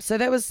 Yeah. So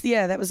that was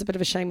a bit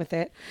of a shame with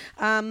that.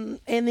 And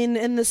then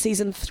in the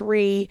season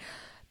 3,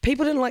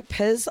 people didn't like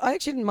Piz. I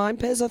actually didn't mind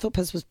Piz. I thought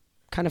Piz was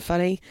kind of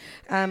funny.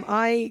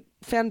 I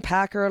found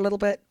Parker a little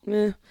bit,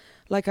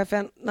 like I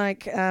found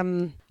like,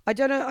 I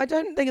don't know. I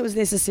don't think it was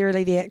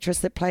necessarily the actress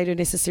that played her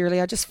necessarily.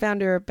 I just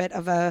found her a bit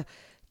of a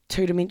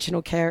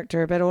two-dimensional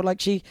character, a bit, or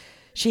like she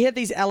had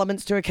these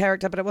elements to her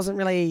character, but it wasn't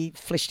really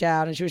fleshed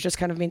out, and she was just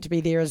kind of meant to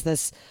be there as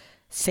this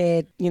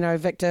sad,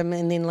 victim,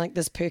 and then like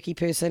this perky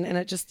person, and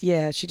it just,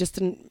 she just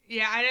didn't.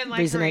 Yeah, I didn't like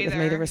her resonate either. with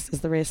me the rest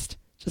as the rest.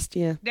 Just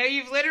Now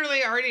you've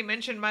literally already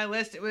mentioned my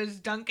list. It was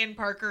Duncan,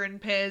 Parker, and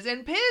Piz,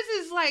 and Piz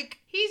is like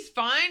he's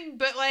fine,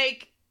 but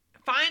like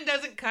fine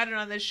doesn't cut it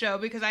on this show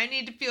because I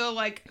need to feel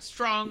like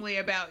strongly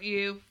about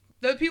you.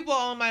 The people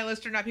on my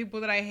list are not people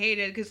that I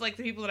hated because like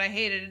the people that I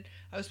hated,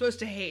 I was supposed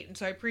to hate, and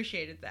so I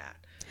appreciated that.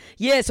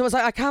 Yeah, so I was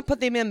like, I can't put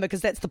them in because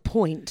that's the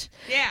point.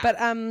 Yeah. But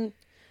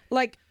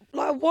like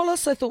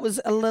Wallace, I thought was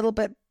a little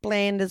bit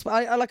bland as well.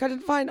 I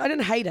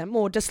didn't hate him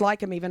or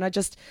dislike him even.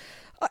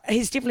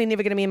 He's definitely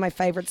never going to be in my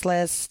favourites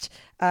list.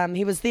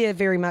 He was there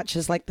very much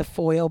as like the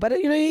foil, but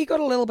he got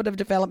a little bit of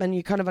development.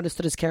 You kind of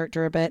understood his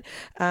character a bit.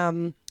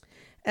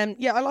 And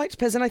yeah, I liked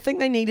Piz, and I think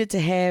they needed to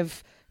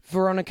have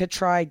Veronica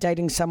try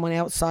dating someone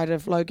outside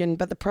of Logan,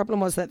 but the problem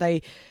was that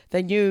they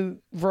knew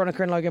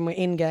Veronica and Logan were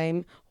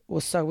endgame,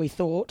 or so we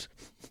thought.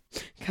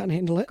 Can't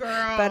handle it.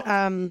 Girl.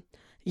 But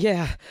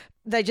yeah,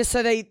 they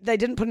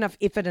didn't put enough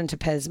effort into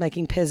Piz,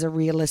 making Piz a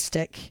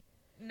realistic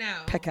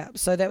pickup.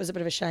 So that was a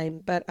bit of a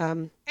shame. But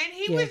and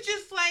he was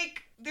just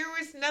like, there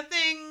was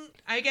nothing,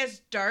 I guess,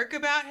 dark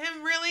about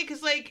him really,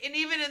 because like, and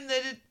even in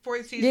the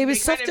 4th season, he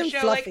was soft and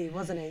fluffy,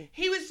 wasn't he?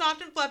 He was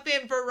soft and fluffy,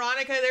 and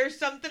Veronica, there's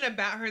something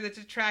about her that's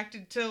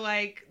attracted to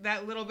like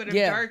that little bit of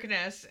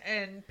darkness,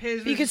 and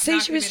Piz. You could see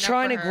she was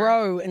trying to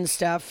grow and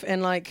stuff,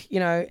 and like,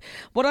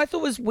 what I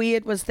thought was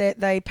weird was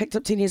that they picked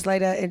up 10 years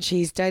later and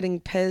she's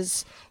dating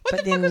Piz.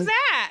 What the fuck was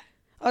that?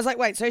 I was like,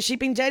 wait, so she'd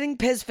been dating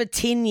Piz for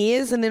 10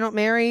 years and they're not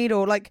married,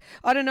 or like,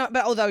 I don't know,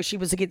 but although she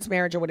was against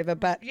marriage or whatever,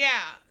 but.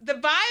 Yeah, the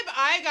vibe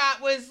I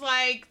got was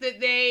like that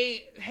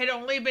they had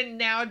only been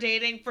now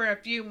dating for a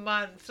few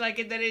months, like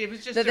that it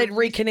was just that they'd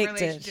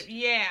reconnected.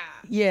 Yeah.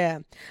 Yeah.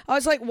 I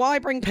was like, why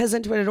bring Piz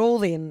into it at all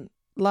then?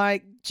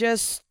 Like,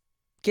 just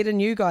get a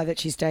new guy that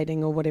she's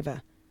dating or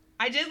whatever.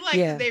 I did like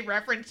that they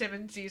referenced him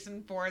in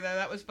season 4, though.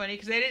 That was funny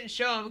because they didn't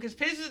show him because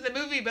Piz is in the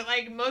movie, but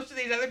like most of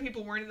these other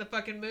people weren't in the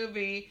fucking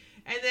movie.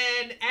 And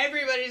then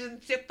everybody's in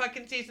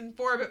fucking season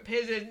 4, but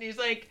Piz is, and he's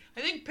like,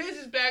 I think Piz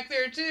is back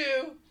there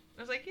too.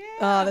 I was like, yeah.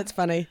 Oh, that's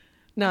funny.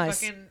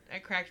 Nice. It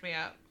cracked me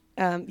up.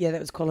 Yeah,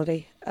 that was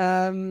quality.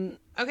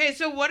 Okay,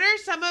 so what are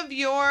some of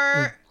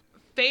your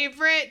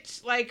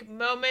favorite like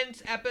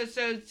moments,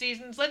 episodes,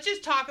 seasons? Let's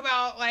just talk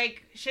about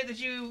like shit that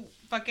you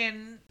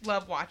fucking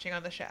love watching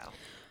on the show.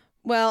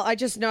 Well, I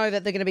just know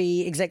that they're going to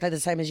be exactly the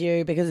same as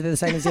you because they're the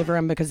same as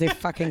everyone because they're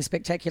fucking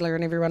spectacular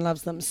and everyone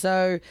loves them.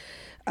 So,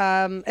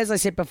 as I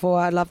said before,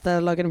 I love the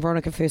Logan and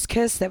Veronica first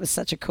kiss. That was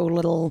such a cool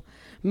little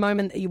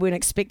moment that you weren't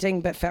expecting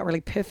but felt really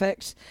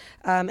perfect.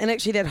 And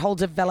actually that whole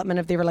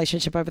development of their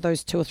relationship over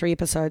those 2 or 3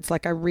 episodes,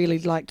 like I really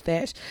liked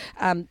that.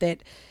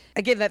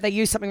 Again, that they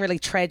used something really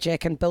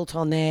tragic and built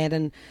on that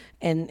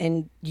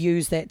and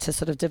use that to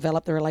sort of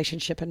develop the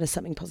relationship into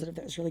something positive.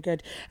 That was really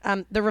good.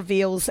 The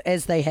reveals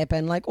as they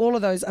happen, like all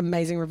of those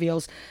amazing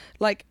reveals,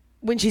 like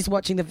when she's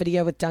watching the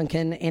video with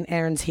Duncan and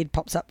Aaron's head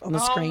pops up on the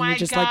screen, you're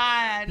just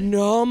like,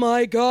 no,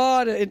 my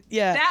God.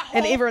 Yeah. That whole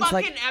and everyone's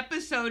fucking like,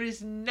 episode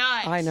is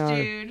nuts, I know.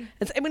 dude.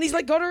 And when he's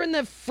like got her in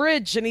the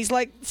fridge and he's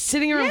like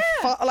setting her on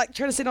fire, like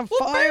trying to set on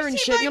fire and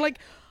shit, you're like,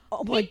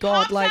 oh my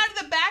God. He pops out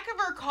of the back of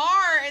her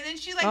car and then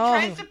she like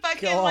tries to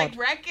fucking like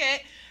wreck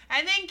it.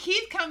 And then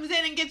Keith comes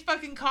in and gets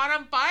fucking caught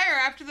on fire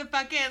after the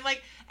fucking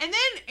like, and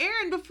then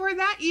Aaron before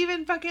that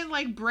even fucking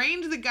like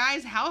brained the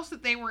guy's house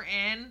that they were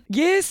in.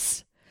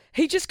 Yes.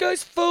 He just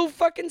goes full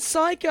fucking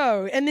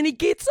psycho and then he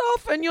gets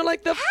off and you're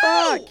like, the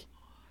fuck?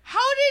 How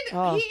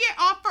did he get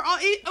off for all?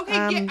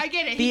 Okay, I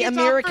get it. The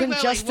American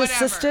justice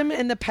system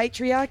and the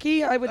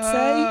patriarchy, I would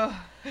say.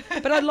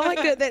 But I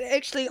liked it that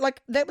actually,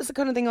 like, that was the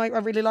kind of thing like I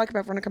really like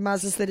about Veronica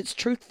Mars is that it's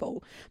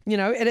truthful.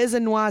 It is a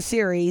noir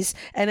series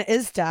and it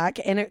is dark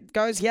and it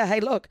goes, hey,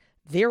 look,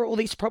 there are all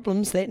these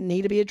problems that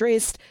need to be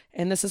addressed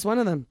and this is one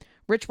of them.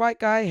 Rich white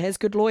guy has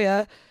good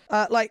lawyer.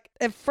 Like,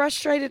 it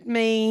frustrated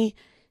me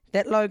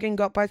that Logan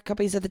got both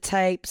copies of the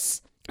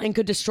tapes. and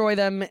could destroy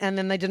them, and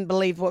then they didn't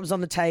believe what was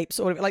on the tapes,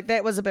 or like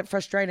that was a bit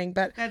frustrating.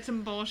 But That's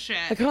some bullshit.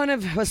 I kind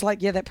of was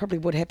like, yeah, that probably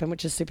would happen,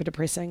 which is super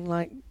depressing.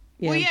 Like,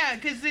 yeah. Well, yeah,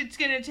 because it's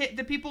gonna take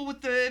the people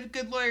with the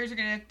good lawyers are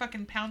gonna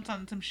fucking pounce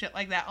on some shit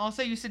like that.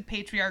 Also, you said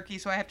patriarchy,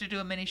 so I have to do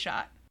a mini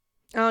shot.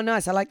 Oh,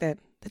 nice. I like that.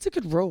 That's a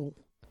good rule.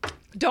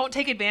 Don't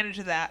take advantage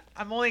of that.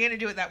 I'm only gonna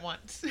do it that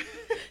once.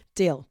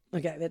 Deal.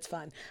 Okay, that's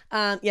fine.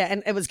 Yeah,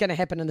 and it was going to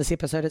happen in this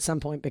episode at some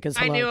point because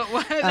I knew it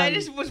was. I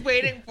just was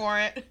waiting for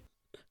it.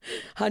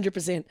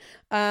 100%.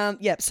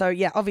 Yeah, so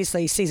yeah,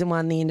 obviously season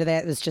 1, the end of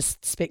that was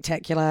just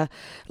spectacular.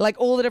 Like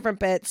all the different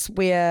bits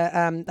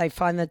where they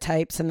find the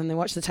tapes and then they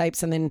watch the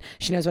tapes and then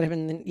she knows what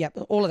happened. And yeah,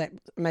 all of that,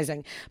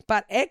 amazing.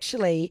 But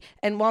actually,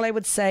 and while I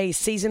would say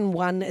season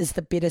 1 is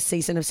the better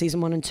season of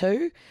season 1 and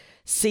 2,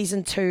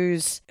 season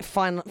 2's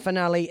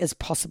finale is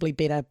possibly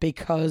better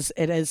because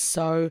it is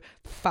so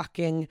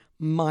fucking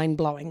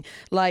mind-blowing.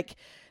 Like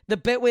the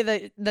bit where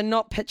the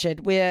not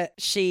pictured, where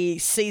she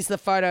sees the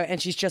photo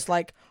and she's just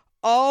like,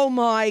 oh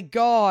my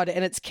God.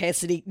 And it's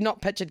Cassidy,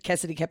 not pictured,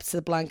 Cassidy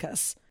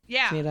Casablancas.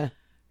 Yeah. You know?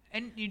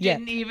 And you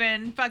didn't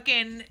even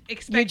fucking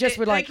expect you just it.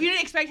 would Like, you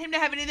didn't expect him to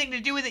have anything to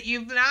do with it.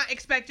 You've not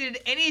expected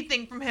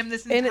anything from him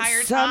this entire time.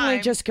 And it suddenly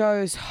just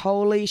goes,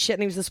 holy shit.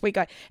 And he was this sweet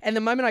guy. And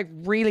the moment I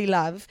really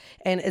love,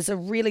 and is a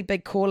really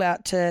big call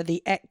out to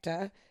the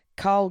actor,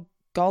 Carl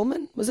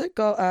Goldman, was it?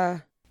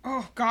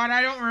 Oh, God,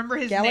 I don't remember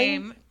his Gelling?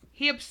 name.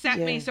 He upset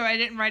me, so I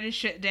didn't write his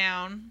shit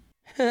down.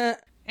 And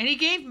he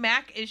gave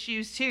Mac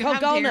issues, too. Carl How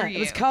dare Gallner. you?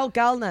 It was Carl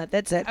Gallner.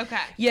 That's it. Okay.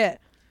 Yeah.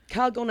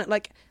 Carl Gallner.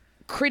 Like,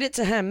 credit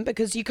to him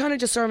because you kind of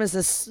just saw him as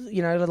this,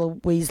 you know, little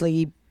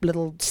Weasley,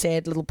 little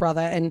sad little brother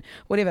and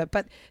whatever.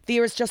 But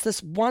there is just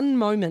this one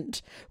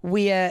moment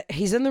where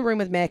he's in the room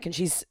with Mac and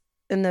she's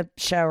in the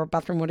shower,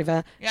 bathroom,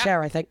 whatever,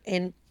 shower, I think.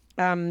 And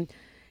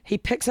he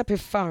picks up her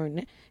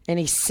phone and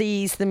he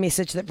sees the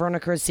message that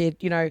Veronica has said,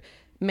 you know,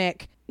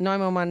 Mac,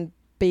 911,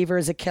 Beaver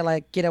is a killer,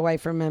 get away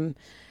from him.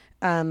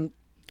 And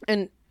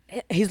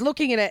he's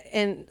looking at it,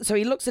 and so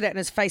he looks at it, and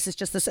his face is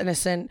just this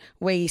innocent,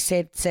 wee,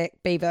 sad sack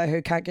Beaver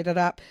who can't get it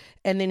up.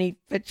 And then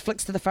it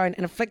flicks to the phone,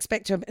 and it flicks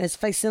back to him, and his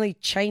face suddenly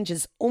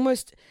changes,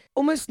 almost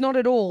not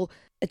at all.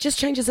 It just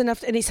changes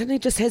enough, and he suddenly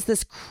just has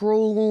this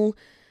cruel,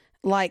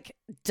 like,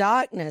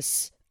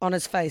 darkness on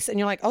his face, and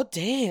you're like, oh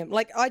damn.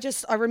 Like, I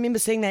remember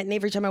seeing that, and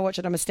every time I watch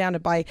it, I'm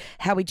astounded by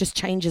how he just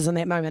changes in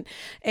that moment.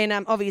 And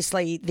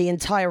obviously, the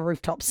entire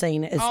rooftop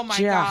scene is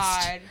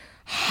God.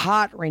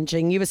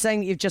 Heart-wrenching. You were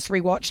saying that you've just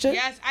rewatched it?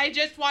 Yes, I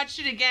just watched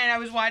it again. I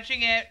was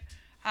watching it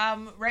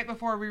right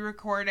before we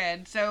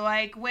recorded. So,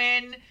 like,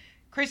 when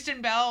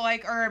Kristen Bell,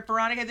 like, or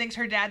Veronica thinks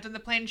her dad's on the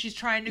plane and she's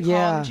trying to call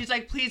him, and she's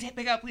like, please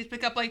pick up, please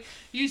pick up. Like,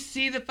 you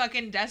see the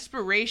fucking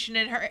desperation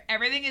in her.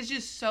 Everything is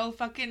just so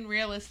fucking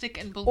realistic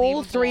and believable.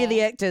 All 3 of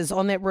the actors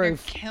on that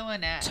roof. They're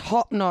killing it.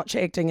 Top-notch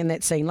acting in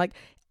that scene. Like,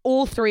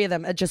 all 3 of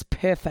them are just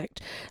perfect.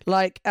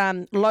 Like,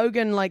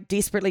 Logan, like,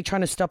 desperately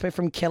trying to stop her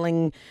from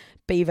killing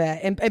Beaver.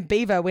 And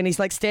Beaver, when he's,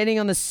 like, standing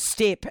on the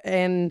step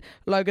and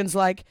Logan's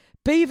like,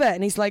 Beaver.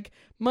 And he's like,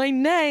 my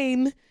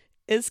name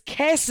is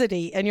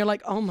Cassidy. And you're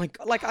like, oh, my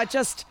God. Like, I'm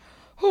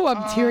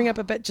tearing up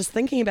a bit just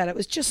thinking about it. It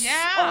was just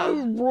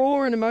so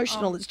raw and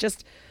emotional. It's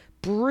just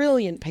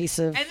brilliant piece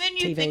of And then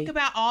you TV. think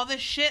about all the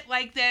shit,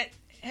 like, that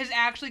has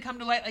actually come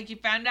to light. Like, you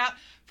found out,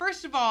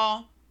 first of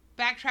all,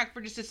 backtrack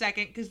for just a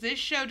second, because this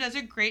show does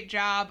a great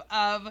job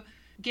of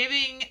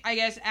giving, I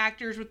guess,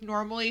 actors with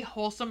normally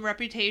wholesome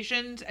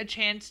reputations a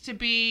chance to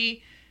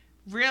be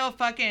real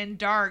fucking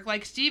dark.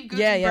 Like, Steve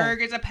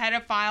Guttenberg is a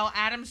pedophile.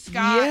 Adam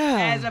Scott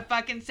as a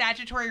fucking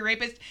statutory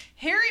rapist.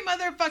 Harry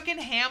motherfucking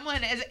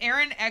Hamlin as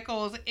Aaron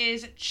Eccles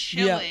is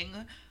chilling.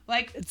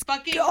 Like, it's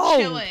fucking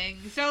chilling.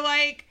 So,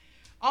 like,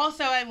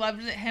 also, I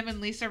loved that him and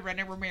Lisa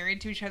Rinna were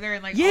married to each other,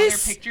 and like all their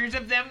pictures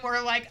of them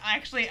were like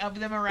actually of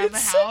them around the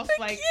house. So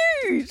like,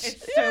 cute.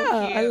 It's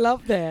so cute. I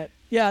love that.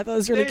 Yeah, that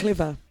was really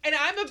clever. And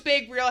I'm a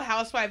big Real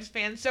Housewives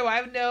fan, so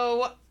I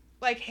know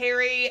like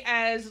Harry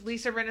as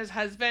Lisa Rinna's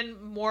husband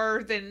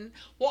more than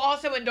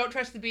also in Don't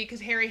Trust the Bee,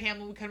 because Harry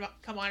Hamlin would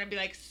come on and be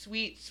like,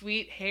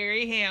 sweet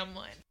Harry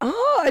Hamlin.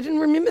 Oh, I didn't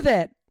remember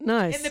that.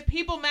 Nice. In the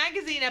People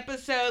magazine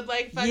episode,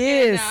 like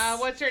fucking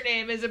what's her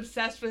name is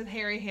obsessed with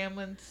Harry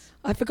Hamlin's.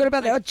 I forgot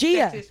about that. Oh,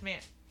 Gia.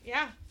 Man.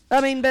 Yeah. I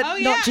mean, but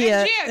not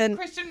Gia. And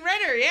Kristen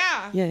Ritter,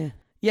 yeah.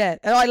 Yeah.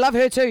 Oh, I love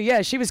her too.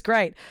 Yeah, she was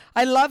great.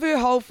 I love her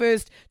whole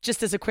first,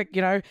 just as a quick,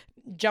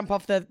 jump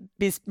off the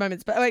best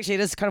moments. But actually, it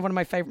is kind of one of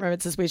my favorite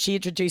moments is where she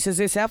introduces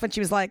herself and she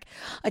was like,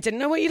 I didn't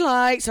know what you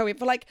like. So I went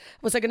for like,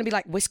 was I going to be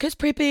like West Coast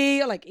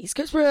preppy or like East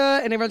Coast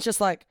preppy? And everyone's just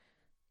like,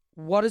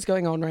 what is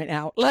going on right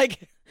now?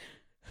 Like,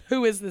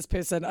 who is this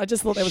person? I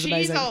just thought that was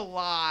amazing. She's a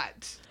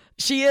lot.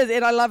 She is,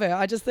 and I love her.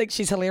 I just think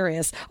she's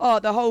hilarious. Oh,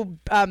 the whole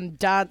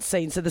dance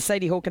scene, so the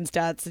Sadie Hawkins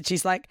dance, and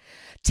she's like,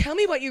 tell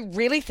me what you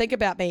really think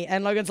about me.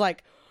 And Logan's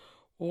like,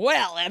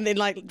 well, and then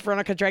like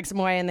Veronica drags him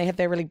away and they have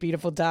their really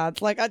beautiful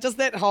dance. Like,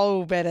 that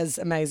whole bit is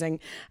amazing.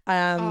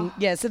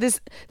 Yeah, so that's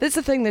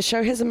the thing. The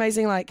show has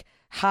amazing, like,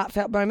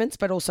 heartfelt moments,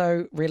 but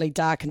also really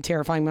dark and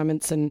terrifying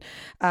moments. And,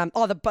 and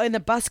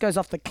the bus goes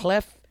off the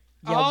cliff.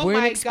 Yeah,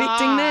 weren't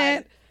expecting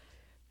that.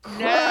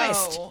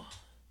 Christ.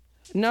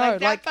 No,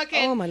 that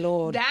fucking, oh my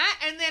Lord. That,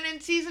 and then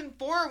in season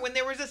 4, when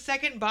there was a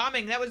second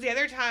bombing, that was the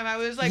other time I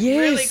was like Yes.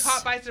 really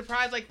caught by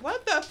surprise. Like,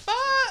 what the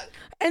fuck?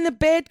 And the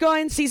bad guy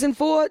in season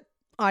 4,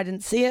 I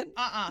didn't see it.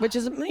 Which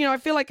is, I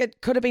feel like it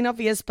could have been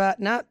obvious,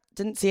 but no,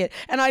 didn't see it.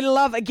 And I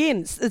love,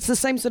 again, it's the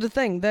same sort of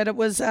thing, that it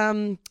was...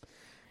 Patton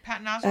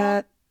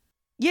Oswalt?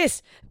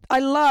 Yes, I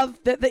love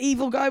that the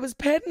evil guy was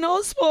Patton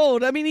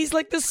Oswalt. I mean, he's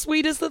like the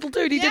sweetest little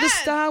dude. He did a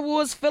Star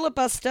Wars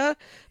filibuster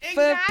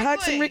for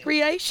Parks and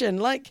Recreation.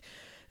 Like,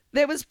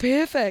 that was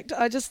perfect.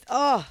 I just,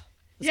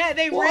 yeah,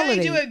 they quality.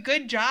 really do a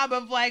good job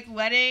of like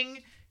letting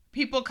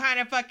people kind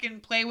of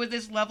fucking play with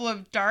this level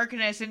of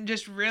darkness and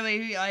just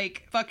really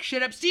like fuck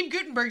shit up. Steve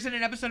Guttenberg's in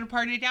an episode of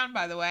Party Down,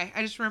 by the way.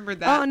 I just remembered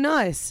that. Oh,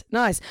 nice.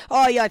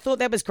 Oh, yeah, I thought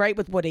that was great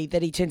with Woody,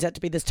 that he turns out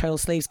to be this total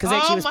sleaze, because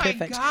actually was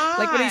perfect. God.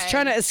 Like, when he's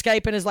trying to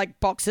escape in his, like,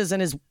 boxers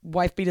and his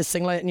wife beater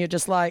singlet, and you're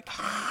just like,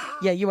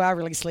 yeah, you are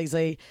really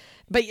sleazy.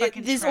 But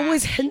there's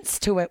always hints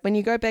to it when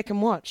you go back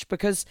and watch,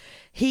 because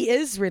he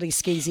is really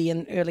skeezy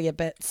in earlier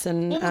bits.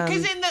 And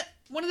because in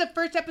one of the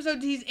first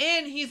episodes he's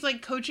in, he's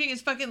like coaching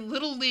his fucking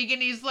little league,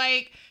 and he's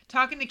like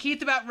talking to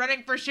Keith about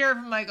running for sheriff.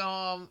 I'm like,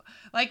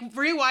 like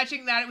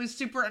rewatching that, it was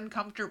super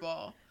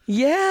uncomfortable.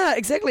 Yeah,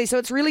 exactly. So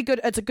it's really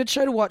good. It's a good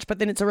show to watch, but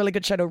then it's a really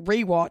good show to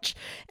rewatch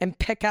and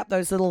pick up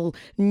those little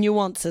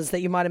nuances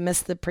that you might have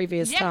missed the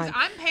previous time. Yeah,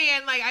 I'm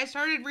paying, like, I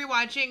started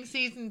rewatching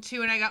season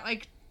 2, and I got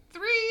like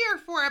 3 or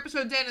 4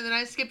 episodes in, and then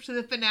I skipped to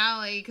the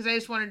finale because I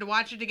just wanted to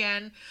watch it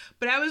again.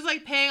 But I was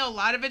like paying a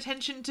lot of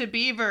attention to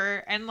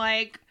Beaver and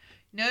like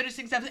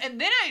noticing stuff. And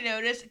then I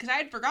noticed, because I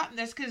had forgotten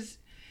this, because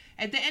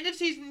at the end of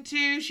season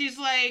 2, she's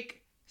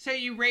like, so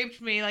you raped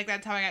me, like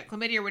that's how I got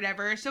chlamydia or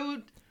whatever.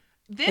 So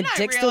then and I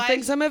Dick realized, still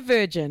thinks I'm a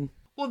virgin.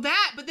 Well,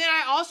 but then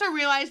I also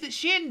realized that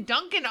she and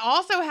Duncan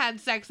also had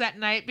sex that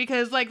night,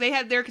 because like they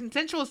had their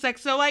consensual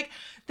sex. So like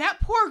that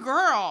poor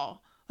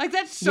girl, like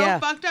that's so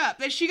fucked up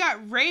that she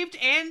got raped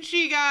and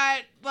she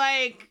got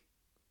like,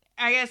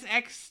 I guess,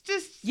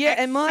 ecstasy. Yeah,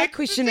 and my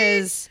question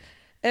is,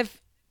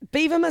 if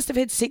Beaver must have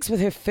had sex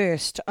with her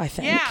first, I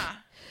think. Yeah.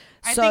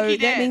 I so think he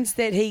that did. means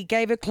that he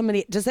gave her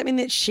chlamydia. Does that mean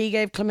that she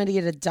gave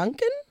chlamydia to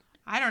Duncan?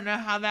 I don't know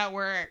how that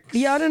works.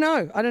 Yeah, I don't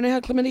know. I don't know how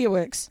chlamydia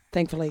works,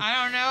 thankfully.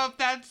 I don't know if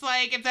that's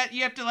like, if that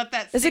you have to let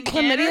that Is it sink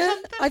in or chlamydia?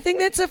 something? I think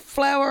that's a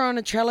flower on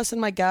a trellis in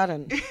my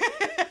garden.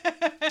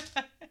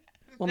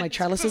 Well, my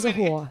trellis is a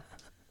whore.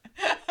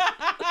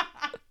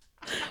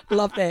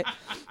 Love that.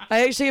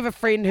 I actually have a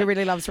friend who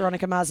really loves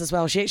Veronica Mars as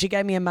well. She actually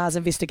gave me a Mars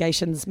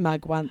Investigations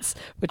mug once,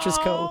 which was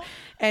cool.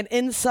 And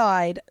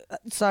inside,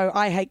 so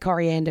I hate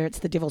coriander. It's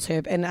the devil's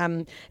herb.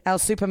 And our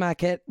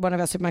supermarket, one of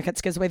our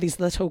supermarkets, gives away these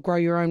little grow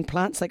your own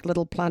plants, like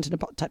little plant in a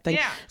pot type thing.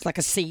 Yeah. It's like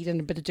a seed and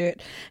a bit of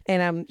dirt.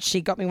 And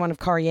she got me one of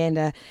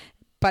coriander.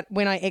 But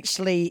when I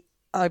actually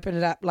opened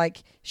it up,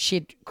 like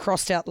she'd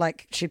crossed out,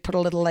 like she'd put a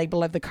little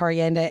label of the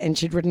coriander and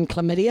she'd written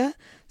chlamydia.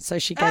 So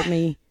she gave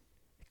me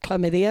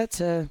chlamydia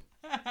to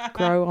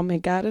grow on my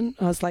garden.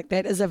 I was like,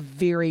 that is a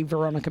very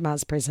Veronica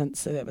Mars present.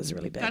 So that was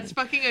really bad. That's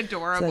fucking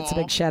adorable. So that's a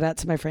big shout out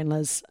to my friend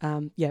Liz.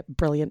 Yeah,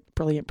 brilliant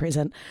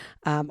present.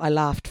 I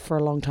laughed for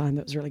a long time.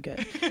 That was really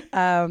good.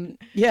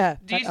 Yeah.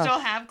 Do you still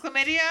have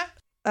chlamydia?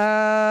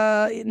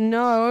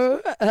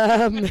 No.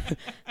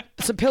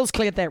 Some pills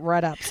cleared that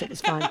right up, so it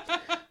was fine.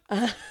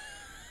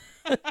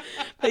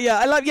 But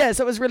yeah,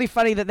 so it was really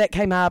funny that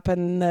came up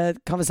in the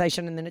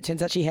conversation, and then it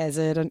turns out she has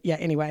it. And yeah,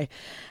 anyway.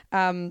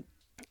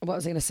 What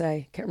was I going to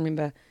say? Can't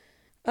remember.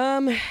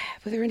 Were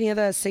there any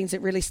other scenes that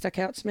really stuck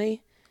out to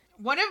me?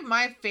 One of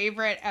my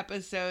favorite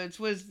episodes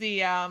was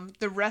the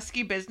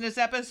Rescue Business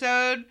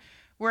episode,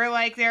 where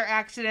like they're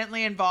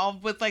accidentally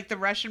involved with like the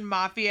Russian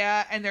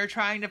mafia, and they're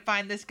trying to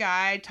find this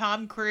guy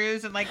Tom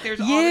Cruise, and like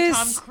there's all the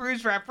Tom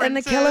Cruise references. And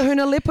the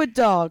Kalahuna leopard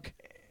dog.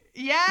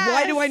 Yeah.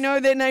 Why do I know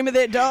the name of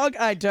that dog?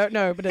 I don't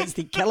know, but it's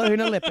the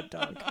Kalahuna leopard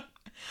dog.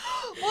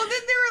 Well, then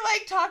they were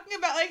like talking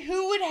about like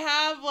who would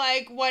have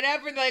like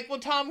whatever. They're like, well,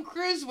 Tom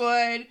Cruise would.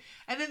 And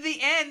then at the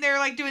end, they're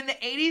like doing the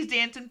 80s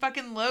dance, and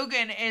fucking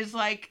Logan is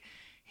like,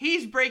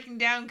 he's breaking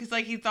down because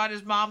like he thought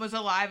his mom was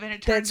alive, and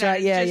it turns out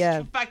it's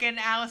just fucking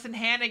Allison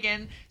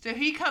Hannigan. So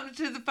he comes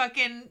to the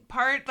fucking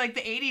part, like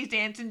the 80s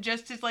dance, in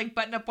just his like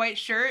button up white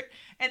shirt.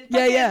 And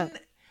fucking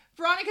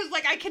Veronica's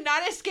like, I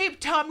cannot escape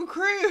Tom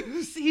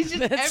Cruise. He's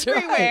just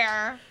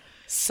everywhere. Right.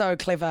 So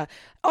clever.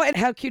 Oh, and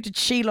how cute did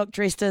she look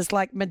dressed as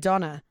like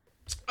Madonna?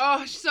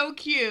 Oh, so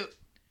cute.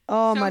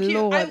 Oh, so my cute.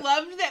 Lord. I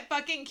loved that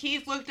fucking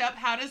Keith looked up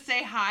how to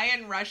say hi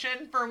in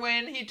Russian for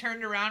when he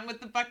turned around with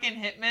the fucking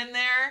hitman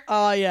there.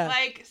 Oh, yeah.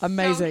 Like,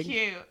 amazing. So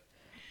cute.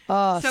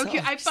 Oh, so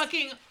cute. I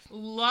fucking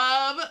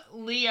love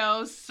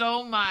Leo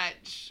so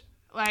much.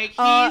 Like,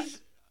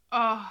 he's...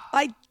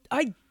 I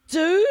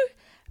do,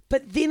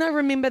 but then I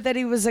remember that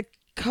he was a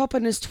cop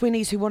in his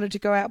 20s who wanted to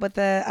go out with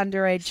the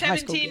underage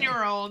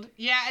 17-year-old.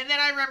 Yeah, and then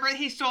I remember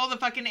he stole the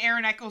fucking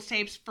Aaron Eccles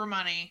tapes for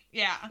money.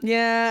 Yeah.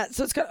 Yeah,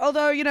 so it's got,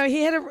 although, you know,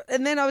 he had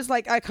and then I was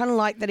like, I kind of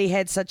like that he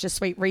had such a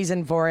sweet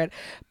reason for it.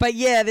 But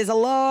yeah, there's a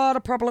lot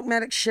of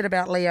problematic shit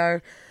about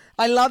Leo.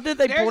 I love that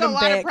they brought him back. There's a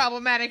lot of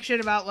problematic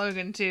shit about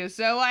Logan too,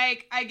 so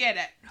like, I get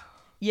it.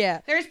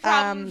 Yeah. There's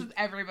problems with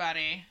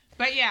everybody.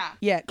 But yeah.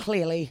 Yeah,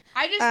 clearly.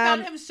 I just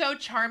found him so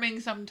charming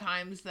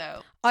sometimes,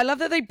 though. I love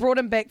that they brought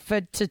him back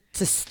to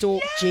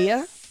stalk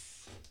Gia.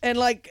 And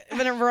like,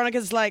 then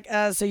Veronica's like,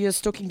 so you're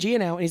stalking Gia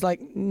now? And he's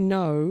like,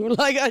 no.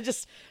 Like, I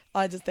just,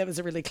 that was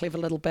a really clever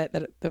little bit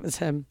that was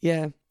him.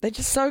 Yeah. They're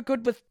just so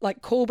good with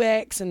like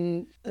callbacks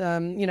and,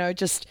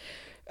 just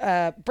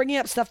bringing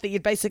up stuff that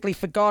you'd basically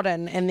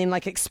forgotten and then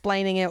like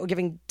explaining it or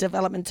giving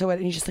development to it.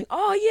 And you just think,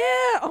 oh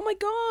yeah, oh my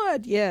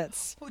God. Yeah.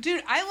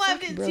 Dude, I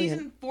loved in brilliant.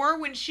 season 4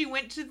 when she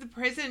went to the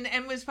prison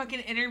and was fucking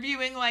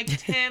interviewing like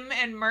Tim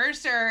and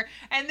Mercer.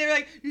 And they're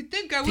like, you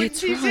think I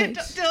wouldn't be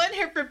still in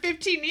here for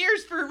 15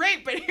 years for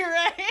rape, but here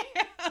I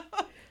am.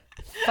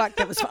 Fuck,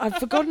 that was I've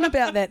forgotten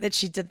about that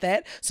she did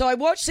that. So I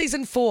watched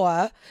season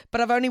 4,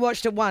 but I've only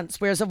watched it once,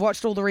 whereas I've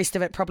watched all the rest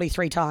of it probably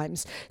 3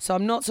 times. So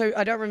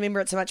I don't remember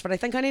it so much, but I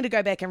think I need to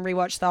go back and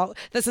rewatch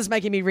this is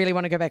making me really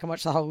want to go back and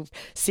watch the whole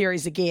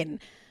series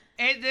again.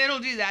 It'll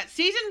do that.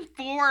 Season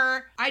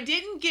 4, I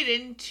didn't get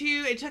into.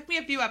 It took me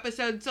a few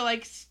episodes. So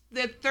like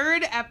the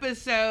 3rd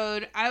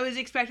episode, I was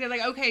expecting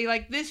like, okay,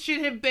 like this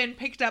should have been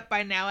picked up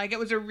by now. Like it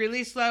was a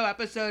really slow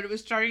episode. It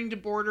was starting to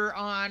border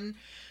on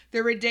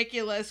the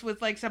ridiculous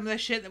with like some of the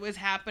shit that was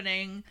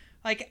happening.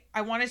 Like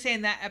I want to say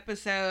in that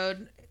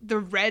episode,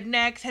 the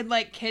rednecks had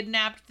like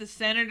kidnapped the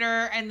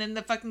senator, and then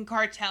the fucking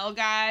cartel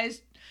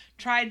guys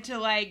tried to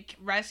like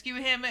rescue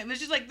him. It was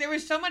just like there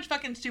was so much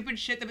fucking stupid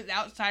shit that was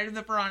outside of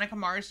the Veronica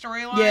Mars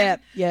storyline.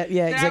 Yeah,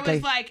 exactly. I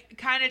was like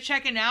kind of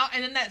checking out,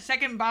 and then that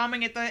second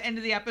bombing at the end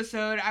of the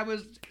episode, I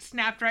was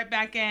snapped right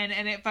back in,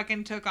 and it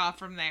fucking took off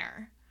from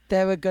there.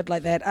 They were good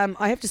like that.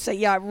 I have to say,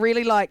 yeah, I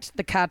really liked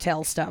the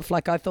cartel stuff.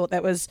 Like, I thought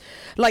that was,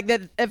 like,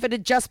 that if it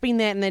had just been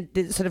that and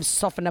then sort of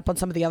softened up on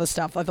some of the other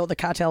stuff, I thought the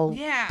cartel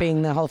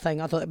being the whole thing,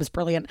 I thought it was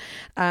brilliant.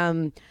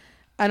 And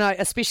I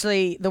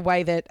especially the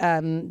way that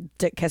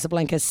Dick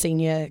Casablancas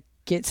Sr.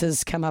 gets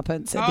his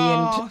comeuppance at the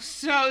end. Oh,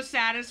 so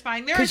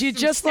satisfying. Because you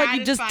just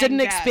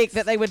didn't expect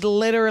that they would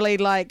literally,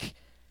 like,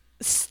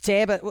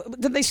 stab it.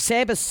 Did they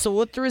stab a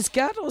sword through his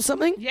gut or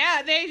something?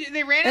 Yeah,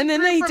 they ran and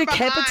then they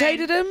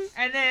decapitated him.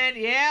 And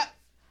then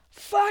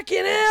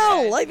fucking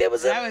hell! Like that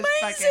was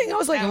amazing. I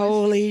was like,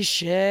 holy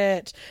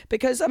shit!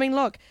 Because I mean,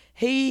 look,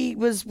 he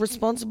was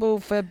responsible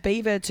for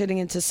Beaver turning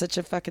into such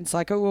a fucking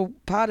psycho. Well,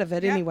 part of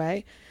it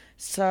anyway.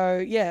 So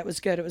yeah, it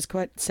was good. It was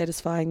quite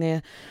satisfying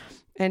there.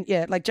 And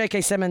yeah, like J.K.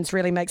 Simmons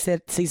really makes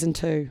that season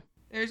 2.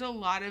 There's a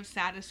lot of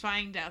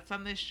satisfying deaths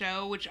on this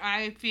show, which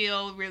I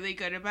feel really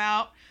good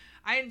about.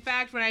 In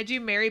fact, when I do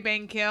Marry,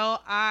 Bang,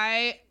 Kill,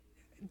 I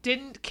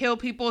didn't kill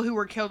people who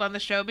were killed on the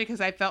show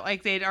because I felt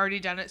like they'd already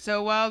done it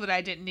so well that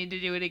I didn't need to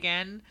do it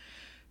again.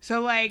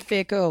 So, like...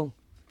 Fair cool.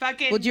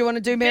 Fucking... Would you want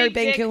to do Marry,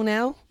 Bang, Kill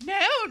now? No.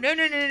 I'm not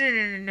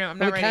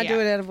ready. We can't do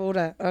it out of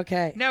order.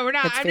 Okay. No, we're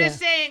not. That's I'm fair. just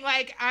saying,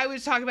 like, I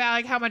was talking about,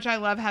 like, how much I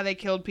love how they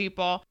killed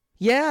people.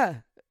 Yeah.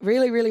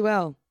 Really, really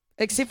well.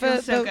 Except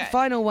for the good.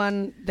 final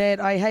one that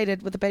I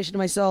hated with the passion of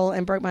my soul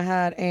and broke my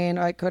heart, and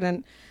I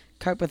couldn't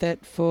cope with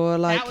it for,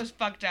 like... That was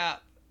fucked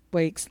up.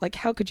 Weeks. Like,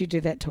 how could you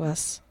do that to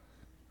us?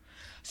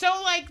 So,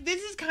 like,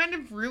 this is kind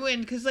of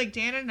ruined because, like,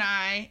 Dan and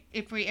I,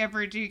 if we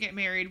ever do get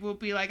married, will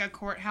be like a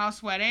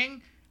courthouse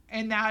wedding,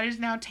 and that is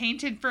now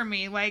tainted for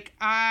me. Like,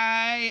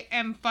 I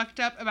am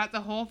fucked up about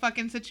the whole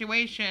fucking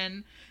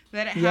situation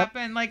that it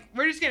happened. Like,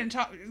 we're just gonna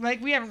talk.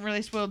 Like, we haven't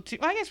really spoiled too.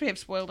 Well, I guess we have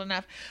spoiled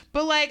enough,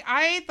 but like,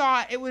 I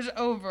thought it was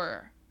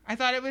over. I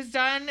thought it was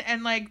done,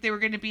 and like they were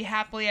going to be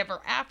happily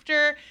ever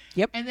after.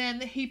 Yep. And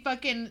then he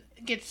fucking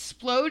gets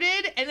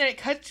exploded, and then it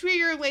cuts to a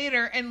year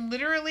later, and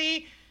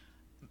literally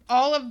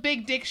all of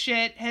Big Dick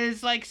shit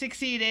has like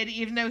succeeded,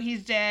 even though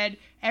he's dead.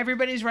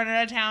 Everybody's running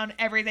out of town.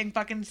 Everything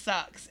fucking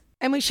sucks.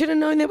 And we should have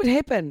known that would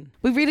happen.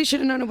 We really should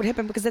have known it would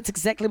happen because that's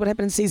exactly what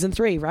happened in season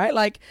 3, right?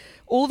 Like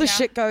all the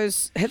shit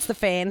hits the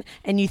fan,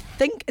 and you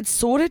think it's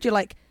sorted. You're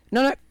like,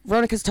 no,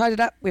 Veronica's tied it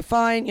up. We're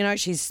fine. You know,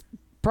 she's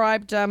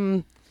bribed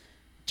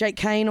Jake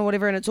Kane or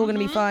whatever, and it's all going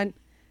to be fine.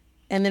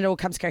 And then it all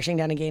comes crashing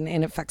down again,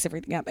 and it fucks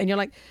everything up. And you're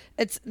like,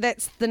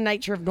 that's the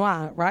nature of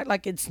noir, right?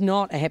 Like, it's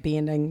not a happy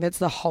ending. That's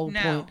the whole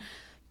point.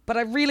 But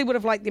I really would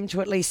have liked them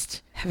to at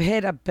least have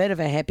had a bit of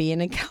a happy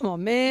ending. Come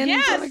on, man.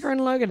 Yes. Veronica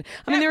and Logan.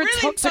 I mean, they're really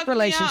a toxic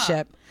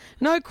relationship.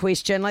 No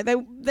question. Like,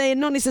 they're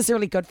not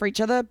necessarily good for each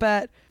other,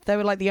 but they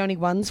were, like, the only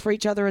ones for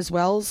each other as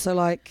well. So,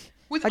 like,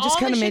 I just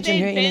can't imagine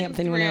her ending up with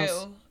anyone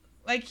else.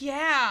 Like,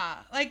 yeah.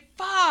 Like,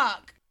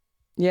 fuck.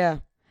 Yeah.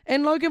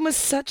 And Logan was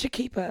such a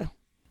keeper.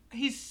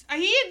 He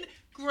had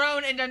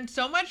grown and done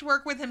so much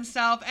work with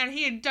himself, and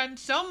he had done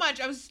so much.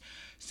 I was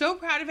so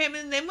proud of him.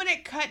 And then when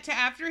it cut to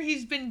after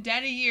he's been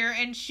dead a year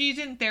and she's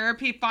in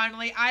therapy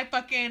finally,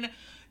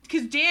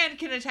 because Dan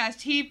can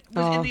attest, he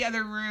was in the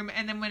other room,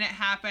 and then when it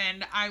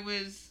happened, I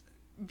was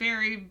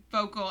very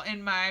vocal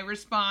in my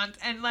response.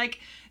 And like,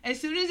 as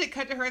soon as it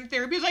cut to her in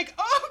therapy, I was like,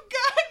 oh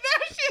God,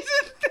 now she's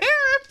in therapy.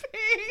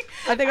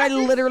 I think I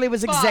literally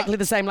was exactly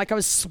the same. Like, I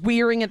was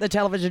swearing at the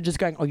television, just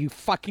going, oh, you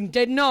fucking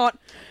did not.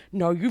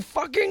 No, you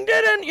fucking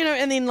didn't. You know,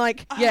 and then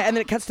like, and then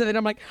it cuts to that.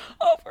 I'm like,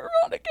 oh,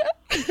 Veronica.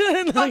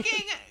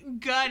 Fucking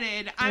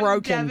gutted. I'm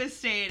Broken.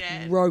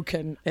 devastated.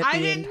 Broken. I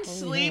didn't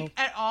sleep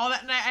at all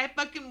that night. I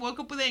fucking woke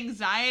up with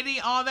anxiety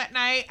all that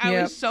night.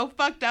 I was so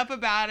fucked up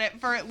about it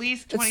for at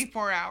least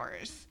 24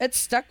 hours. It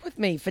stuck with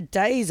me for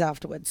days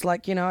afterwards.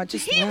 Like, you know, I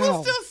just, He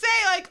will still say,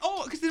 like,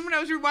 oh, because then when I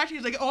was rewatching,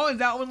 he's like, oh, is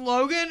that one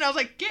Logan? I was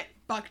like, get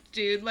fucked,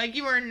 dude. Like,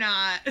 you are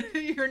not,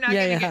 you're not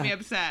going to get me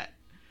upset.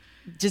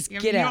 Just get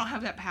out. You don't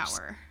have that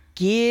power.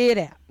 Get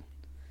out.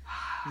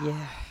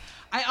 Yeah.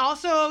 I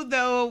also,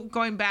 though,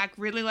 going back,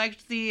 really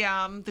liked the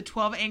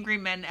 12 Angry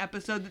Men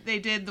episode that they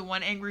did, the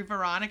one Angry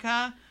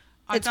Veronica.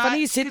 It's funny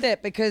you said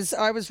that because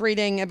I was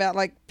reading about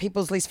like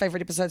people's least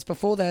favorite episodes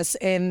before this,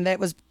 and that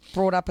was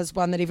brought up as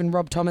one that even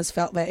Rob Thomas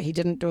felt that he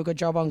didn't do a good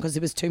job on because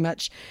there was too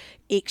much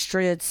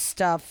extra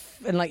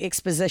stuff and like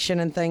exposition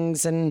and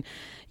things, and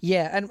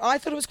and I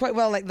thought it was quite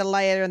well, like the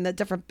layer and the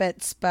different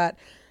bits, but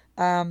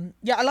I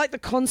like the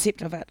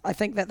concept of it. I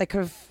think that they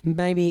could have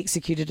maybe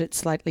executed it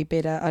slightly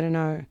better. I don't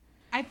know.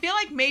 I feel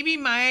like maybe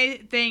my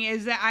thing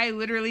is that I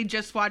literally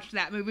just watched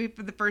that movie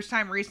for the first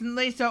time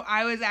recently, so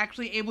I was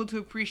actually able to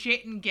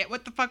appreciate and get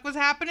what the fuck was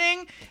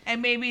happening,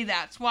 and maybe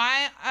that's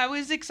why I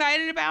was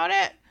excited about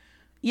it.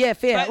 Yeah,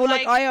 fair. But, well,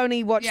 like, I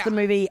only watched the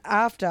movie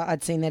after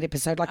I'd seen that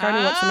episode. Like, I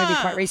only watched the movie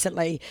quite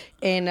recently,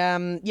 and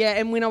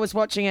and when I was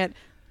watching it,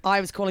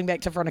 I was calling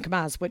back to Veronica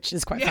Mars, which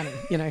is quite funny,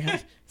 you know.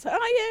 So,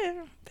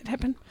 that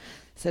happened.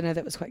 So, no,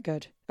 that was quite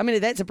good. I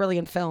mean, that's a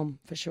brilliant film,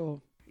 for sure.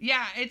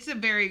 Yeah, it's a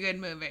very good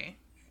movie.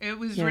 It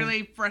was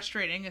really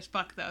frustrating as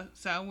fuck, though,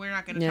 so we're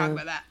not going to talk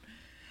about that.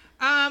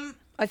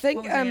 I think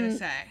what was I going to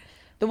say?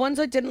 The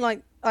ones I didn't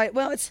like,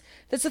 that's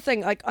the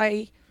thing. Like,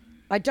 I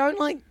don't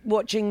like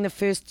watching the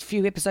first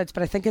few episodes,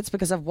 but I think it's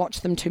because I've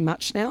watched them too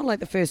much now. Like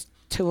the first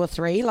 2 or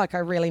 3, like I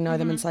really know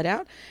them inside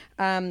out.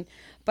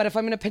 But if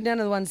I'm going to pin down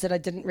to the ones that I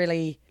didn't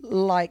really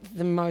like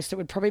the most, it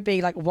would probably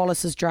be like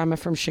Wallace's Drama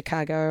from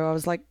Chicago. I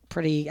was like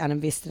pretty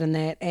uninvested in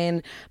that.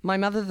 And My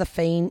Mother the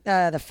Fiend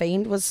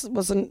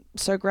wasn't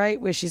so great,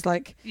 where she's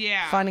like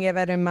finding out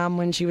about her mum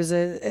when she was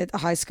at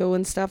high school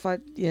and stuff.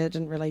 It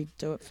didn't really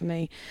do it for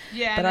me.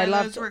 Yeah, but no, I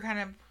loved, those were kind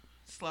of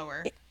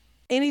slower.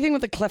 Anything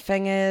with the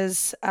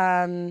cliffhangers,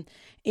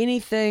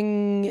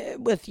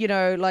 anything with, you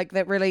know, like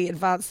that really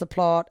advanced the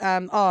plot.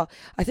 I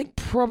think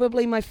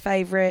probably my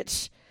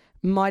favourite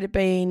might have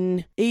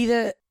been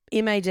either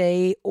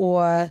MAD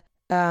or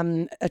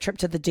A Trip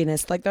to the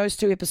Dentist. Like those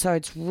 2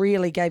 episodes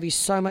really gave you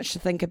so much to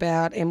think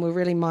about and were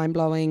really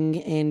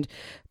mind-blowing and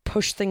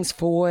pushed things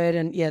forward.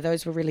 And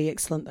those were really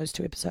excellent, those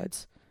 2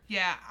 episodes.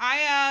 Yeah,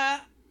 I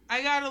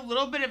got a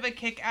little bit of a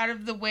kick out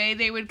of the way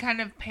they would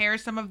kind of pair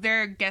some of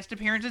their guest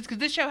appearances, because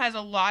this show has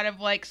a lot of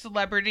like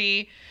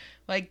celebrity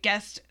like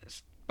guest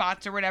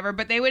spots or whatever,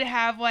 but they would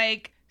have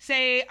like,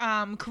 say,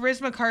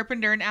 Charisma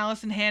Carpenter and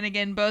Allison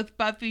Hannigan, both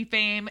Buffy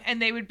fame, and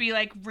they would be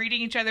like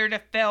reading each other to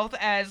filth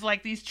as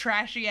like these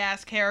trashy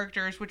ass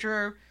characters, which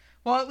are,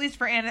 well, at least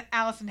for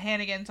Allison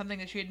Hannigan, something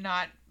that she had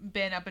not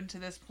been up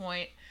until this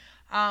point.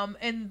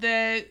 And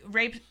the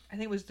rape, I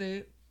think it was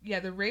the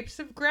Rapes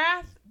of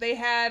Grath, they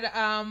had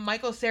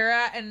Michael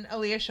Cera and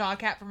Aaliyah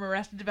Shawkat from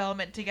Arrested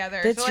Development together.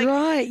 That's so, like,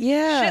 right,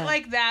 yeah. Shit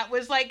like that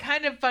was like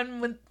kind of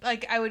fun when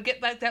like I would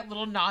get like that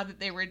little nod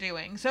that they were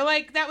doing. So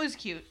like that was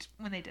cute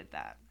when they did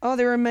that. Oh,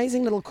 there were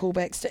amazing little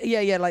callbacks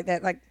to, like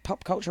that, like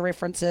pop culture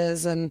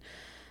references, and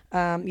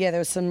there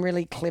was some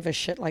really clever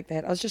shit like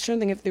that. I was just trying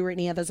to think if there were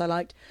any others I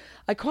liked.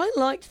 I quite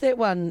liked that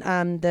one.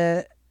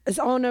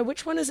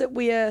 Which one is it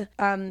where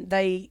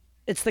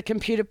it's the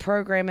computer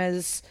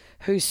programmers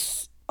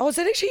who's... Oh, is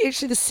that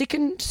actually the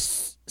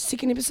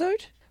second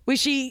episode? Where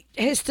she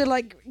has to,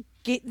 like,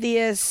 get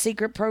their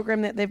secret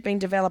program that they've been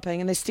developing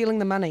and they're stealing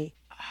the money.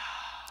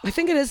 I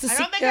think it is the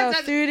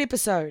third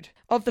episode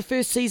of the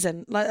first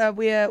season,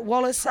 where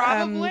Wallace...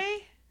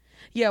 Probably?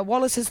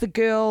 Wallace is the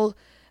girl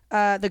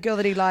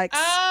that he likes.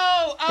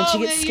 Oh, and she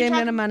gets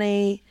scammed out of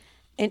money.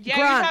 And yeah,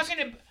 Grant. you're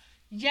talking to...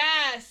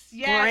 Yes.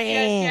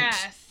 Grant.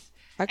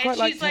 I quite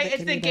and she's like,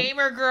 it's the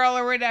gamer girl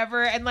or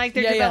whatever, and like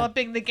they're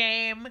developing the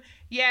game.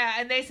 Yeah,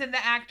 and they send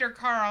the actor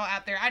Carl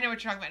out there. I know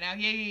what you're talking about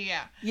now.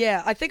 Yeah.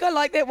 Yeah, I think I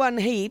like that one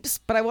heaps,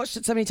 but I watched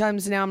it so many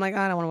times now I'm like,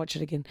 I don't want to watch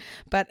it again.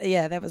 But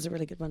yeah, that was a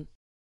really good one.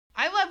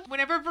 I love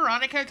whenever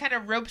Veronica kind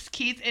of ropes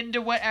Keith into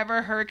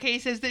whatever her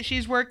case is that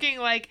she's working,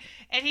 like,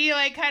 and he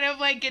like kind of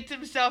like gets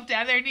himself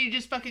down there and he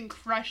just fucking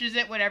crushes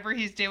it, whatever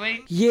he's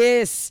doing.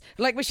 Yes.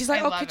 Like when she's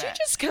like, could you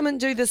just come and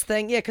do this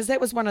thing? Yeah, because that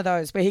was one of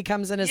those where he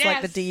comes in as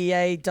like the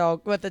DEA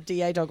dog, or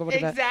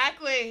whatever.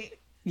 Exactly.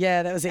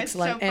 Yeah, that was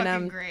excellent. It's so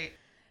fucking great.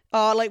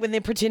 Oh, like when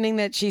they're pretending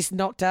that she's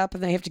knocked up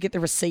and they have to get the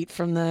receipt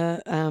from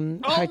the hotel.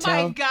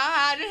 Oh my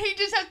God. And he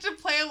just has to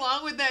play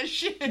along with that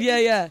shit.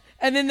 Yeah.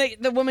 And then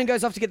the woman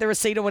goes off to get the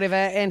receipt or whatever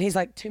and he's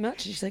like, too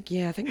much? And she's like,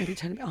 yeah, I think maybe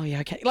turn it. Oh,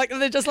 yeah, okay. Like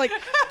they're just like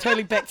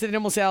totally back to the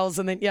normal selves.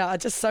 And then,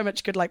 just so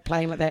much good like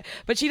playing like that.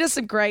 But she does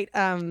some great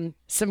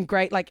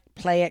like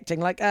play acting.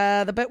 Like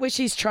the bit where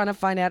she's trying to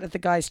find out if the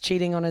guy's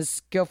cheating on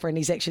his girlfriend,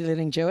 he's actually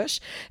learning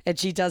Jewish. And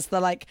she does the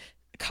like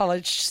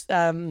college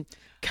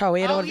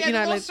co-ed Oh or yeah, you the know,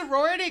 little like,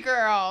 sorority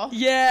girl.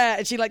 yeah,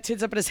 and she like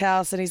turns up at his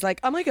house and he's like,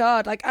 oh my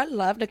God, like I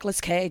love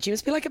Nicolas Cage. You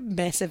must be like a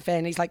massive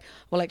fan. He's like,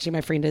 well, actually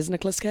my friend is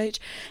Nicolas Cage.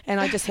 And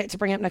I just had to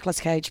bring up Nicolas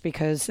Cage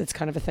because it's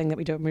kind of a thing that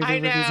we do at movie I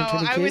reviews in know,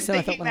 20 I Qs. was So I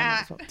thought, thinking well, I might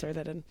that. as well throw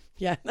that in.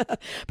 Yeah.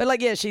 But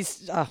like, yeah,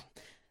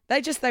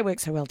 they work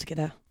so well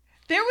together.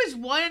 There was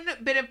one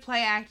bit of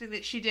play acting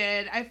that she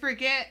did. I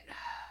forget.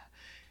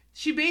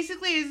 She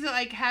basically is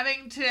like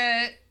having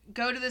to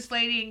go to this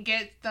lady and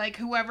get like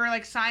whoever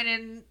like sign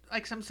in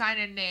like some sign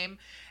in name,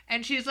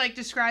 and she's like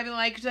describing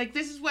like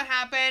this is what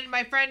happened.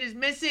 My friend is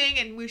missing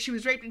and she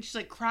was raped, and she's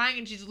like crying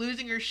and she's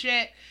losing her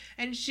shit,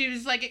 and she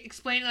was like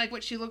explaining like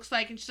what she looks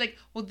like, and she's like,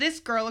 well, this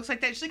girl looks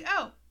like that. She's like,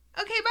 oh,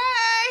 okay,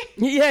 bye.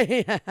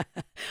 Yeah.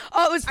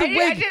 Oh, it was the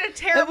wig. I did a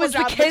terrible it was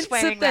job the cancer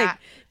explaining thing. that.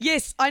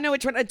 Yes, I know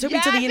which one. It took me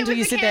to Yes, the it end when was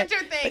you the said that.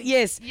 cancer thing. But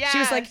yes, she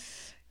was like,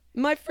 Yes.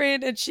 my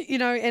friend, and she,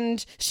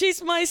 and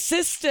she's my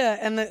sister,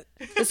 and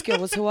this girl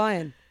was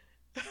Hawaiian.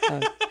 Oh.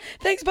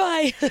 Thanks,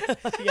 bye.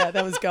 Yeah,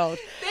 that was gold.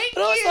 Thank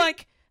But I was you.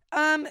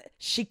 like,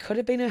 she could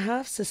have been her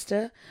half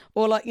sister,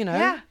 or like,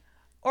 Yeah.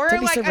 Or Don't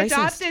be like so racist.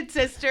 adopted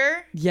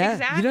sister. yeah,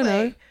 Exactly. you don't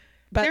know.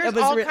 But There's it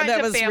was all re- kinds that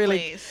of was really.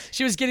 families.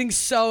 She was getting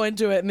so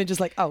into it, and then just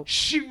like, oh,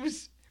 She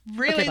was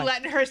really Okay, bye.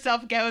 letting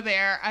herself go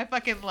there. I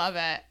fucking love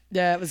it.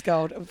 yeah, it was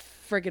gold.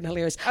 Friggin'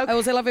 hilarious. Okay. I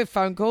also love her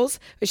phone calls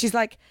where she's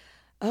like,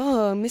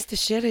 oh, Mr.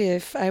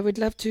 Sheriff, I would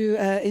love to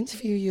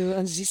interview you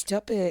on this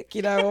topic,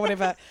 or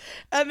whatever.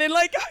 And then,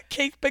 like,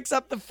 Keith picks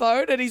up the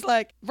phone and he's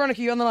like,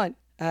 Veronica, you on the line?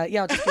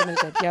 Yeah, I'll just give a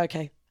minute. Yeah,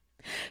 okay.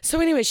 So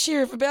anyway,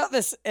 Sheriff, about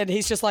this. And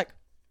he's just like,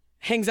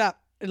 hangs up,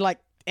 like,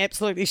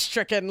 absolutely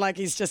stricken. Like,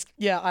 he's just,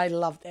 yeah, I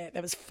love that.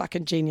 That was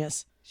fucking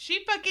genius.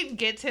 She fucking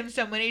gets him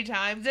so many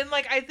times. And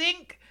like, I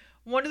think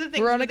one of the things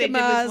Veronica that they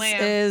did Mars with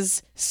Lamb.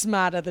 is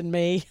smarter than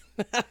me.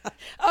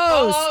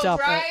 oh, stop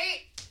it.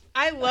 right?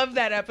 I love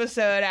that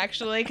episode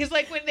actually, because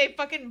like when they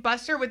fucking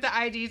bust her with the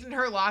IDs in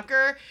her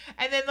locker,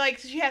 and then like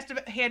she has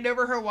to hand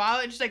over her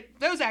wallet, and she's like,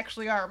 "Those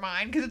actually are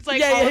mine," because it's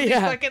like all of these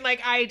fucking like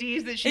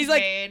IDs that she's He's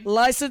like, made.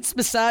 licensed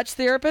massage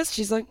therapist.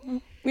 She's like,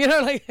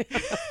 like,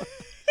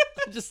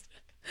 just,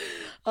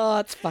 oh,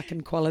 it's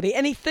fucking quality.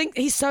 And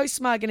he's so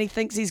smug, and he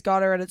thinks he's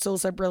got her, and it's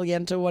also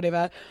brilliant or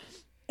whatever.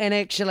 And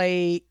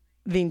actually,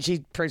 then she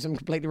proves him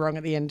completely wrong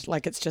at the end.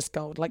 Like, it's just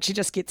gold. Like, she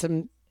just gets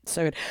him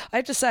so good. I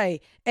have to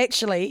say,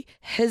 actually,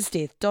 his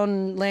death,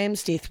 Don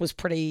Lamb's death, was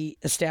pretty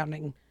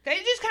astounding. They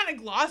just kind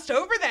of glossed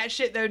over that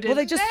shit though, didn't Well,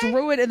 they just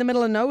threw it in the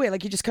middle of nowhere.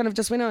 Like, you just kind of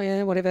just went, oh,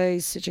 yeah, whatever,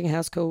 he's searching a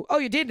house, cool. Oh,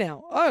 you're dead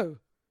now. Oh,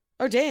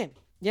 damn.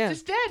 Yeah.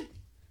 Just dead.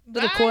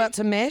 Little Bye. call out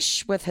to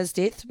MASH with his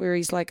death, where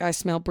he's like, I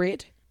smell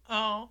bread.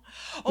 Oh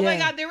my Yeah.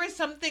 God! There was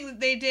something that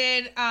they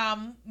did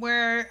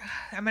where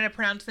I'm gonna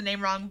pronounce the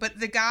name wrong, but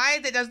the guy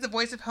that does the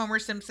voice of Homer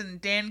Simpson,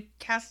 Dan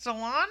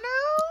Castellano.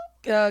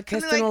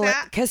 Something like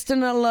that.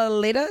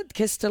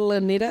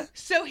 Castellaneta.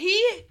 So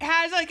he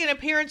has like an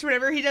appearance or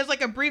whatever. He does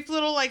like a brief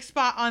little like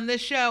spot on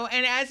this show,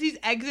 and as he's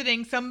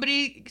exiting,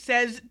 somebody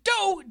says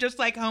 "Doh," just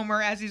like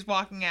Homer as he's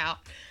walking out.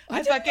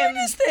 I didn't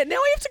notice that. Now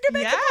we have to go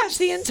back and watch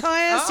the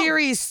entire Oh.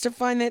 series to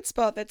find that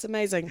spot. That's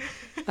amazing.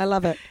 I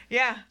love it.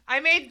 Yeah, I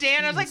made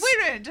Dan. I was like, wait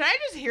a minute, did I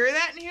just hear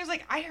that? And he was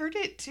like, I heard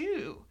it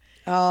too.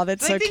 Oh,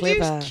 that's Like so they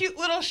clever. do cute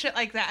little shit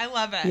like that. I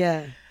love it.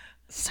 Yeah.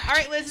 So All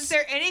right, Liz, genius. is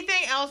there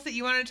anything else that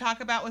you want to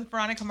talk about with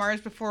Veronica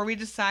Mars before we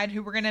decide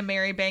who we're going to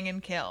marry, bang,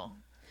 and kill?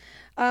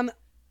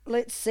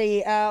 Let's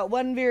see.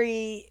 One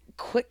very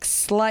quick,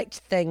 slight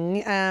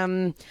thing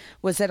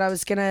was that I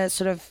was going to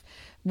sort of,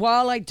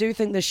 while I do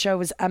think the show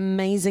was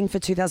amazing for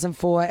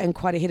 2004 and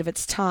quite ahead of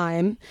its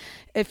time,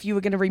 if you were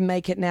going to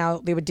remake it now,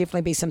 there would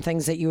definitely be some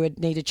things that you would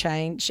need to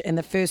change. And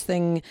the first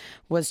thing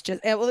was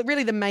just, well,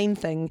 really the main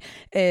thing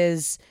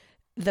is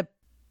the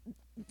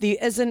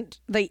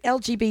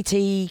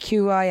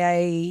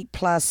LGBTQIA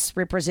plus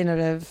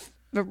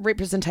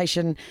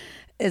representation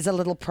is a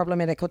little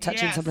problematic or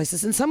touchy in some Yes.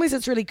 places. In some ways,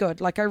 it's really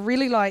good. Like, I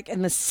really like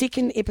in the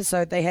second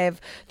episode, they have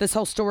this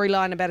whole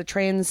storyline about a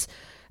trans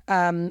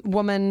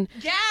woman.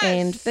 Yes.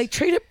 And they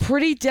treat it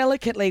pretty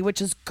delicately,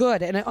 which is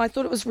good. And I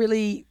thought it was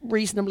really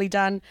reasonably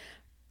done,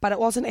 but it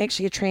wasn't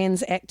actually a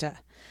trans actor.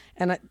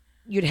 And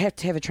you'd have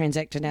to have a trans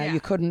actor now. Yeah. You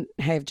couldn't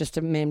have just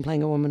a man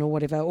playing a woman or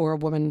whatever, or a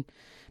woman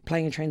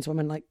playing a trans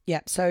woman. Like, yeah.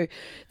 So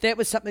that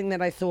was something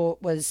that I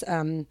thought was,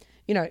 and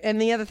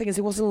the other thing is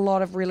there wasn't a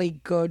lot of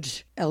really good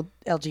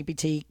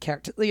LGBT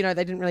characters. They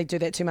didn't really do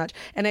that too much.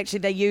 And actually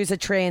they use a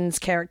trans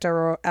character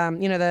or,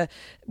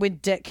 when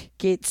Dick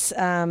gets,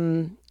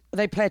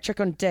 they play a trick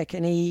on Dick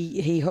and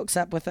he hooks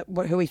up with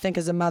who we think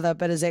is a mother,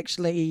 but is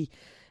actually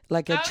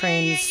like a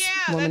trans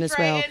woman that's as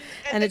well. right.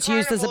 And At it's the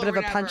used as a bit carnival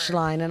of a or whatever.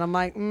 punchline. And I'm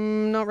like,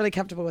 not really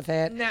comfortable with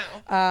that. No.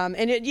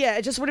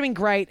 It just would have been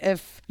great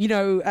if,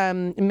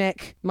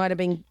 Mac might have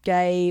been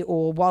gay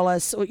or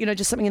Wallace or,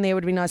 just something in there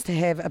would be nice to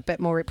have a bit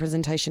more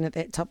representation at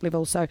that top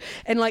level. So,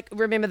 and like,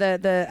 remember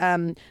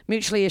the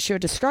mutually assured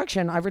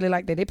destruction. I really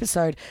like that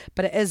episode,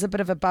 but it is a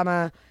bit of a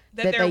bummer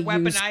That they're they used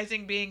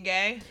weaponizing being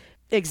gay.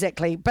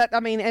 Exactly. But I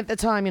mean, at the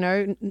time,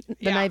 the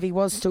Navy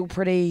was still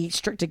pretty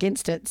strict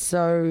against it.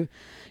 So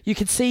you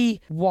could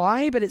see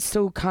why, but it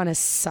still kind of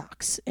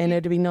sucks. And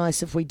it'd be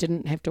nice if we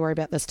didn't have to worry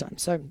about this time.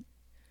 So,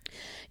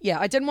 yeah,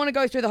 I didn't want to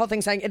go through the whole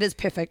thing saying it is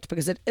perfect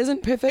because it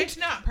isn't perfect. It's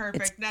not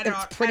perfect.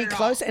 It's pretty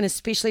close, and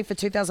especially for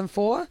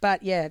 2004.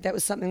 But yeah, that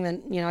was something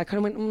that, I kind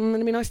of went,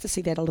 it'd be nice to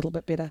see that a little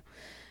bit better.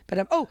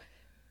 But, go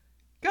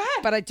ahead.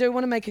 But I do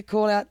want to make a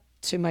call out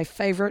to my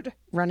favorite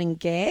running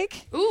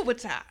gag. Ooh,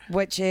 what's that?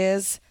 Which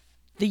is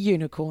the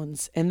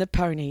unicorns and the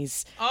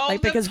ponies. Oh,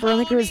 because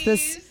Veronica is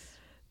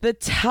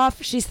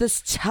she's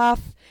this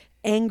tough,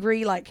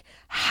 angry,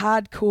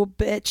 hardcore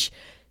bitch.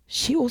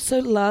 She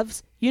also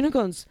loves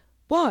unicorns.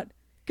 What?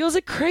 Girls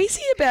are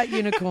crazy about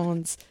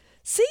unicorns.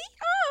 See?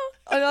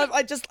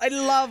 I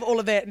love all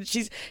of that. And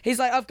he's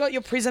like, I've got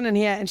your present in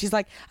here. And she's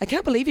like, I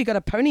can't believe you got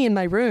a pony in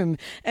my room.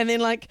 And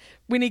then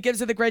when he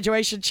gives her the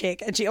graduation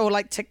check and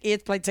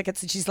airplane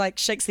tickets, and she's like,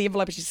 shakes the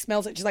envelope and she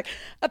smells it. She's like,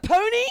 a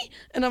pony?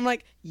 And I'm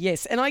like,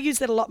 yes. And I use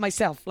that a lot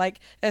myself.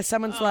 If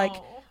someone's like,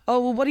 oh,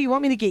 well, what do you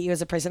want me to get you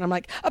as a present? I'm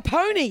like, a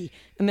pony.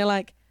 And they're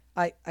like,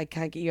 I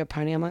can't get you a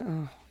pony. I'm like,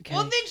 oh, okay.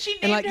 Well, then she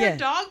named her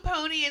dog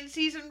Pony in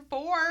season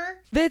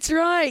 4. That's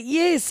right.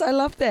 Yes, I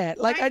love that.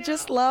 I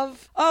just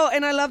love. Oh,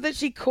 and I love that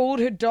she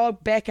called her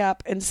dog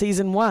Backup in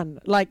season 1.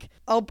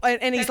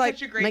 And he's like,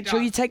 make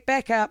sure you take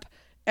Backup,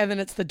 and then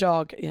it's the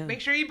dog. Yeah.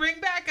 Make sure you bring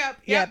Backup.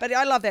 Yep. Yeah, but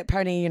I love that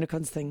pony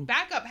unicorns thing.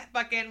 Backup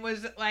fucking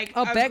was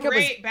Backup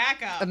great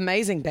backup.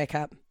 Amazing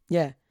Backup.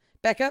 Yeah,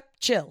 Backup,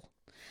 chill.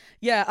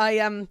 Yeah,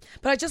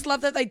 but I just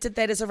love that they did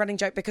that as a running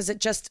joke because it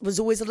just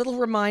was always a little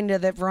reminder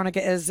that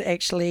Veronica is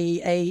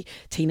actually a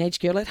teenage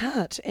girl at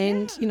heart.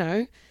 And,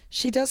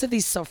 she does have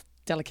these soft,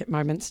 delicate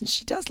moments and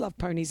she does love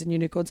ponies and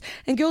unicorns.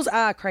 And girls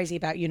are crazy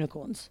about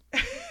unicorns.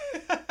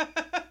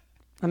 I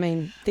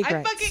mean, they're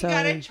great. I fucking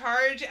got a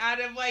charge out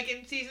of,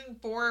 in season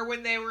 4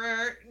 when they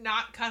were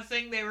not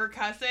cussing, they were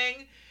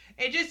cussing.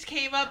 It just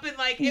came up and,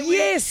 it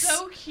was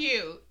so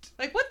cute.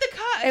 What the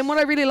cuss? And what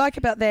I really like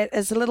about that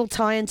is a little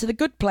tie into The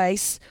Good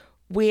Place,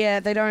 where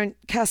they don't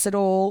cuss at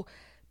all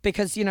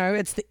because,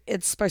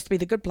 it's supposed to be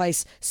The Good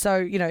Place.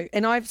 So,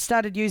 and I've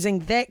started using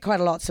that quite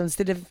a lot. So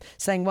instead of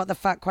saying what the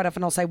fuck, quite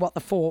often I'll say what the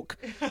fork.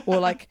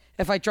 Or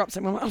if I drop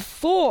something, I'm like, oh,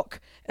 fork.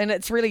 And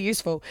it's really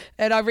useful.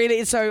 And I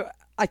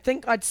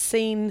think I'd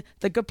seen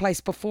The Good Place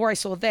before I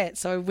saw that.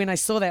 So when I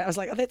saw that, I was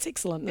like, oh, that's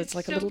excellent. It's a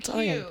little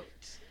tie-in.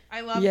 I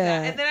love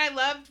that. And then I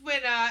loved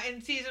when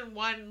in season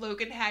 1,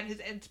 Logan had his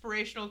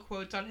inspirational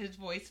quotes on his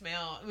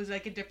voicemail. It was a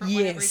different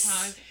one every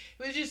time.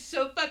 It was just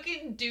so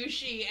fucking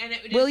douchey. And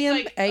it was William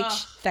just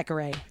H.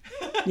 Thackeray.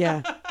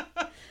 Yeah.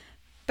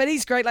 But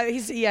he's great.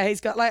 He's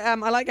got I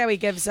like how he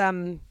gives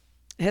Vice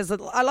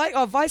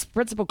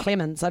Principal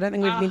Clemens. I don't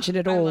think we've mentioned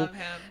it all. I love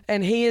him.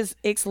 And he is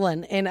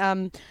excellent. And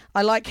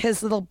I like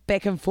his little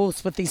back and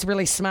forth with these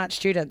really smart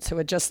students who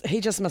are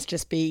he must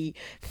just be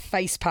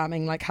face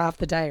palming half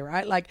the day,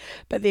 right?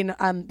 But then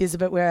there's a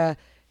bit where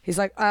he's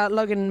like,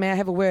 Logan, may I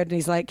have a word? And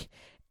he's like,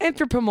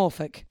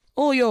 anthropomorphic,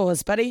 all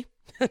yours, buddy.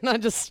 And I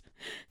just,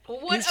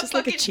 he's just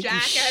like a cheeky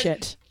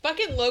shit.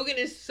 Fucking Logan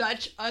is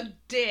such a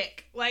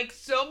dick.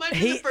 So much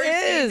in the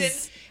first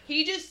season.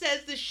 He just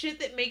says the shit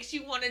that makes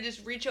you want to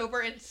just reach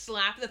over and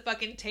slap the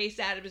fucking taste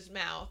out of his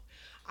mouth.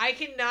 I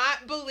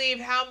cannot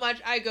believe how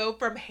much I go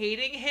from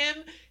hating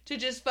him to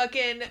just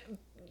fucking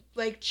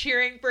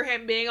cheering for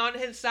him, being on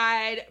his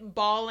side,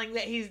 bawling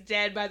that he's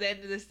dead by the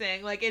end of this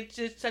thing. It's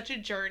just such a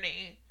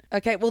journey.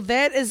 Okay, well,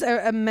 that is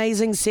an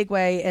amazing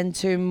segue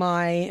into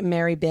my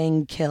Mary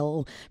Bang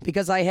kill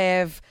because I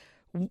have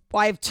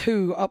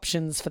 2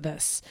 options for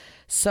this.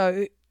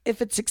 So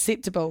if it's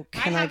acceptable,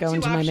 can I go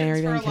into my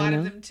Mary Bang kill? I have 2 options for a lot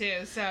of them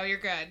too, so you're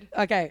good.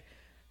 Okay,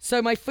 so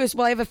my first,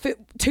 I have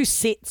 2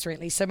 sets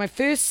really. So my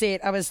first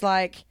set, I was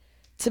like,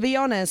 to be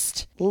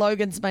honest,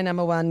 Logan's my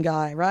number 1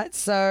 guy, right?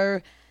 So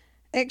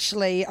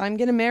actually, I'm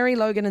going to marry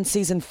Logan in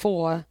season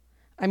 4.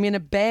 I'm going to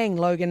bang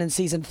Logan in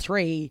season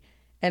 3,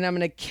 and I'm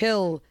going to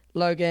kill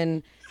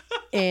Logan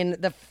in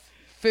the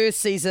first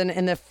season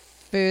in the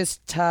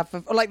first half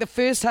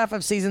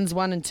of seasons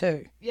 1 and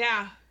 2.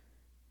 Yeah.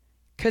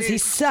 Because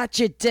he's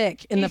such a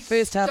dick in the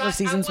first half of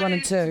seasons 1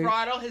 and 2. I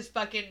throttle his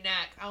fucking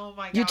neck. Oh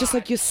my god. You're just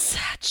you're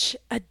such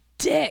a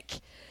dick.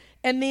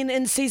 And then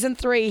in season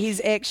 3,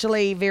 he's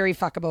actually very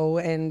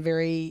fuckable and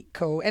very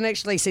cool. And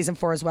actually season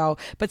 4 as well.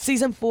 But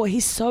season 4,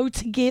 he's so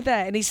together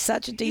and he's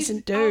such a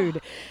decent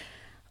dude.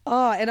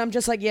 And I'm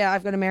just like, yeah,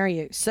 I've got to marry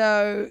you.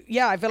 So,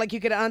 yeah, I feel like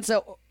you could answer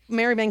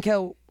Mary Bang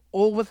kill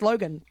all with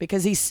Logan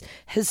because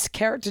his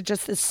character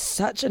just is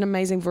such an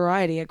amazing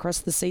variety across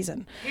the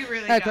season. He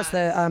really across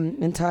the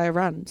entire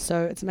run.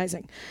 So it's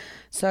amazing.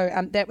 So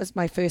that was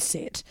my first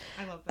set.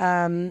 I love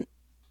that.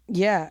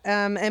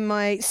 And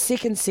my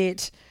second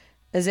set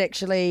is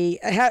actually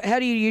how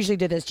do you usually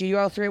do this? Do you do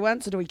all 3 at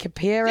once or do we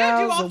compare ours?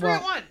 Yeah, do all 3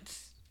 at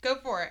once. Go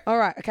for it. All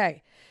right,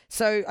 okay.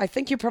 So I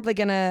think you're probably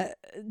going to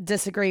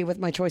disagree with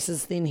my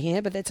choices then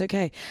here, but that's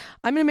okay.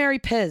 I'm going to marry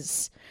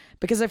Piz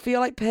because I feel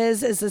like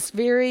Piz is this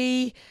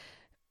very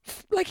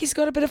like he's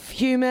got a bit of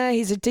humor.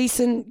 He's a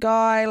decent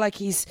guy. Like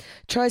he's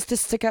tries to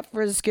stick up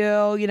for his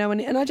girl, you know,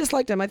 and I just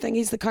liked him. I think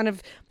he's the kind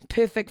of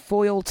perfect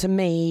foil to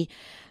me.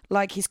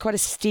 Like he's quite a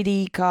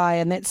steady guy,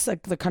 and that's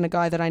like the kind of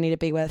guy that I need to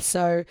be with.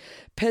 So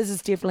Piz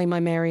is definitely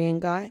my marrying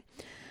guy.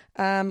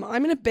 I'm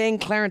going to bang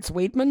Clarence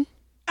Weedman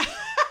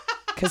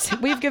because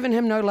we've given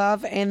him no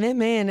love, and that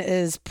man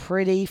is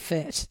pretty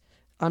fit.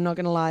 I'm not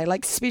going to lie.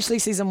 Like, especially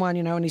season 1,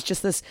 you know, and he's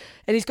just this,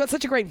 and he's got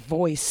such a great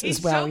voice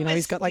as well. So you know,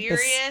 he's got like this.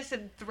 mysterious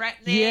and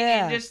threatening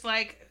and just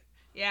like,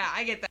 yeah,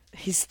 I get that.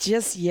 He's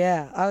just,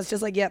 I was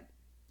just like, yep,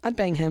 I'd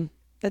bang him.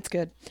 That's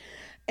good.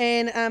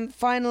 And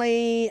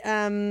finally,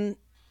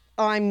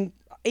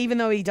 even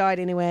though he died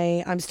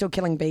anyway, I'm still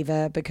killing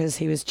Beaver because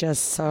he was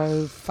just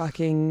so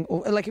fucking,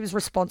 like he was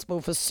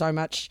responsible for so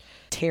much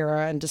terror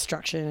and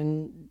destruction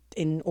and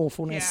in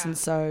awfulness, and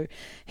so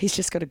he's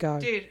just got to go.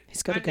 Dude,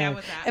 he's got to I'm go. down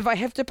with that. If I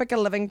have to pick a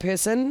living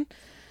person,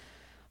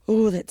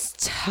 that's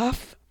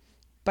tough,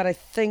 but I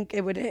think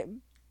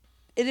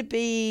it'd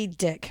be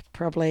Dick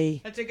probably.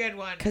 That's a good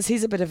one because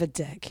he's a bit of a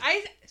dick.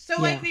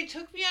 Like they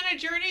took me on a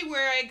journey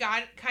where I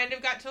got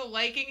to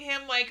liking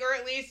him, like, or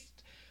at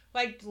least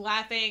like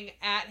laughing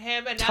at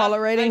him and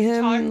tolerating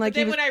him. But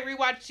then when I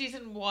rewatched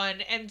season 1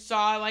 and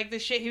saw like the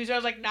shit he was, I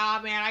was like,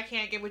 nah, man, I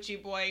can't get with you,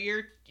 boy.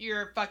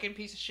 You're a fucking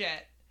piece of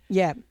shit.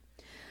 Yeah.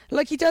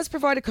 Like he does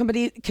provide a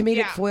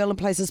comedic foil in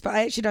places, but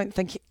I actually don't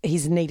think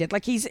he's needed.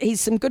 Like he's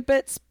some good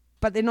bits,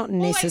 but they're not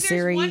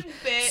necessary. Like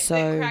there's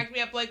one bit that cracked me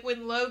up, like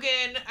when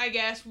Logan, I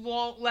guess,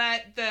 won't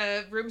let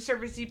the room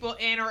service people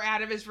in or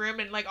out of his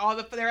room, and like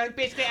they're like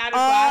basically out of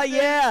glasses.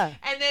 Yeah.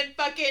 And then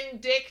fucking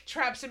Dick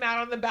traps him out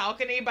on the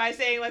balcony by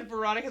saying like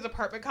Veronica's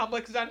apartment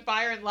complex is on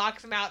fire and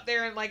locks him out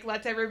there and like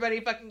lets everybody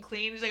fucking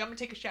clean. He's like, I'm gonna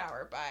take a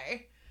shower.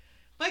 Bye.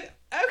 I'm like,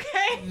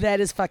 okay. That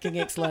is fucking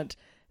excellent.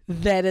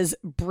 That is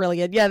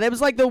brilliant. Yeah, that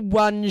was like the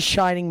one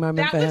shining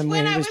moment for him.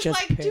 When I was just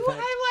like, perfect. do I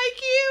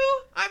like you?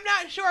 I'm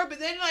not sure, but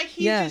then like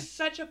he's just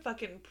such a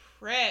fucking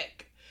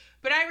prick.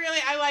 But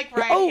I like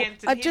Ryan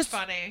Hansen. He's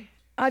funny.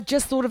 I've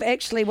just thought of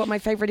actually what my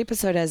favorite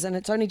episode is, and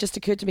it's only just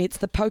occurred to me. It's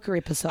the poker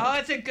episode. Oh,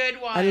 it's a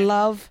good one. I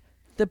love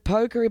the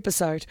poker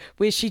episode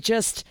where she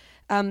just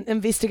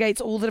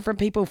investigates all the different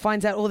people,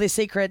 finds out all their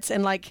secrets,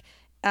 and like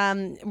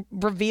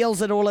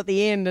reveals it all at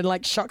the end and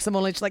like shocks them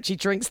all. Like she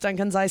drinks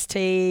Duncan's iced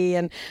tea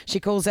and she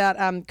calls out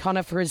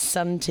Connor for his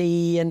sun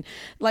tea, and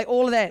like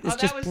all of that is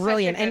just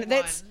brilliant. And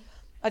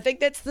I think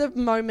that's the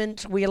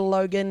moment where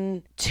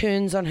Logan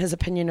turns on his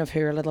opinion of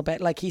her a little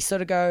bit. Like he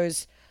sort of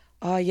goes,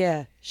 oh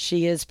yeah,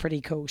 she is pretty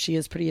cool, she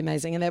is pretty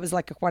amazing. And that was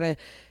like quite a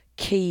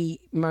key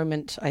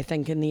moment, I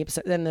think, in the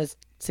episode, in the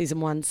season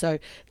 1. So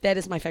that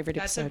is my favorite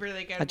episode. That's a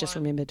really good one. I just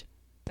remembered.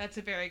 That's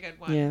a very good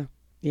one.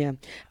 Yeah.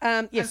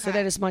 Yes, so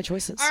that is my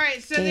choices. All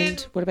right, so and then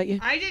what about you?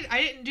 I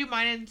didn't do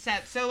mine in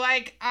set. So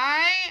like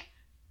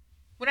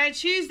when I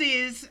choose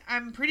these,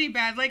 I'm pretty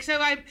bad. Like, so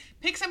I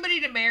pick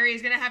somebody to marry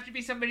is gonna have to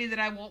be somebody that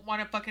I won't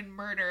want to fucking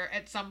murder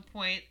at some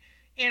point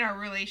in our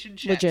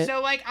relationship. Legit.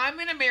 So like I'm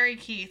gonna marry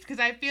Keith because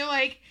I feel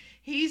like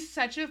he's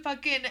such a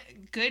fucking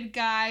good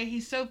guy.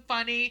 He's so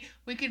funny.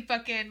 We could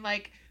fucking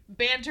like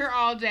banter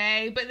all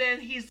day, but then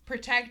he's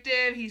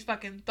protective. He's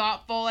fucking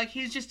thoughtful. Like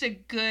he's just a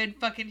good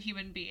fucking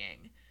human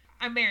being.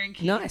 I'm marrying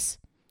Keith. Nice.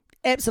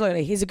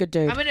 Absolutely. He's a good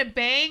dude. I'm going to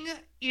bang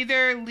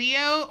either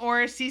Leo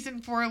or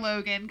season 4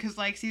 Logan because,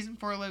 like, season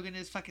 4 Logan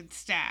is fucking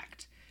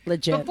stacked.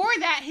 Legit. Before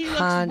that, he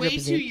looks 100%. way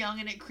too young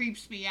and it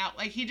creeps me out.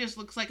 Like, he just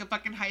looks like a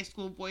fucking high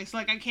school boy. So,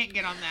 like, I can't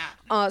get on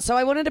that. So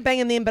I wanted to bang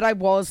him then, but I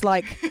was,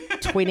 like,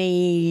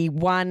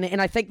 21, and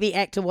I think the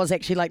actor was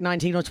actually, like,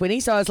 19 or 20.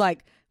 So I was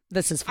like,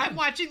 this is fun. I'm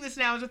watching this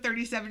now as a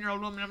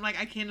 37-year-old woman. I'm like,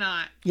 I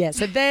cannot. Yeah,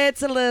 so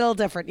that's a little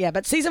different. Yeah,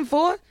 but season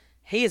 4,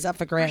 he is up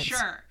for grabs. For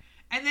sure.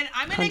 And then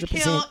I'm going to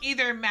kill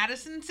either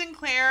Madison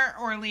Sinclair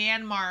or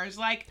Leanne Mars.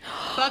 Like,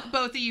 fuck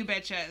both of you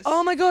bitches.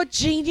 Oh my God,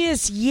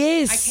 genius.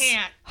 Yes. I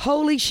can't.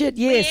 Holy shit,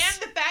 yes. Leanne,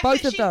 the fact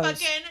both that of she those.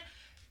 fucking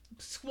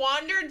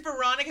squandered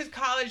Veronica's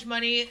college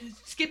money,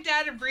 skipped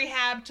out of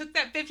rehab, took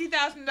that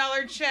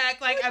 $50,000 check,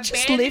 like,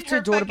 just abandoned left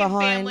her daughter fucking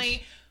behind.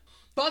 family.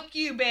 Fuck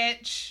you,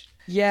 bitch.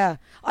 Yeah.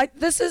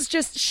 This is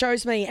just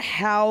shows me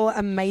how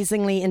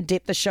amazingly in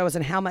depth the show is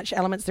and how much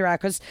elements there are,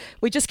 because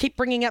we just keep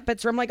bringing up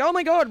bits where I'm like, oh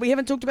my God, we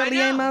haven't talked about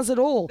Leanne Mars at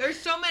all. There's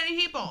so many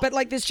people. But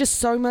like, there's just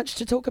so much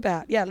to talk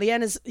about. Yeah,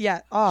 Leanne is,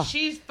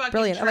 she's fucking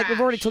brilliant. trash. Like, we've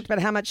already talked about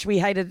how much we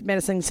hated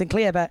Madison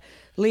Sinclair, but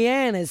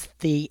Leanne is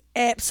the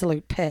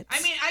absolute pits.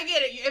 I mean, I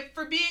get it. If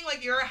for being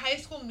like, you're a high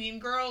school mean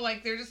girl,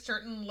 like there's a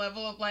certain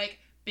level of like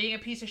being a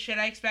piece of shit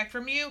I expect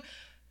from you.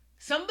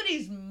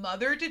 Somebody's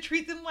mother to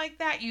treat them like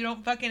that, you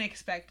don't fucking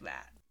expect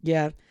that.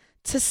 Yeah.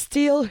 To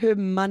steal her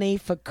money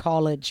for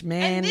college,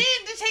 man. And then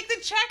to take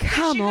the check that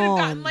she could have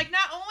gotten. Like,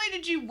 not only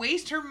did you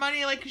waste her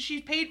money, like, because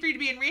she paid for you to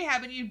be in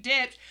rehab and you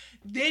dipped,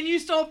 then you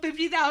stole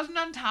 $50,000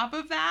 on top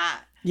of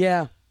that.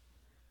 Yeah.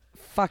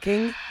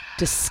 Fucking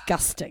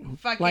disgusting.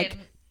 Fucking like,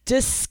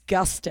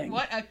 disgusting.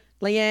 What a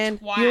Leanne,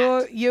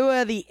 twat. you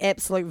are the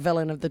absolute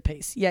villain of the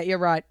piece. Yeah, you're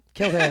right.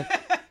 Kill her.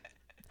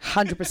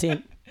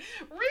 100%.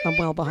 I'm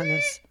well behind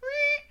this.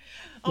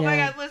 Oh my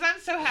God, Liz, I'm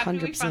so happy we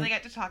 100%. finally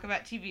got to talk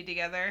about TV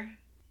together.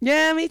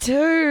 Yeah, me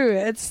too.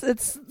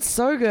 It's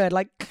so good.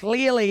 Like,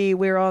 clearly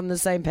we're on the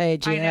same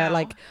page I here, know.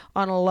 like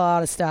on a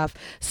lot of stuff.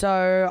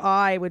 So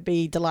I would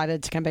be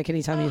delighted to come back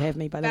anytime you'd have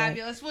me, by the way.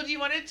 Fabulous. Well, do you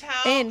want to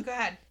tell? And- Go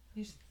ahead.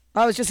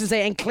 I was just going to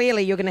say, and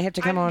clearly you're going to have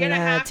to come I'm on gonna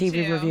have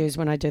TV to. reviews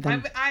when I do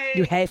them. I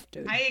You have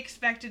to. I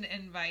expect an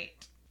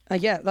invite.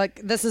 Yeah,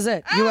 like, this is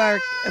it. You are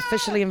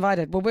officially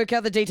invited. We'll work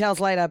out the details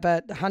later,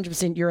 but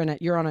 100% you're in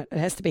it. You're on it. It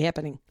has to be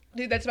happening.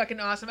 Dude, that's fucking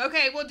awesome.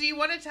 Okay, well, do you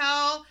want to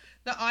tell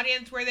the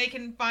audience where they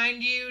can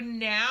find you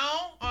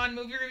now on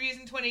Movie Reviews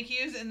and 20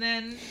 Qs, and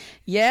then...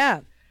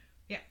 Yeah.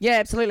 Yeah. Yeah,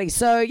 absolutely.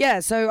 So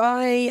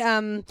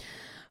I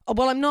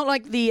well, I'm not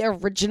like the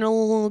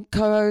original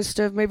co-host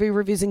of Movie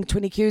Reviews and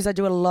 20 Qs. I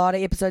do a lot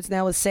of episodes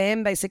now with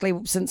Sam, basically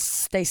since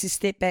Stacey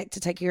stepped back to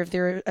take care of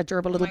their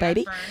adorable little God,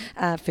 baby.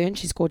 Fern,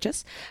 she's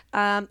gorgeous.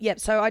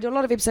 So I do a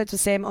lot of episodes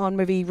with Sam on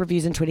Movie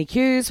Reviews and 20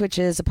 Qs, which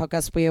is a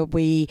podcast where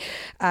we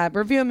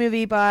review a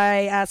movie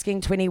by asking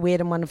 20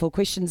 weird and wonderful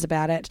questions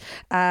about it.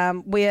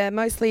 We're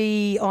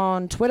mostly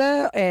on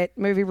Twitter at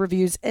Movie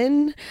Reviews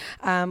In.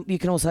 You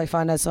can also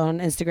find us on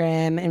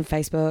Instagram and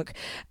Facebook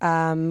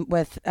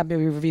with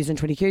Movie Reviews and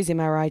 20 Qs,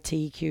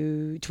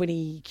 MRITQ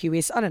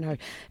 20QS. I don't know.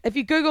 If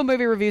you Google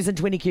Movie Reviews and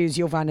 20 Qs,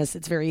 you'll find us.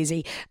 It's very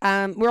easy.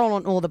 We're all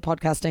on all the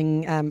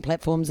podcasting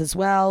platforms as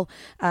well.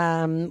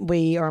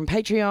 We are on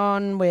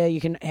Patreon, where you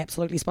can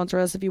absolutely sponsor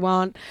us if you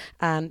want.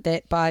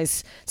 That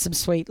buys some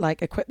sweet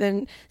like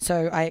equipment.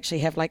 So I actually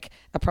have like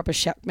a proper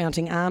shelf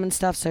mounting arm and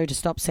stuff. So to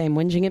stop Sam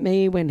whinging at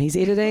me when he's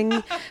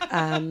editing.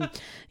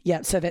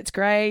 Yeah, so that's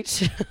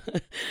great.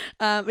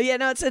 But yeah,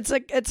 no,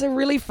 it's a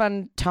really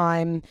fun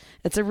time.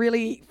 It's a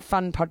really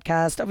fun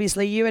podcast.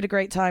 Obviously, you had a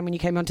great time when you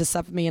came on to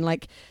sub me in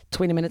like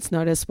 20 minutes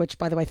notice, which,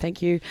 by the way,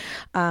 thank you.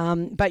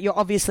 But you're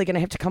obviously going to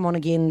have to come on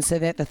again so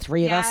that the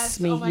three of us,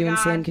 me, you, and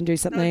Sam, can do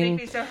That would something.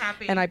 make me so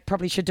happy. And I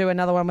probably should do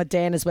another one with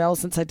Dan as well,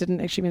 since I didn't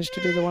actually manage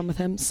to do the one with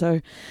him. So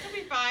It'll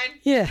be fine.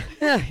 yeah,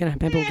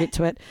 maybe we'll get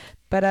to it.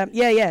 But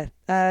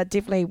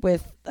definitely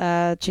worth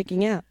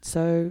checking out.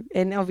 So,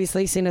 and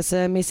obviously send us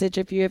a message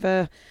if you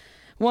ever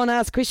want to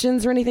ask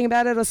questions or anything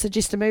about it, or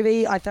suggest a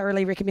movie. I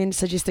thoroughly recommend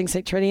suggesting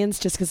Sectronians,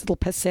 just because it'll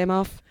piss Sam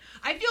off.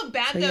 I feel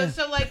bad, So, though. yeah.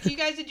 So, like, you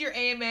guys did your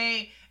AMA,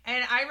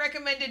 and I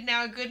recommended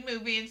now a good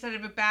movie instead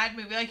of a bad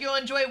movie. Like, you'll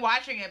enjoy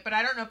watching it, but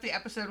I don't know if the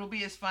episode will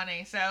be as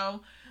funny.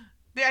 So,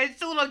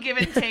 it's a little give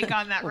and take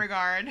on that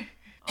regard.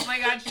 Oh, my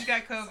God, she's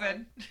got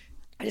COVID.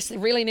 I just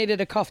really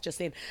needed a cough just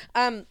then.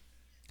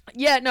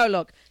 Yeah, no,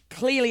 look,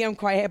 clearly I'm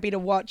quite happy to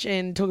watch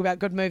and talk about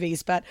good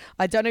movies, but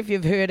I don't know if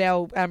you've heard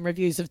our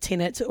reviews of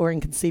Tenet or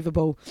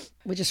Inconceivable.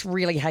 We just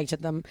really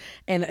hated them,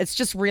 and it's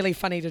just really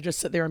funny to just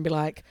sit there and be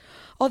like,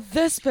 oh,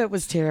 this bit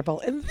was terrible,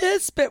 and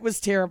this bit was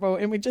terrible,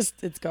 and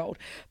it's gold.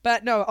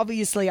 But no,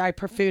 obviously I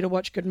prefer to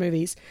watch good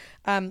movies.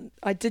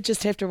 I did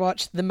just have to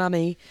watch The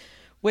Mummy,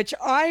 which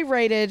I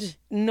rated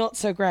not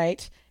so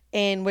great,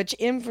 and which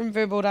M from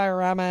Verbal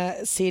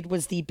Diorama said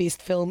was the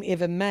best film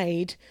ever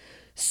made.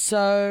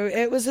 So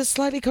it was a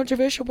slightly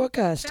controversial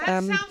podcast. That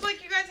sounds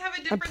like you guys have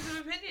a difference of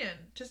opinion.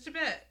 Just a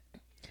bit.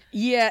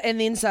 Yeah, and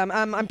then some.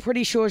 I'm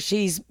pretty sure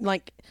she's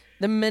like,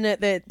 the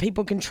minute that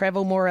people can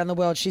travel more around the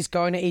world, she's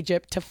going to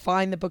Egypt to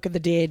find the Book of the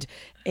Dead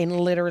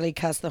and literally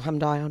cast the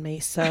Hamdai on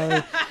me.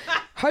 So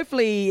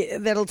hopefully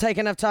that'll take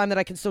enough time that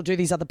I can still do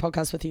these other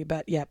podcasts with you.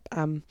 But yeah,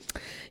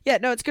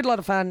 no, it's good, a lot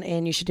of fun,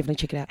 and you should definitely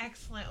check it out.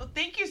 Excellent. Well,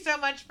 thank you so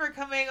much for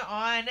coming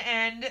on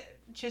and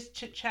just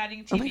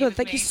chit-chatting TV Oh my God, with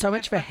thank me. you so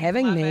much for I fucking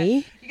having love me.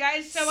 it. You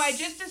guys, so I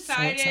just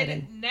decided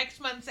exciting. next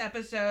month's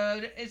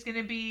episode is going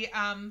to be,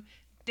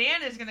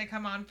 Dan is going to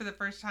come on for the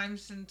first time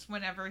since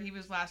whenever he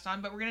was last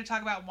on, but we're going to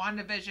talk about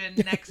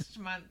WandaVision next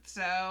month.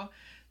 So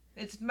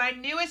it's my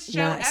newest show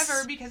Nice.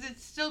 ever because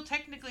it's still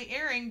technically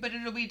airing, but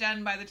it'll be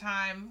done by the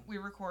time we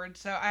record.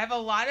 So I have a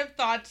lot of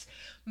thoughts,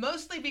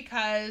 mostly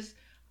because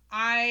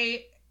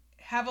I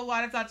have a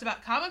lot of thoughts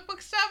about comic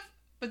book stuff.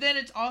 But then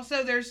it's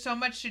also, there's so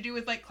much to do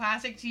with like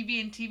classic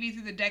TV and TV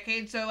through the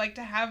decades. So like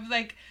to have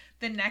like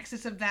the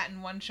nexus of that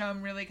in one show,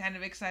 I'm really kind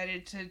of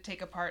excited to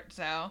take apart.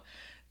 So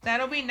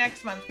that'll be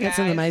next month, guys. That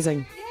sounds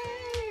amazing.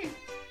 Yay!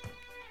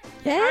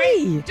 Yay! All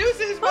right,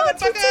 deuces, Oh,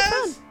 it's been so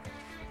motherfuckers! fun.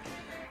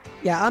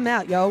 Yeah, I'm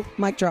out, yo.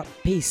 Mic drop.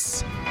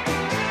 Peace.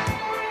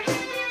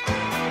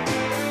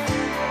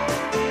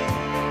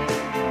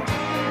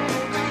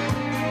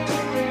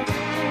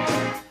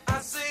 I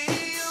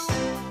see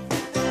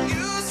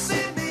you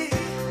see me,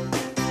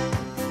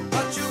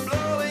 but you're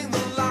blowing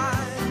the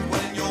line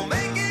when you're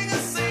making a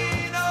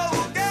scene.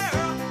 Oh,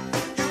 girl,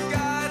 you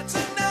got to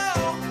know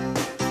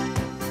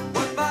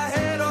what my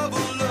head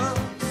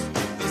overlooks.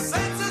 The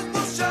senses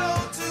will show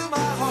to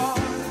my heart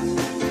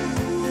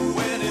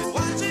when it's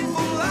watching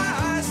full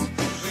eyes.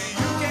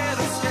 You can't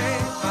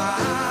escape.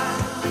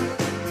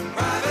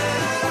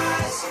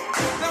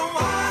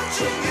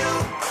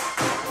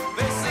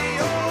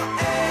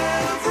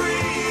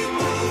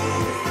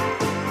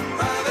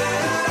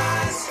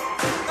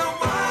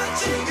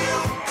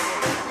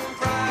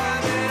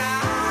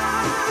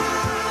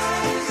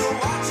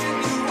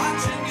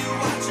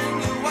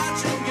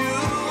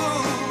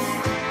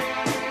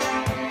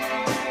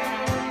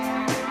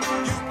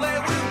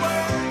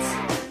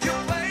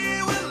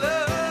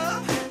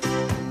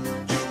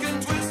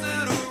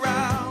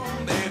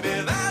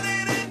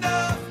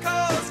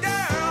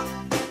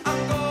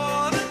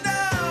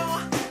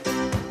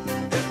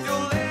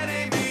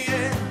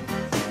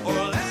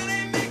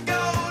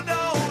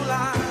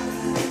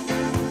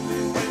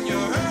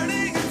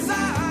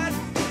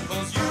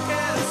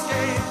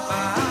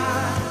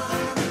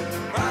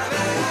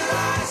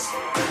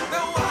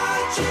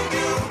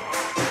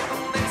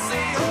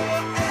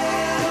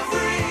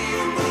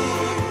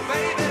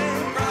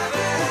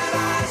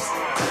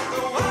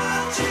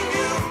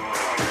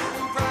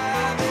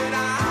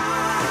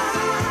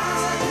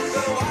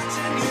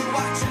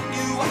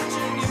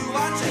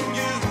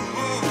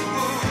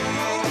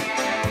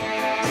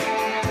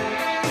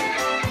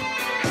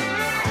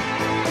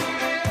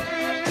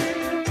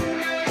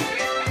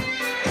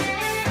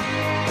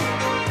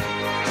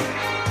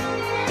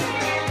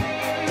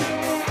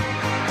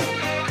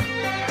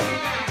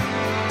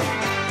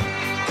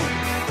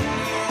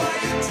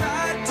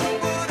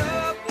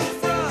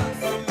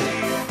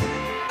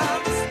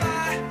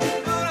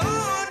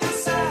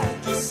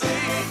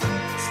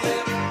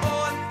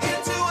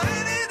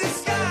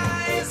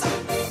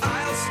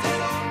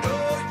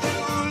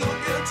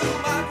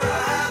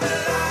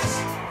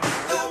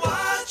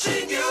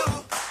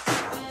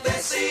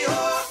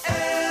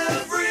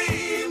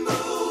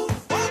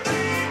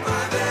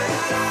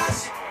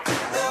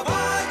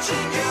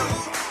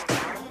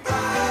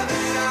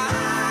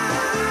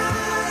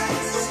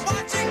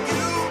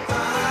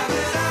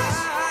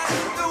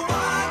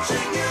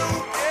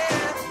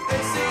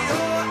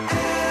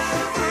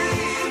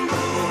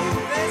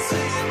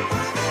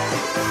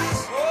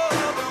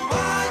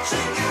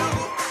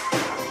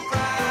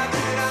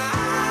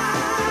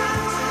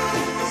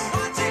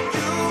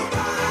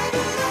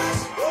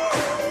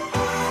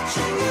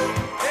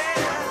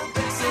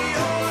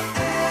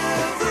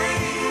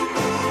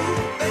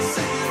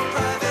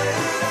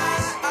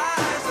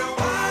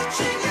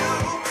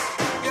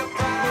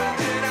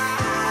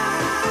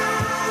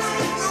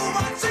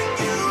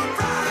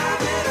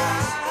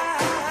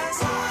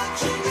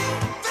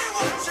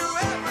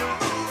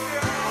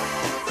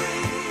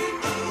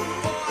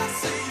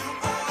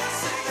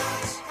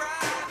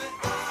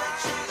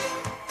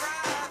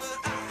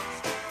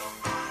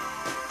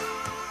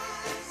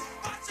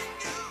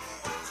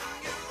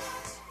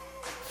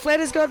 flat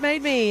as God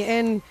made me,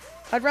 and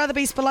I'd rather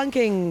be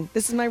spelunking.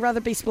 This is my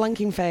rather be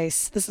spelunking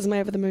face. This is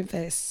my over the moon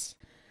face.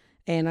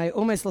 And I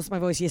almost lost my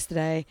voice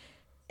yesterday,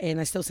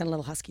 and I still sound a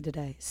little husky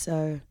today.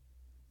 So,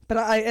 but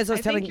as I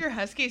was telling, think your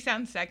husky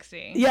sounds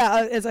sexy.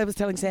 yeah, as I was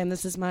telling Sam,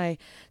 this is my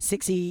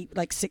sexy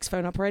like sex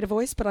phone operator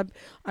voice. But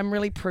I'm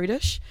really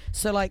prudish,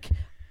 so like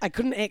I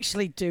couldn't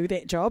actually do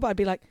that job. I'd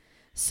be like,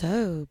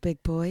 "So,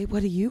 big boy,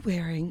 what are you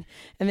wearing?"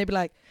 And they'd be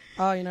like,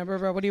 "Oh, you know, blah,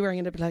 blah, what are you wearing?"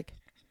 And I'd be like,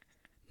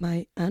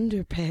 "My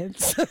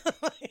underpants."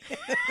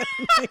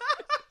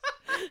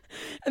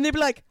 And they'd be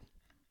like,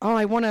 "Oh,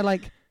 I want to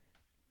like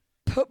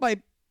put my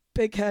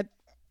big head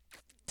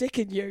dick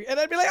in you," and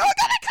I'd be like, "Oh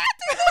God, I can't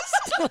do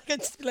this!" Like I'd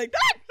just be like, "No!"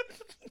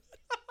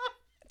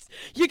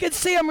 You can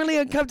see I'm really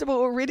uncomfortable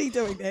already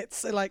doing that.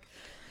 So like,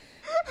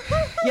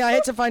 yeah, I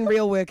had to find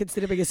real work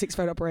instead of being a sex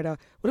phone operator.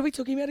 What are we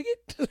talking about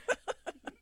again?